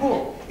so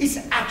cool? It's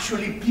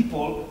actually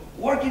people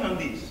working on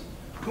this,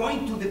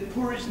 going to the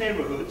poorest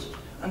neighborhoods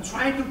and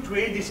trying to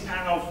create this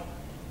kind of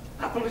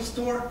Apple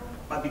store,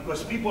 but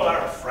because people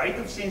are afraid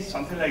of seeing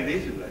something like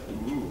this, it's like,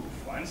 ooh,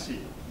 fancy.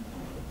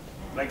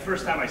 Like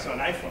first time I saw an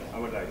iPhone, I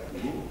was like,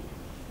 ooh,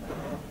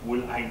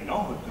 will I know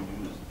how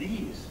to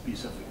use this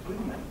piece of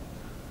equipment?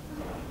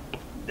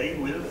 They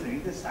will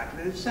think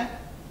exactly the same.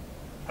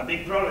 A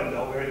big problem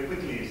though, very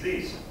quickly, is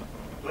this.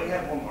 Do I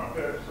have one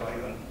marker so I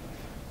don't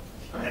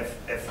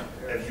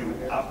F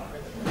you up?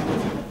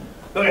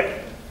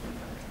 Okay,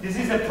 this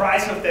is the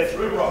price of the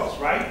 3 rocks,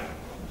 right?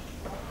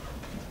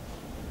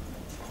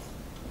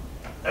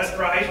 That's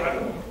price,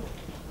 right?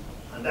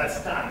 And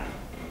that's time,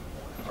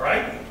 all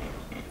right?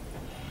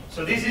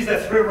 So this is the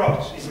 3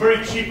 rocks. It's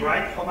very cheap,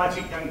 right? How much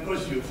it can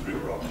cost you 3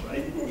 rocks,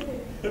 right?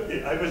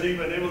 I was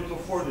even able to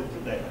afford it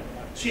today.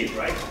 Cheap,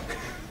 right?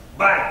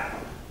 But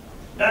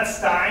that's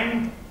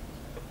time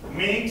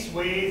mixed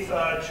with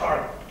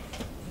charcoal.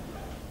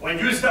 When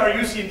you start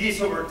using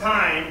this over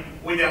time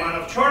with the amount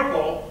of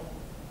charcoal,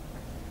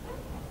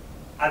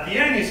 at the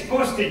end it's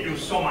costing you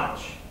so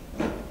much,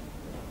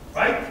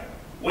 right?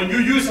 When you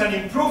use an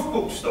improved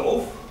cook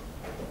stove,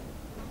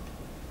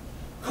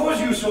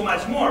 costs you so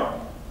much more.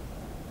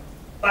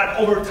 But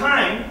over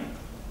time,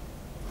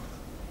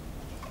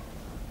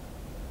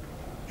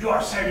 you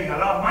are saving a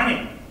lot of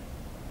money.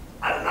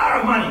 A lot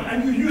of money,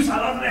 and you use a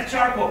lot less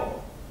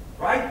charcoal,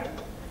 right?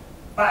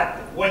 But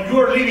when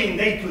you're living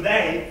day to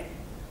day,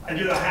 and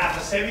you don't have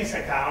a savings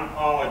account,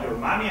 or your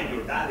mommy and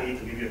your daddy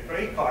to give you a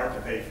credit card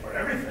to pay for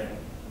everything,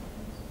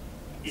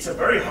 it's a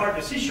very hard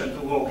decision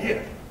to go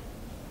here.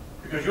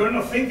 Because you're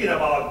not thinking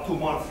about 2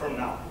 months from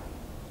now.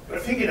 You're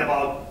thinking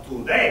about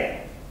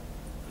today.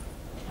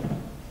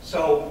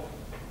 So,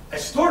 a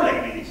store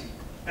like this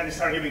can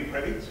start giving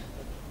credits,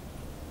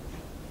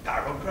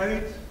 carbon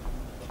credits,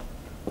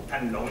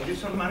 can loan you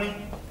some money,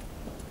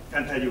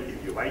 can tell you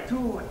if you buy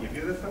 2, I give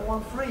you the third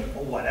one free,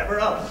 or whatever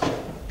else.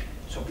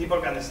 So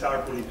people can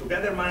start putting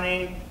together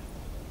money,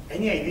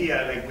 any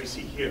idea like we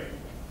see here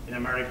in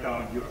America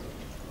and Europe.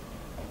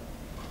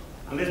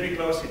 And let's be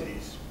closing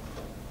this.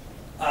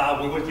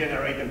 We will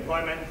generate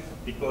employment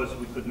because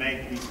we could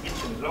make these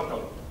kitchens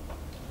local,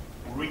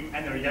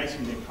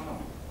 re-energizing the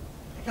economy.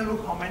 Take a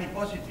look how many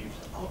positives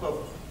out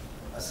of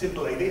a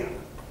simple idea.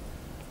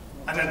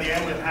 And at the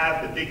end, we'll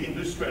have the big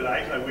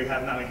industrialized, like we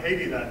have now in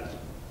Haiti, that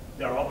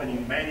they are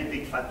opening many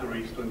big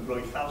factories to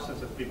employ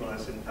thousands of people at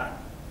the same time.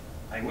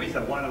 I wish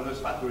that one of those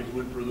factories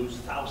would produce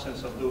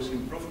thousands of those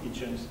improved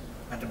kitchens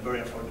at a very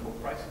affordable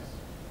prices.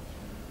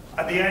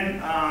 At the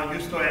end,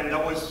 used to end,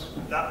 that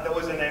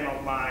was the name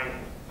of my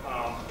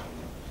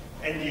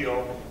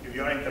NGO. If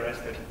you're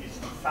interested, it's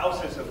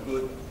thousands of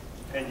good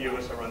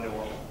NGOs around the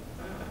world.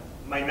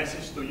 My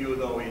message to you,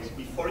 though, is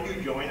before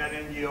you join an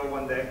NGO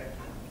one day,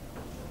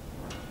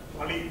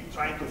 only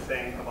trying to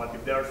think about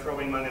if they are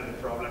throwing money at the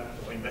problem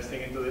or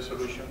investing into the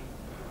solution.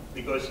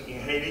 Because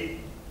in Haiti,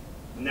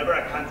 never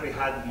a country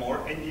had more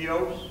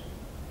NGOs,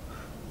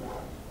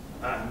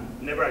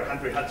 and never a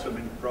country had so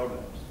many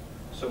problems.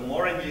 So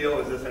more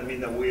NGOs doesn't mean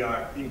that we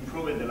are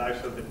improving the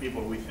lives of the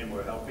people we think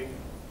we're helping.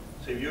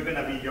 So if you're going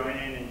to be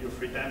joining in your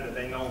free time,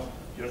 that I know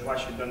George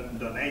Washington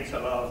donates a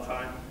lot of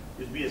time,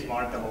 just be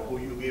smart about who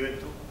you give it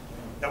to.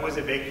 That was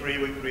a bakery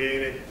we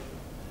created.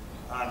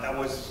 That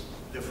was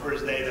the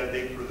first day that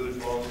they produced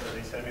rolls, that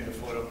they sent me the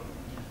photo.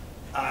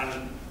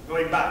 And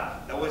going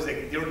back, that was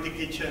the dirty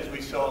kitchens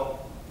we saw.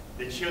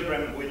 The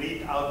children will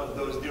eat out of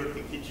those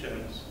dirty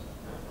kitchens.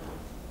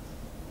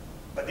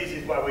 But this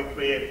is what we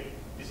created.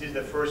 This is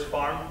the first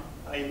farm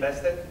I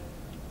invested.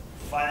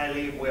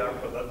 finally we are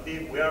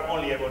productive. We are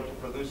only able to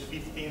produce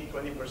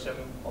 15–20%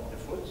 of the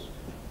foods,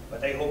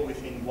 but I hope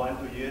within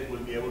 1–2 years we'll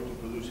be able to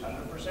produce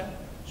 100%,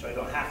 so I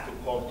don't have to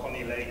call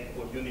Tony Lake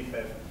or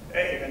UNICEF,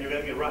 hey, can you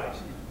get me rice?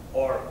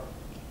 Or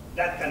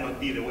that cannot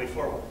be the way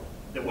forward.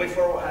 The way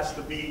forward has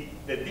to be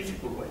the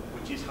difficult way,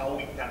 which is how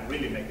we can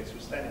really make it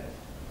sustainable.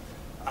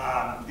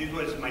 This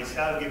was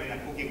myself giving a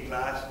cooking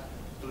class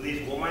to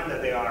this woman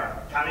that they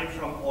are coming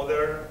from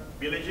other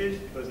villages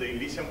because they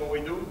listen what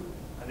we do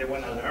and they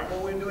want to learn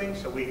what we're doing.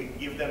 So we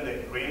give them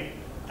the green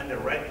and the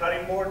red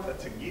cutting board.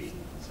 That's a gift.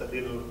 It's a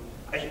little.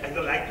 I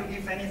don't like to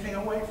give anything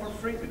away for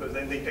free because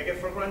then they take it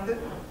for granted.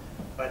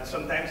 But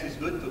sometimes it's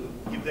good to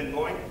keep them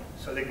going.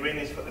 So the green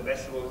is for the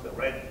vegetables. The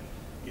red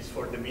is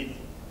for the meat.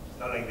 It's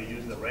not like they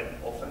use the red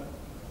often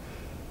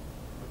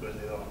because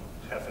they don't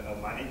have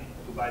enough money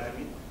to buy the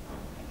meat.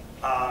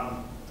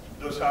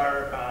 Those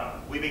are,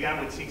 we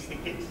began with 60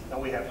 kids, now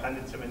we have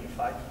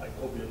 175. I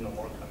hope there's no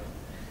more coming,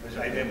 because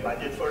I didn't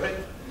budget for it.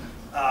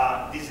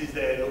 This is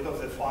the look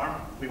of the farm.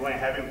 We went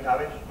having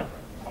cabbage,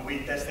 and we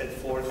tested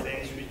 4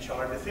 things which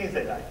are the things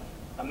they like.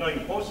 I'm not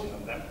imposing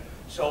on them.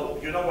 So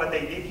you know what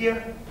they did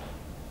here?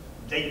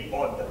 They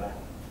bought the land.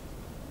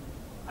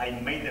 I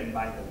made them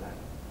buy the land.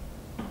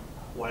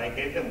 What I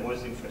gave them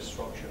was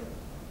infrastructure,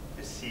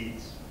 the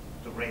seeds,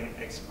 to bring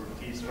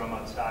expertise from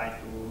outside,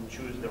 to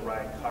choose the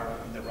right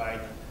carrot, the right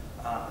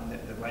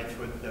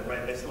fruit, the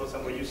right vegetables.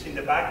 And what you see in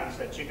the back is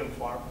a chicken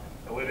farm.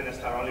 And we're going to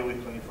start only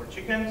with 24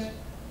 chickens,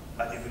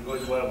 but if it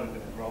goes well, we're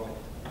going to grow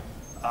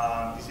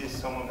it. This is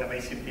some of the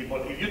amazing people.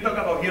 If you talk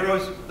about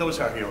heroes, those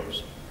are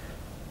heroes.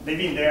 They've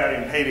been there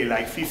in Haiti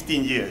like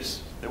 15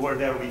 years. They were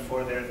there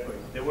before the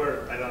earthquake. They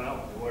were, I don't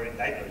know, they were in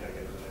diapers, I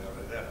guess, when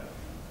they were there,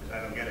 because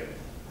I don't get it.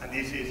 And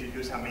this is, you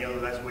used a meal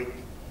last week.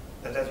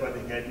 That's what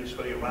they get,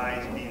 usually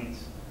rice,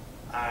 beans,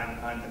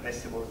 and the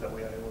vegetables that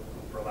we are able to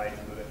provide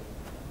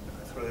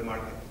through the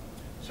market.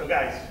 So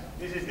guys,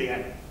 this is the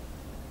end.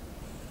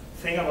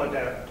 Think about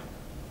that.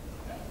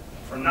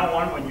 From now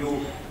on, when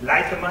you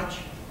like a match,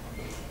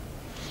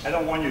 I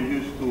don't want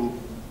you to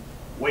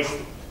waste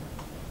it.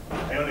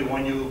 I only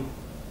want you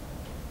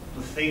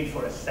to think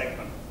for a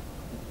second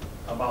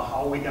about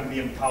how we can be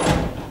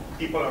empowering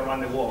people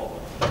around the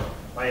world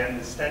by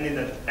understanding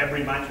that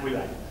every match we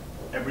like,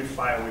 every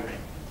fire we make,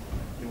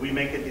 if we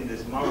make it in the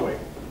smart way,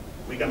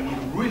 we can be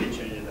really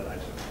changing the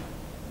lives of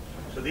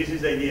people. So this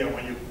is the idea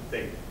when you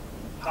think,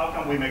 how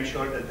can we make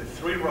sure that the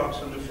 3 rocks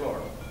on the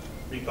floor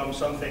become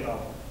something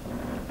of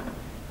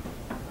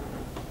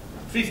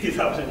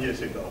 50,000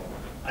 years ago,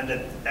 and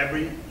that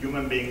every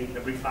human being,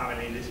 every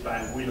family in this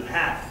planet will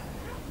have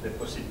the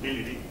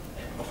possibility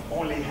of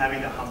only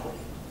having a humble,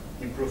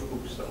 improved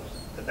cook stoves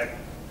that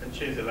can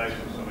change the lives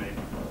of so many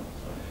people.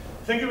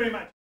 Thank you very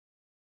much.